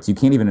 Right. So you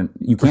can't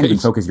even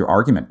focus your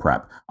argument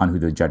prep on who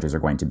the judges are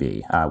going to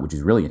be, which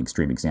is really an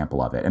extreme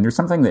example of it. And there's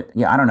something that,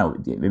 I don't know,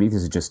 maybe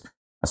this is just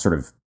a sort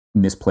of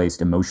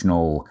misplaced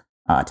emotional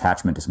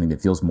attachment to something that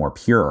feels more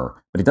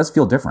pure, but it does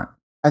feel different.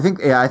 I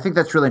think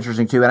that's really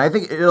interesting too. And I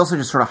think it also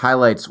just sort of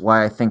highlights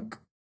why I think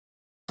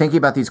thinking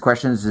about these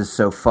questions is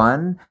so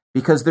fun,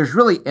 because there's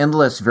really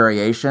endless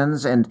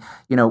variations. And,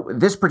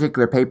 this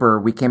particular paper,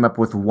 we came up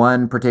with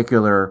one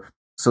particular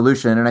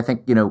solution. And I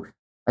think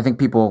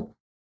people,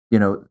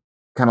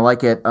 kind of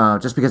like it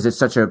just because it's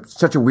such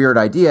a weird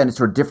idea and it's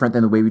sort of different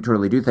than the way we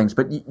totally do things.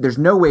 But there's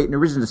no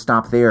reason to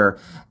stop there.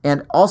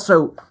 And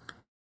also,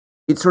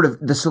 it's sort of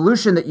the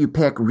solution that you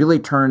pick really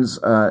turns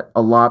a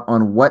lot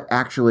on what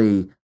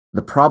actually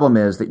the problem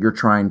is that you're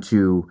trying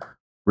to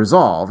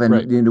resolve. And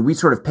right. We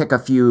sort of pick a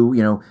few,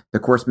 the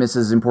course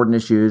misses important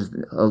issues,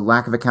 a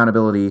lack of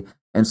accountability,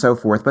 and so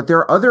forth. But there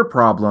are other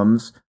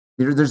problems.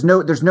 There's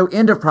no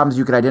end of problems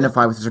you could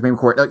identify with the Supreme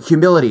Court. Like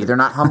humility, they're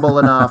not humble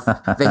enough.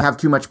 They have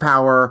too much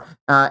power,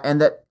 and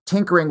that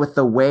tinkering with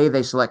the way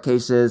they select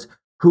cases,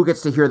 who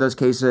gets to hear those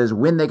cases,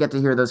 when they get to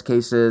hear those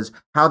cases,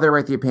 how they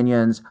write the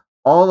opinions,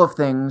 all of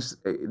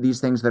these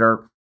things that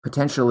are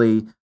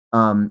potentially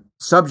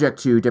subject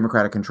to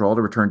democratic control,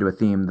 to return to a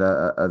theme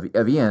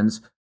of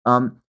Ian's,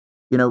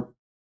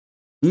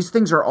 these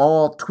things are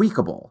all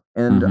tweakable,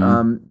 and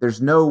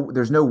there's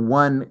no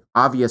one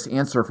obvious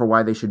answer for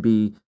why they should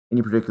be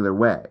any particular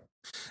way.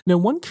 Now,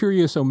 one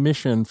curious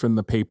omission from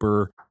the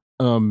paper,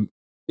 and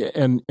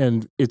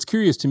it's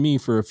curious to me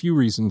for a few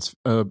reasons,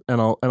 and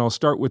I'll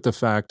start with the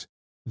fact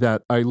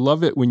that I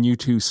love it when you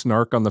two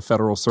snark on the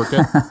Federal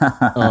Circuit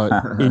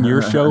in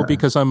your show,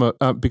 because I'm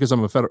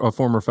a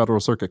former Federal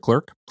Circuit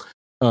clerk,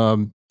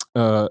 and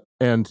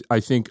I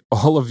think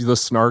all of the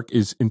snark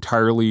is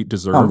entirely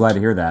deserved. I'm glad to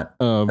hear that.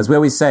 As we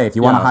always say, if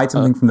you want to hide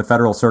something from the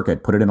Federal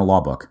Circuit, put it in a law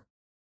book.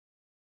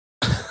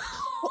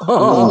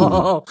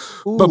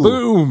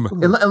 Ba-boom!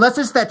 Unless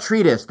it's that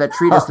treatise that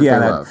they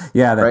love.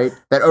 Yeah, right?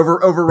 That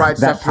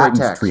overrides that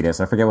text. Treatise.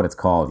 I forget what it's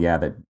called. Yeah,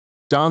 that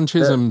Don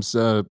Chisholm's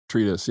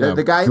treatise. Yeah,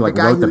 the guy who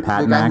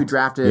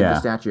drafted the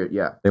statute.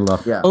 Yeah, they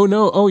love. Yeah. Oh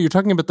no! Oh, you're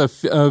talking about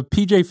the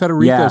P.J.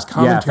 Federico's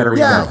commentary.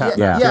 Yeah.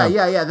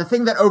 The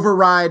thing that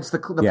overrides the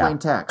plain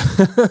text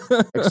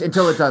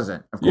until it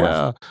doesn't. Of course.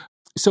 Yeah.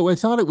 So I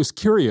thought it was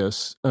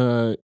curious,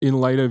 in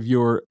light of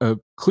your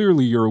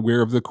clearly you're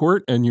aware of the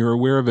court, and you're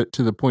aware of it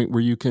to the point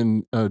where you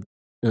can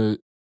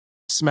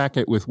smack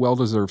it with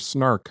well-deserved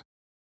snark.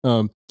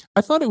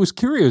 I thought it was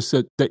curious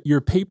that your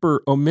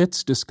paper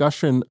omits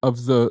discussion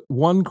of the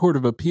one court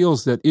of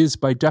appeals that is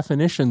by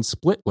definition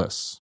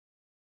splitless.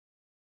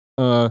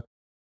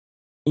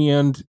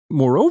 And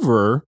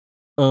moreover,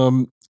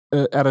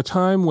 at a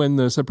time when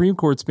the Supreme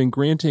Court's been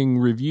granting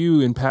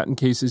review in patent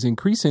cases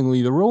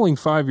increasingly, the rolling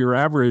 5-year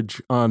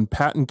average on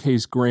patent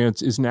case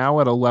grants is now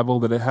at a level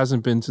that it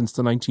hasn't been since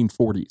the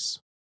 1940s.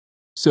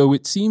 So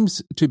it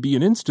seems to be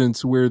an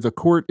instance where the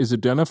court is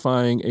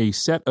identifying a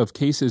set of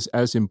cases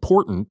as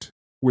important,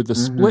 where the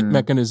split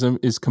mechanism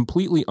is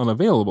completely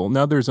unavailable.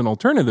 Now, there's an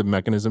alternative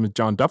mechanism, and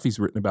John Duffy's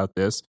written about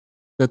this,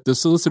 that the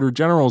Solicitor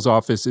General's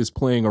office is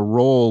playing a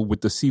role with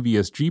the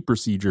CVSG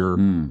procedure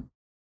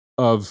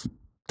of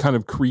kind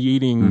of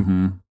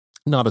creating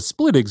not a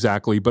split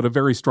exactly, but a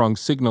very strong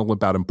signal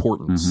about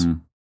importance.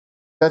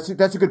 That's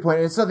a good point.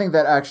 And it's something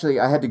that actually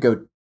I had to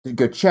go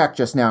check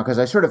just now, because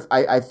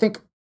I think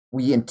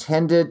we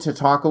intended to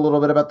talk a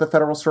little bit about the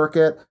Federal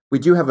Circuit. We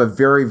do have a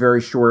very, very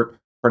short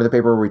part of the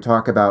paper where we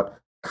talk about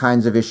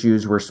kinds of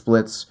issues where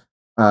splits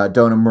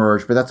don't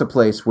emerge, but that's a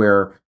place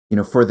where,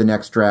 for the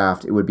next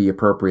draft, it would be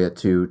appropriate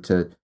to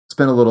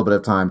spend a little bit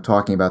of time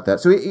talking about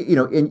that. So,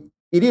 it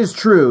is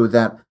true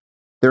that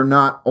they're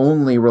not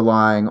only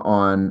relying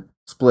on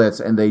splits,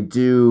 and they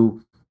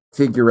do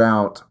figure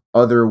out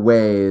other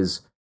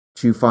ways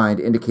to find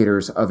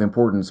indicators of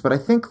importance. But I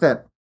think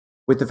that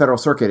with the Federal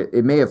Circuit,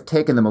 it may have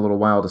taken them a little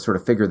while to sort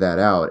of figure that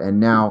out. And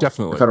now the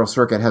Federal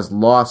Circuit has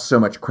lost so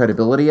much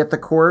credibility at the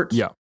court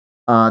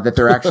that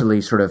they're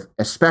actually sort of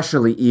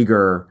especially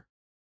eager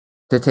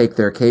to take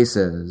their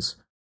cases.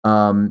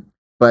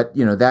 But,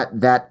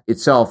 that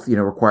itself,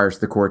 requires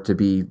the court to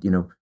be,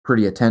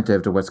 pretty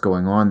attentive to what's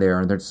going on there.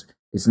 And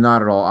it's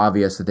not at all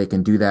obvious that they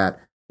can do that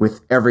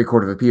with every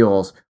court of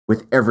appeals,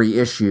 with every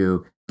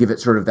issue, give it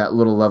sort of that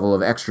little level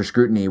of extra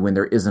scrutiny when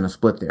there isn't a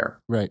split there.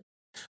 Right.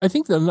 I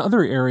think that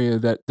another area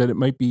that it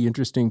might be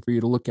interesting for you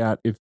to look at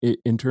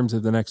in terms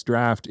of the next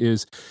draft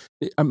is,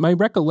 my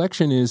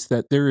recollection is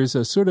that there is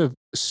a sort of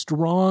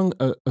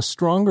a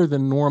stronger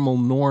than normal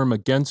norm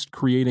against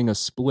creating a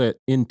split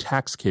in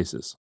tax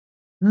cases.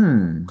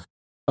 And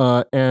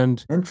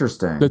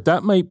interesting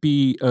that might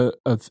be a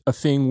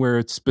thing where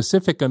it's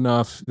specific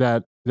enough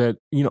that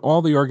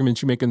all the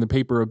arguments you make in the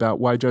paper about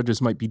why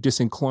judges might be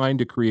disinclined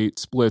to create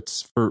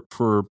splits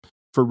for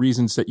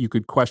reasons that you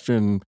could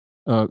question.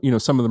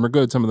 Some of them are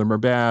good, some of them are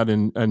bad,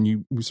 and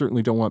you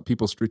certainly don't want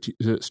people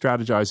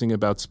strategizing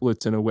about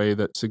splits in a way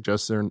that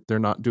suggests they're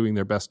not doing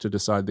their best to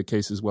decide the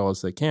case as well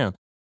as they can.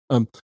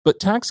 But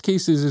tax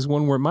cases is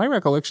one where my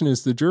recollection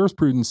is the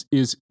jurisprudence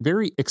is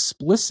very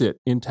explicit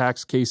in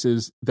tax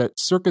cases that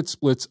circuit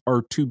splits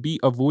are to be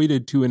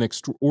avoided to an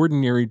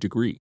extraordinary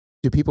degree.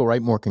 Do people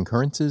write more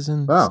concurrences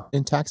in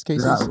tax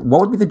cases?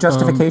 What would be the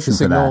justification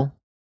for that?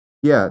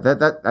 Yeah,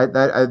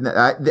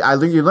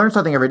 you learn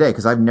something every day,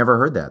 because I've never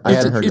heard that.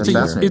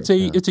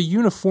 It's a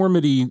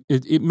uniformity.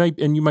 It might,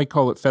 and you might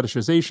call it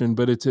fetishization,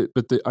 but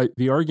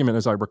the argument,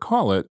 as I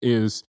recall it,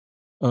 is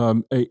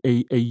a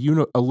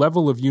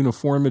level of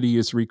uniformity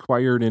is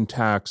required in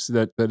tax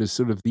that is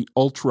sort of the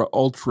ultra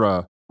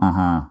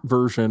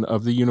version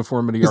of the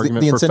uniformity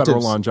argument for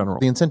federal law in general.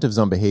 The incentives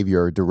on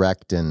behavior are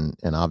direct and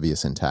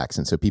obvious in tax,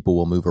 and so people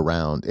will move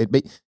around.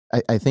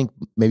 I think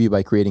maybe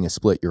by creating a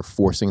split, you're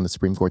forcing the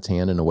Supreme Court's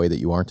hand in a way that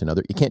you aren't in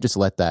other. You can't just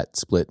let that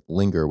split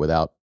linger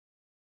without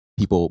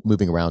people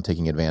moving around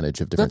taking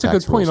advantage of different That's a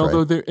tax good point. rules,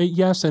 Although right?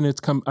 yes, and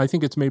I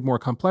think it's made more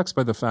complex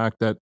by the fact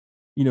that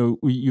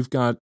you've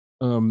got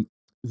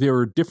there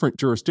are different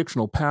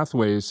jurisdictional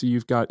pathways. So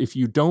you've got, if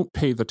you don't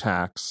pay the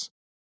tax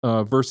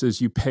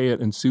versus you pay it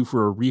and sue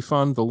for a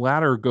refund, the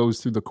latter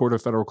goes through the Court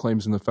of Federal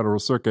Claims in the Federal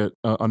Circuit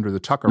under the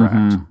Tucker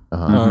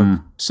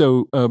Act.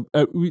 So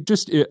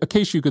a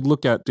case you could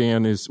look at,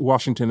 Dan, is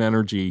Washington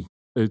Energy.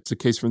 It's a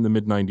case from the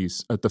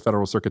mid-'90s at the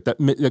Federal Circuit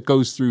that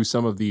goes through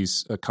some of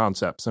these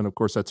concepts. And of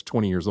course, that's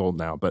 20 years old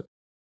now. But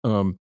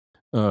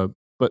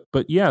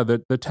yeah,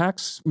 the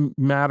tax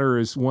matter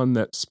is one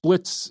that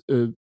splits.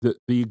 The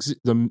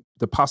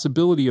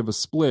possibility of a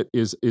split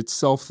is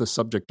itself the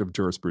subject of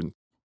jurisprudence.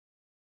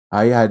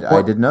 I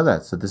didn't know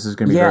that, so this is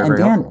going to be very,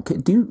 very helpful.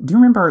 Do you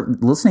remember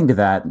listening to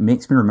that?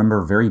 Makes me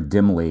remember very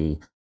dimly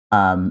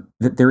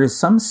that there is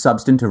some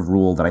substantive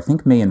rule that I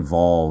think may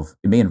involve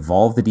the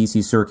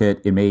DC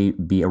Circuit. It may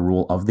be a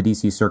rule of the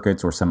DC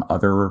Circuits or some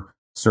other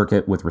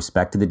circuit with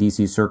respect to the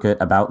DC Circuit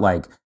about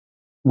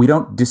we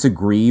don't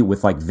disagree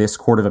with this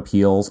Court of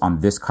Appeals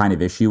on this kind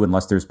of issue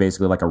unless there's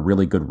basically a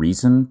really good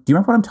reason. Do you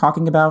remember what I'm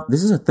talking about?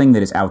 This is a thing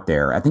that is out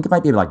there. I think it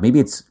might be maybe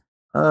it's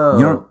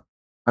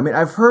I mean,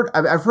 I've heard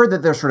that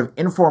there's sort of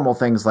informal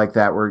things like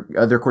that where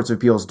other courts of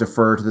appeals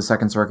defer to the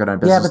Second Circuit on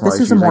business law issues. Yeah, but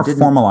this is a more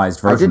formalized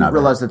version of it. I didn't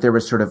realize that there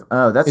was sort of,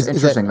 that's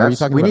interesting.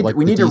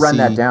 We need to run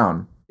that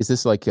down. Is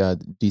this like a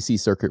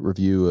DC Circuit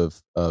review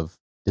of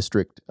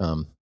district,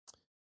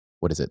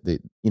 what is it?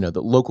 The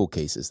local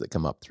cases that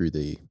come up through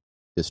the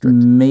district?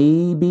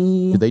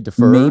 Maybe. Do they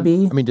defer?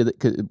 Maybe. I mean,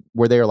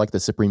 were they like the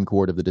Supreme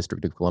Court of the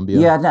District of Columbia?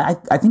 Yeah, no,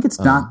 I think it's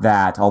not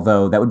that,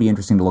 although that would be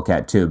interesting to look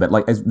at too. But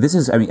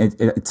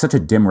it's such a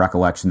dim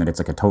recollection that it's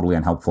a totally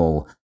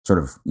unhelpful sort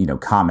of,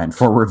 comment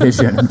for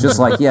revision. just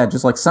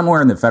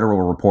somewhere in the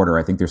Federal Reporter,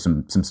 I think there's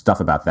some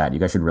stuff about that. You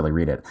guys should really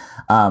read it.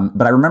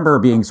 But I remember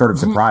being sort of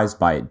surprised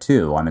by it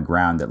too, on the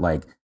ground that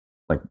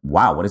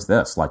wow, what is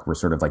this? We're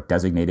sort of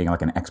designating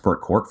an expert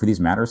court for these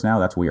matters now?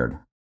 That's weird.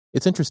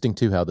 It's interesting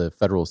too how the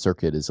Federal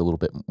Circuit is a little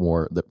bit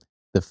more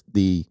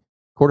the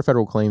Court of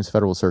Federal Claims,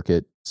 Federal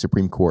Circuit,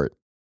 Supreme Court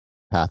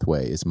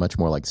pathway is much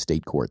more like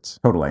state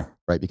courts. Totally.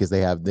 Right, because they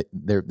have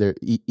they're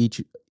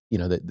each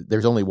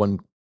there's only one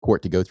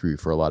court to go through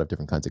for a lot of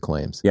different kinds of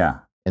claims. Yeah.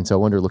 And so I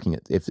wonder, looking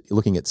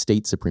at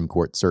state Supreme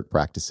Court cert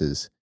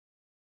practices,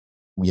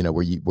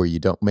 where you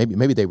don't,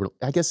 maybe they were,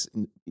 I guess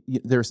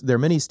there are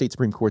many state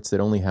Supreme Courts that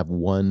only have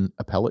one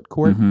appellate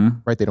court,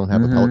 right? They don't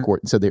have appellate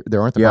court. So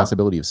there aren't the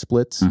possibility of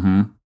splits.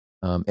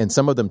 And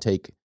some of them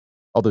take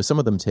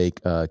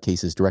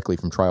cases directly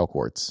from trial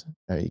courts.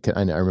 I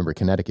remember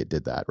Connecticut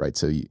did that, right?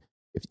 So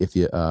if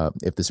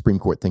the Supreme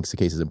Court thinks the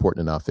case is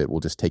important enough, it will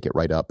just take it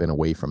right up and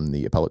away from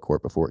the appellate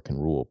court before it can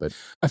rule. But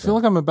I feel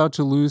like I'm about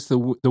to lose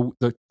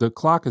the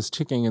clock is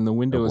ticking and the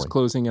window is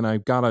closing, and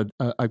I've got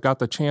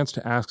the chance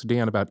to ask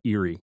Dan about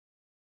Erie.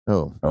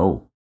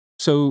 Oh.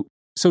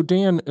 So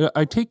Dan,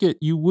 I take it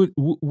you would,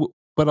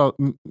 but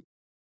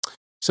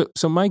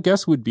so my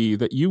guess would be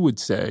that you would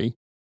say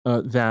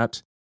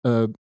that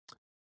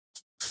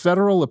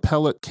federal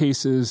appellate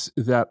cases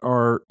that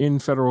are in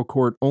federal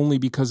court only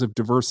because of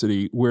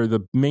diversity, where the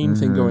main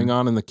thing going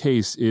on in the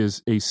case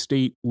is a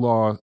state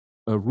law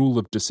rule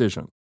of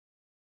decision.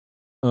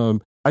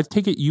 I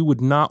take it you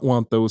would not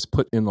want those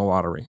put in the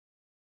lottery,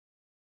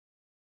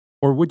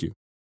 or would you?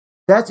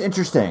 That's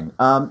interesting.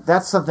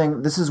 That's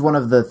something. This is one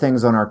of the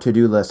things on our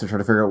to-do list to try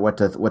to figure out what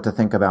to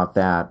think about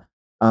that.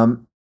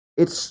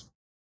 It's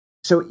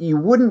so you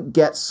wouldn't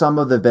get some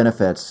of the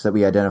benefits that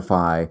we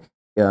identify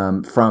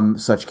from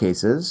such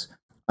cases,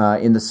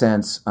 in the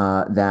sense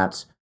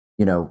that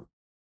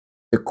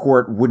the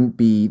court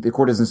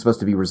isn't supposed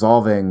to be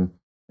resolving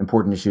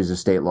important issues of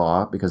state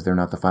law because they're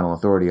not the final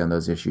authority on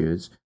those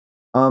issues.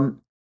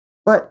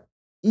 But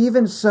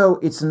even so,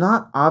 it's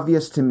not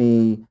obvious to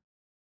me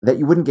that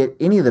you wouldn't get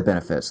any of the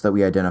benefits that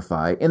we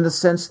identify, in the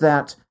sense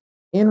that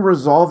in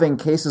resolving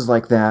cases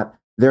like that,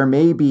 there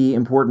may be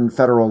important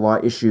federal law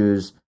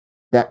issues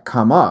that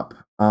come up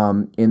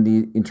in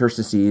the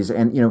interstices,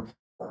 and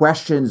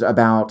questions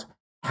about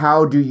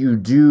how do you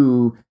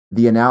do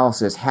the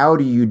analysis, how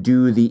do you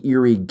do the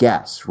Erie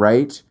guess,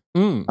 right?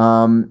 In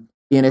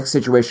a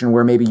situation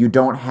where maybe you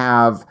don't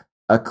have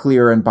a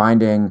clear and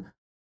binding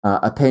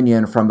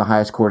opinion from the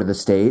highest court of the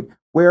state,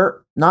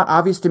 where not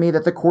obvious to me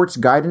that the court's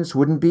guidance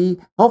wouldn't be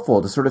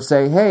helpful to sort of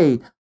say, hey,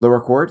 lower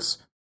courts,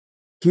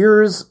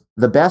 here's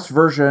the best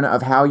version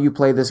of how you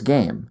play this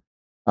game.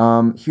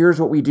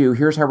 Here's what we do.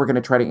 Here's how we're going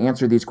to try to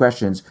answer these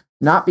questions.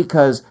 Not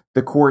because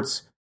the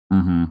court's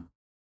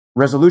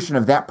resolution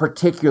of that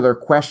particular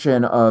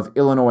question of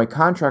Illinois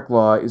contract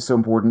law is so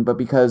important, but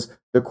because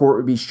the court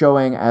would be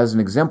showing as an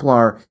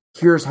exemplar,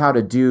 here's how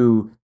to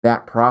do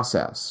that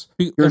process.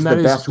 Here's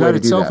the best way to do that. That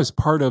itself is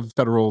part of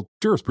federal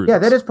jurisprudence. Yeah,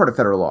 that is part of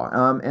federal law.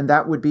 And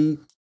that would be,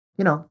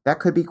 that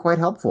could be quite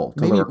helpful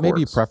to lower courts.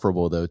 Maybe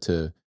preferable, though,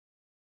 through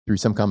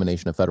some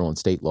combination of federal and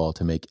state law,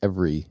 to make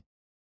every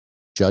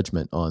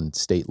judgment on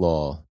state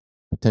law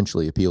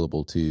potentially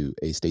appealable to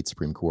a state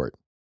Supreme Court,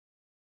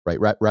 right?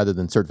 Rather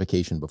than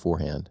certification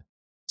beforehand.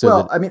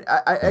 So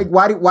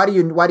why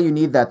do you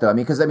need that though? I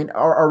mean, because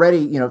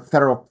already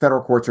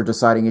federal courts are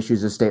deciding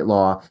issues of state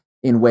law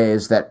in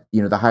ways that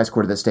the highest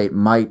court of the state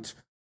might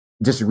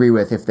disagree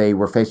with if they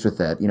were faced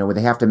with it. Where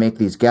they have to make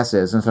these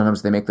guesses, and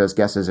sometimes they make those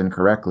guesses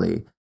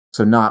incorrectly.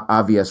 So not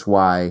obvious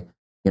why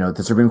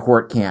the Supreme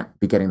Court can't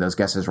be getting those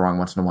guesses wrong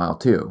once in a while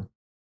too,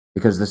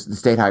 because the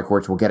state high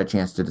courts will get a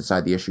chance to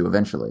decide the issue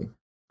eventually.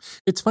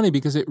 It's funny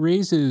because it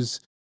raises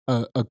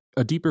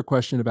a deeper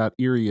question about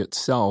Erie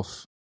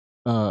itself,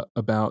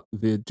 about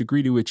the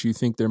degree to which you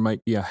think there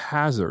might be a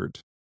hazard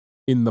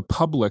in the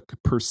public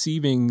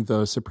perceiving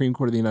the Supreme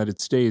Court of the United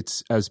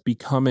States as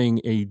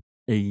becoming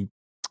a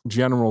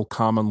general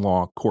common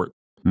law court.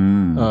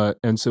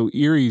 And so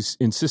Erie's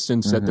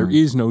insistence that there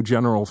is no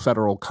general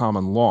federal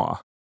common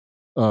law,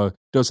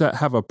 does that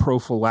have a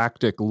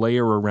prophylactic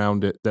layer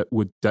around it that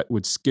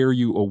would scare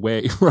you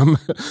away from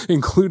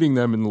including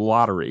them in the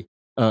lottery?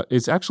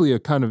 It's actually a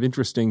kind of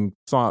interesting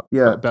thought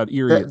about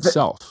Erie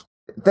itself.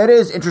 That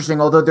is interesting,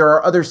 although there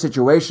are other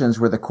situations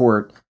where the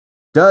court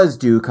does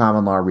do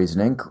common law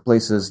reasoning,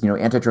 places,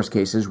 antitrust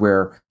cases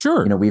where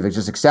we've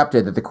just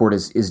accepted that the court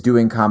is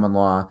doing common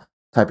law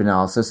type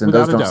analysis, and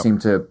those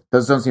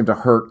don't seem to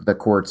hurt the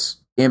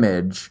court's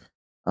image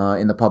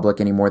in the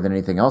public any more than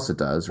anything else it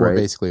does, right? Or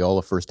basically all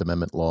of First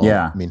Amendment law.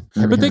 Yeah.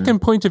 But they can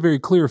point to very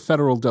clear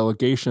federal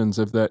delegations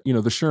of that,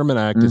 the Sherman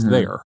Act is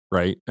there,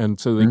 right? And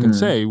so they can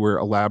say we're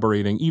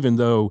elaborating, even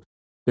though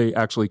they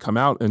actually come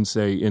out and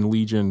say in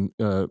Legion,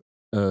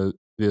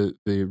 the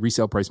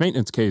resale price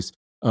maintenance case,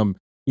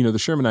 the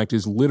Sherman Act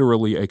is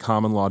literally a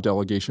common law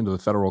delegation to the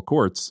federal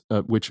courts,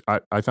 which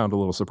I found a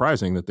little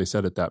surprising that they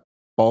said it that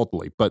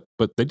baldly, but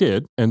they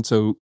did. And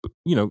so,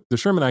 the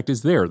Sherman Act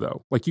is there,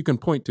 though. Like, you can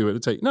point to it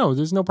and say, no,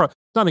 there's no problem.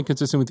 It's not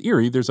inconsistent with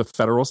Erie. There's a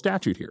federal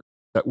statute here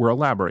that we're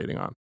elaborating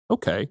on.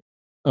 Okay.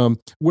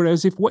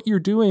 Whereas if what you're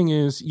doing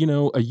is, a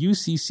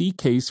UCC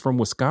case from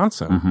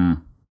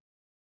Wisconsin,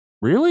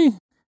 really?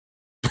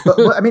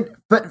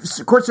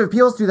 but courts of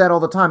appeals do that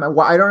all the time.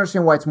 I don't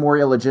understand why it's more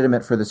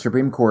illegitimate for the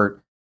Supreme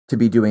Court to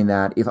be doing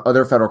that if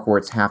other federal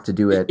courts have to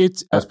do it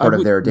as part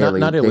of their daily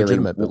not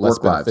illegitimate, daily but less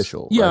work lives.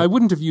 beneficial. Yeah, right? I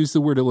wouldn't have used the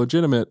word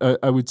illegitimate.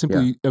 I would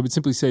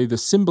simply say the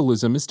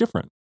symbolism is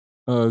different.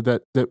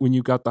 That when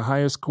you got the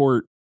highest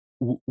court,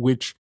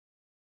 which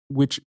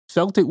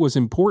felt it was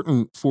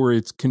important for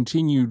its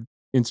continued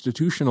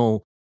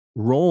institutional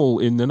role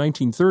in the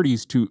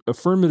 1930s to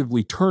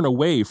affirmatively turn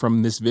away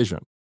from this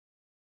vision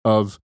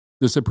of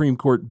the Supreme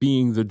Court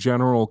being the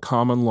general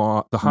common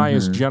law, the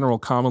highest general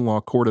common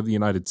law court of the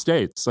United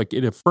States. Like,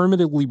 it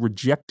affirmatively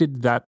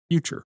rejected that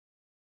future.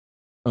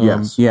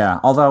 Yes.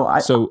 Yeah. Although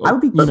I would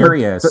be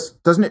curious.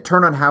 Doesn't it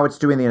turn on how it's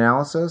doing the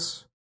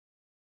analysis?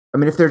 I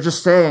mean, if they're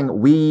just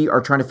saying we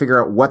are trying to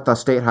figure out what the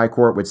state high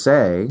court would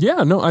say.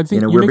 Yeah. No, I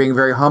think we're being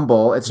very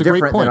humble. It's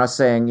different than us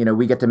saying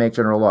we get to make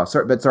general law.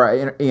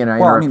 Sorry, Ian.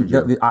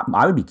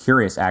 I would be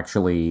curious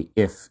actually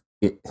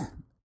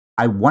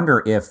I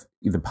wonder if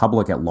the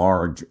public at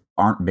large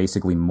aren't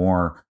basically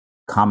more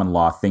common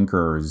law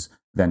thinkers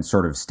than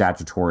sort of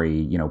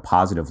statutory,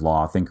 positive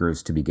law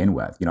thinkers to begin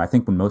with. I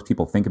think when most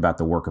people think about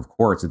the work of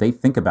courts, they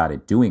think about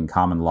it doing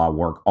common law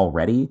work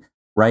already,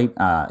 right?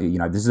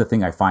 This is a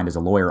thing I find as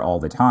a lawyer all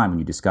the time when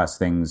you discuss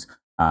things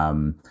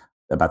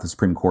about the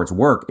Supreme Court's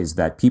work, is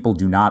that people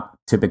do not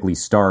typically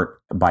start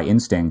by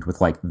instinct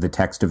with like the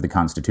text of the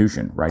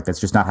Constitution, right? That's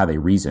just not how they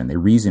reason. They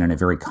reason in a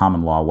very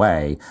common law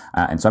way.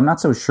 And so I'm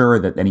not so sure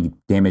that any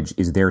damage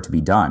is there to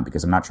be done,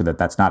 because I'm not sure that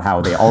that's not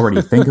how they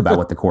already think about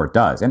what the court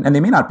does. And they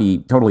may not be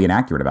totally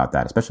inaccurate about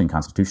that, especially in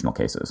constitutional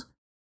cases.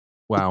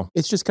 Wow.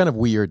 It's just kind of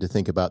weird to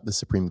think about the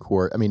Supreme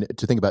Court. I mean,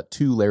 to think about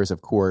two layers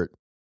of court,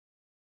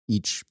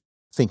 each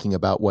thinking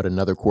about what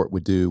another court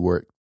would do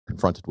were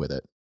confronted with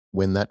it,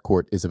 when that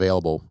court is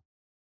available,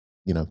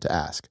 to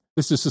ask.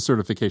 This is a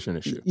certification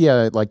issue.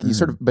 Yeah, like you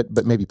sort of,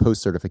 but maybe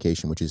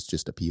post-certification, which is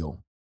just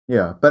appeal.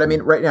 Yeah, but I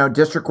mean, right now,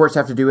 district courts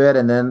have to do it,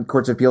 and then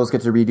courts of appeals get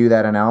to redo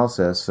that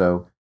analysis.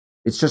 So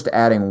it's just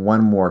adding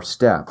one more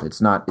step. It's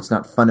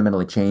not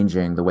fundamentally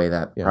changing the way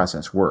that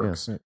process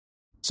works. Yeah, right.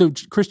 So,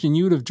 Christian,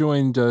 you would have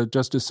joined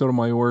Justice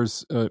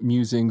Sotomayor's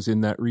musings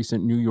in that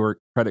recent New York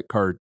credit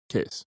card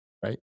case,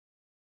 right?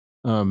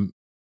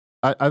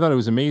 I thought it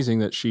was amazing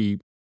that she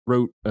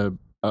wrote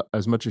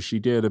as much as she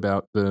did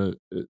about the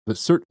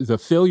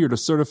failure to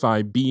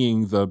certify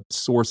being the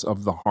source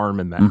of the harm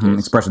in that case.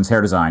 Expressions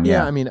hair design,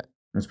 yeah. I mean,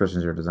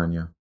 Expressions hair design,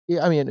 yeah.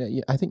 Yeah, I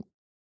mean, I think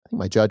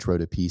my judge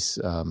wrote a piece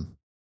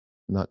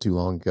not too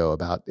long ago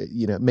about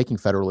making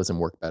federalism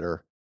work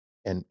better,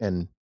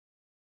 and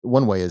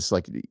one way is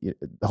like the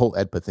whole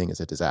EDPA thing is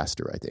a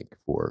disaster, I think,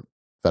 for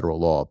federal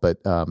law, but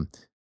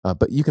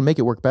you can make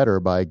it work better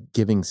by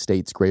giving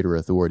states greater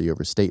authority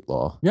over state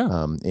law,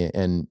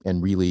 and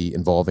really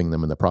involving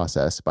them in the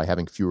process by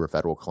having fewer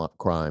federal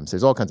crimes.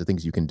 There's all kinds of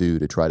things you can do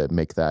to try to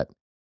make that,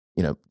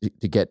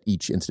 to get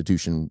each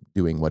institution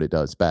doing what it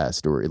does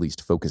best, or at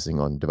least focusing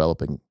on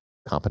developing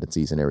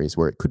competencies in areas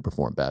where it could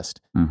perform best.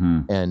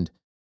 And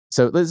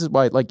so this is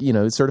why,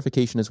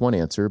 certification is one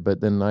answer,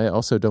 but then I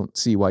also don't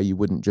see why you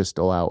wouldn't just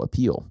allow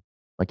appeal.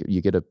 like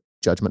you get a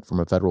judgment from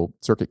a federal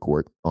circuit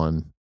court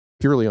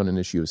purely on an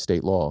issue of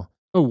state law.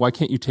 Oh, why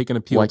can't you take an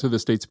appeal to the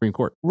state Supreme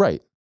Court?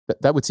 Right.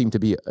 That would seem to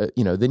be,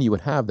 then you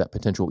would have that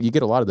potential. You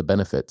get a lot of the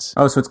benefits.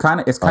 Oh, so it's kind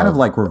of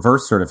like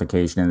reverse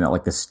certification in that,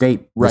 like the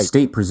state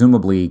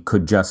presumably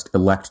could just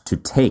elect to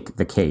take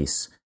the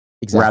case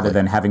rather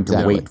than having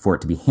to wait for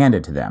it to be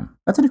handed to them.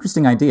 That's an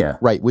interesting idea,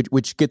 right?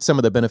 Which gets some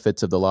of the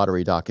benefits of the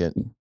lottery docket,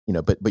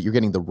 but you're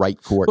getting the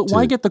right court. But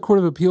why get the Court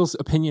of Appeals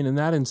opinion in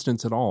that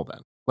instance at all?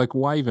 Then, like,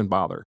 why even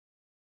bother?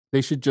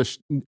 They should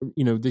just,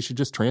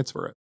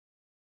 transfer it.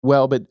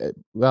 Well,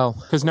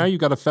 because now you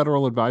got a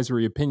federal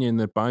advisory opinion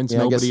that binds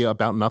nobody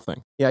about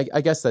nothing. Yeah,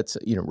 I guess that's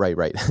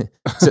right.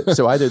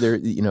 So either there,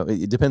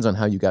 it depends on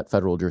how you got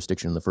federal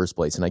jurisdiction in the first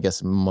place, and I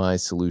guess my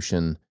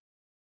solution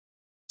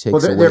takes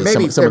away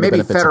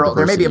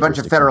there may be a bunch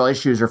of federal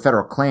issues or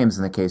federal claims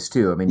in the case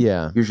too. I mean,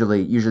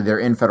 usually they're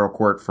in federal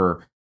court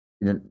for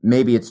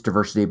maybe it's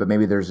diversity, but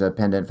maybe there's a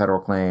pendent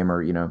federal claim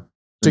or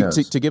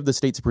To give the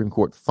state Supreme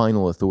Court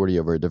final authority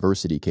over a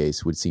diversity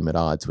case would seem at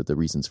odds with the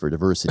reasons for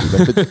diversity.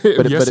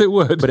 But it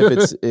would. But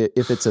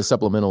if it's a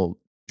supplemental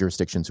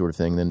jurisdiction sort of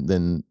thing,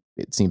 then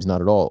it seems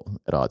not at all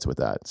at odds with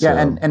that. Yeah,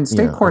 so, and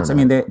state courts,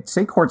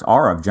 state courts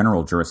are of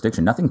general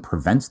jurisdiction. Nothing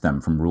prevents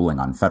them from ruling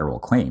on federal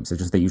claims. It's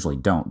just they usually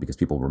don't because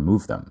people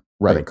remove them.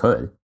 Right. Or they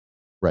could.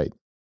 Right.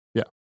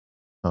 Yeah.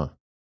 Huh.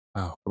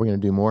 Oh. Are we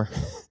going to do more?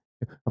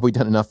 Have we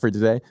done enough for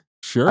today?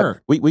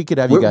 Sure. We could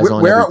have you guys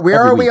on. Where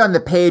are we on the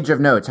page of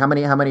notes? How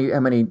many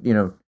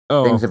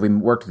things have we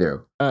worked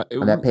through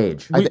on that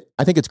page?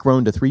 I think it's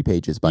grown to 3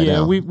 pages by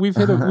now. Yeah, we've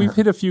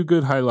hit a few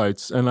good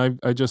highlights, and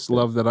I just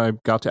love that I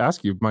got to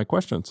ask you my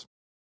questions.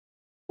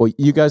 Well,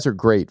 you guys are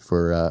great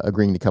for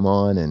agreeing to come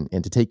on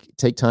and to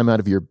take time out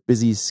of your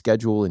busy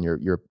schedule and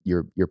your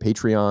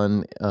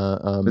Patreon.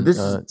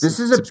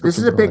 This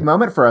is a big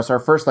moment for us. Our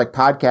first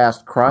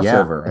podcast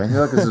crossover. Yeah. I feel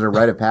like this is a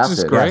rite of passage. This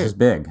is great. This is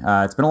big.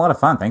 It's been a lot of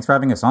fun. Thanks for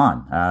having us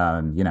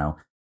on.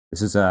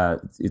 This is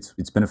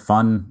it's been a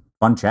fun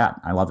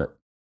chat. I love it.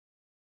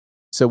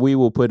 So we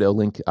will put a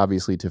link,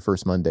 obviously, to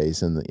First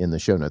Mondays in the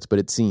show notes. But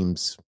it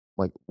seems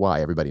like why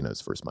everybody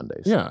knows First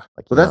Mondays. Yeah.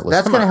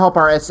 That's going to help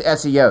our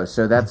SEO.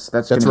 So that's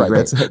going to be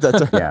great.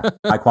 That's yeah.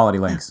 High quality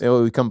links.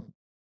 We've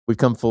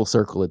come full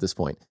circle at this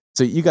point.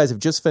 So you guys have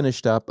just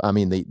finished up. I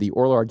mean, the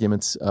oral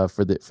arguments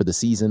for the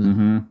season.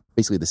 Mm-hmm.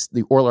 Basically,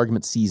 the oral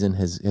argument season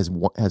has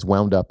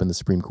wound up in the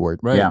Supreme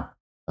Court. Right. Yeah.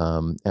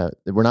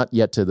 We're not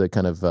yet to the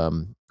kind of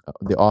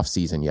the off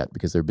season yet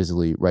because they're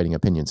busily writing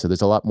opinions. So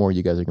there's a lot more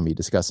you guys are going to be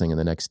discussing in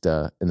the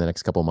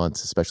next couple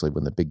months, especially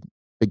when the big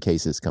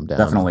cases come down.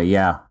 Definitely,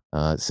 yeah.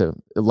 So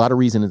a lot of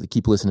reason to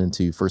keep listening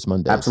to First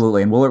Mondays.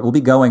 Absolutely, and we'll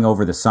be going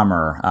over the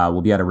summer.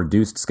 We'll be at a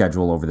reduced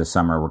schedule over the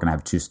summer. We're going to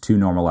have just 2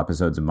 normal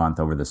episodes a month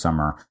over the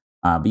summer.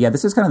 But yeah,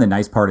 this is kind of the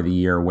nice part of the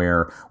year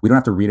where we don't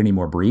have to read any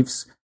more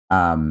briefs.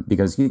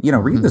 Because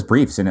reading these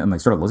briefs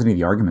and sort of listening to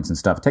the arguments and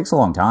stuff, it takes a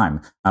long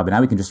time. But now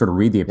we can just sort of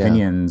read the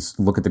opinions,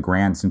 look at the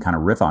grants, and kind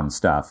of riff on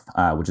stuff,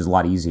 which is a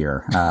lot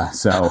easier.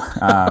 It's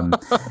going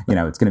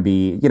to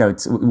be,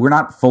 we're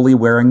not fully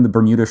wearing the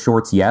Bermuda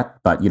shorts yet,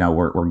 but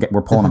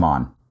we're pulling them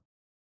on.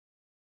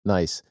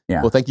 Nice.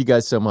 Yeah. Well, thank you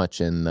guys so much,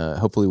 and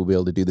hopefully we'll be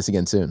able to do this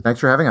again soon. Thanks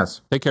for having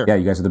us. Take care. Yeah,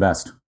 you guys are the best.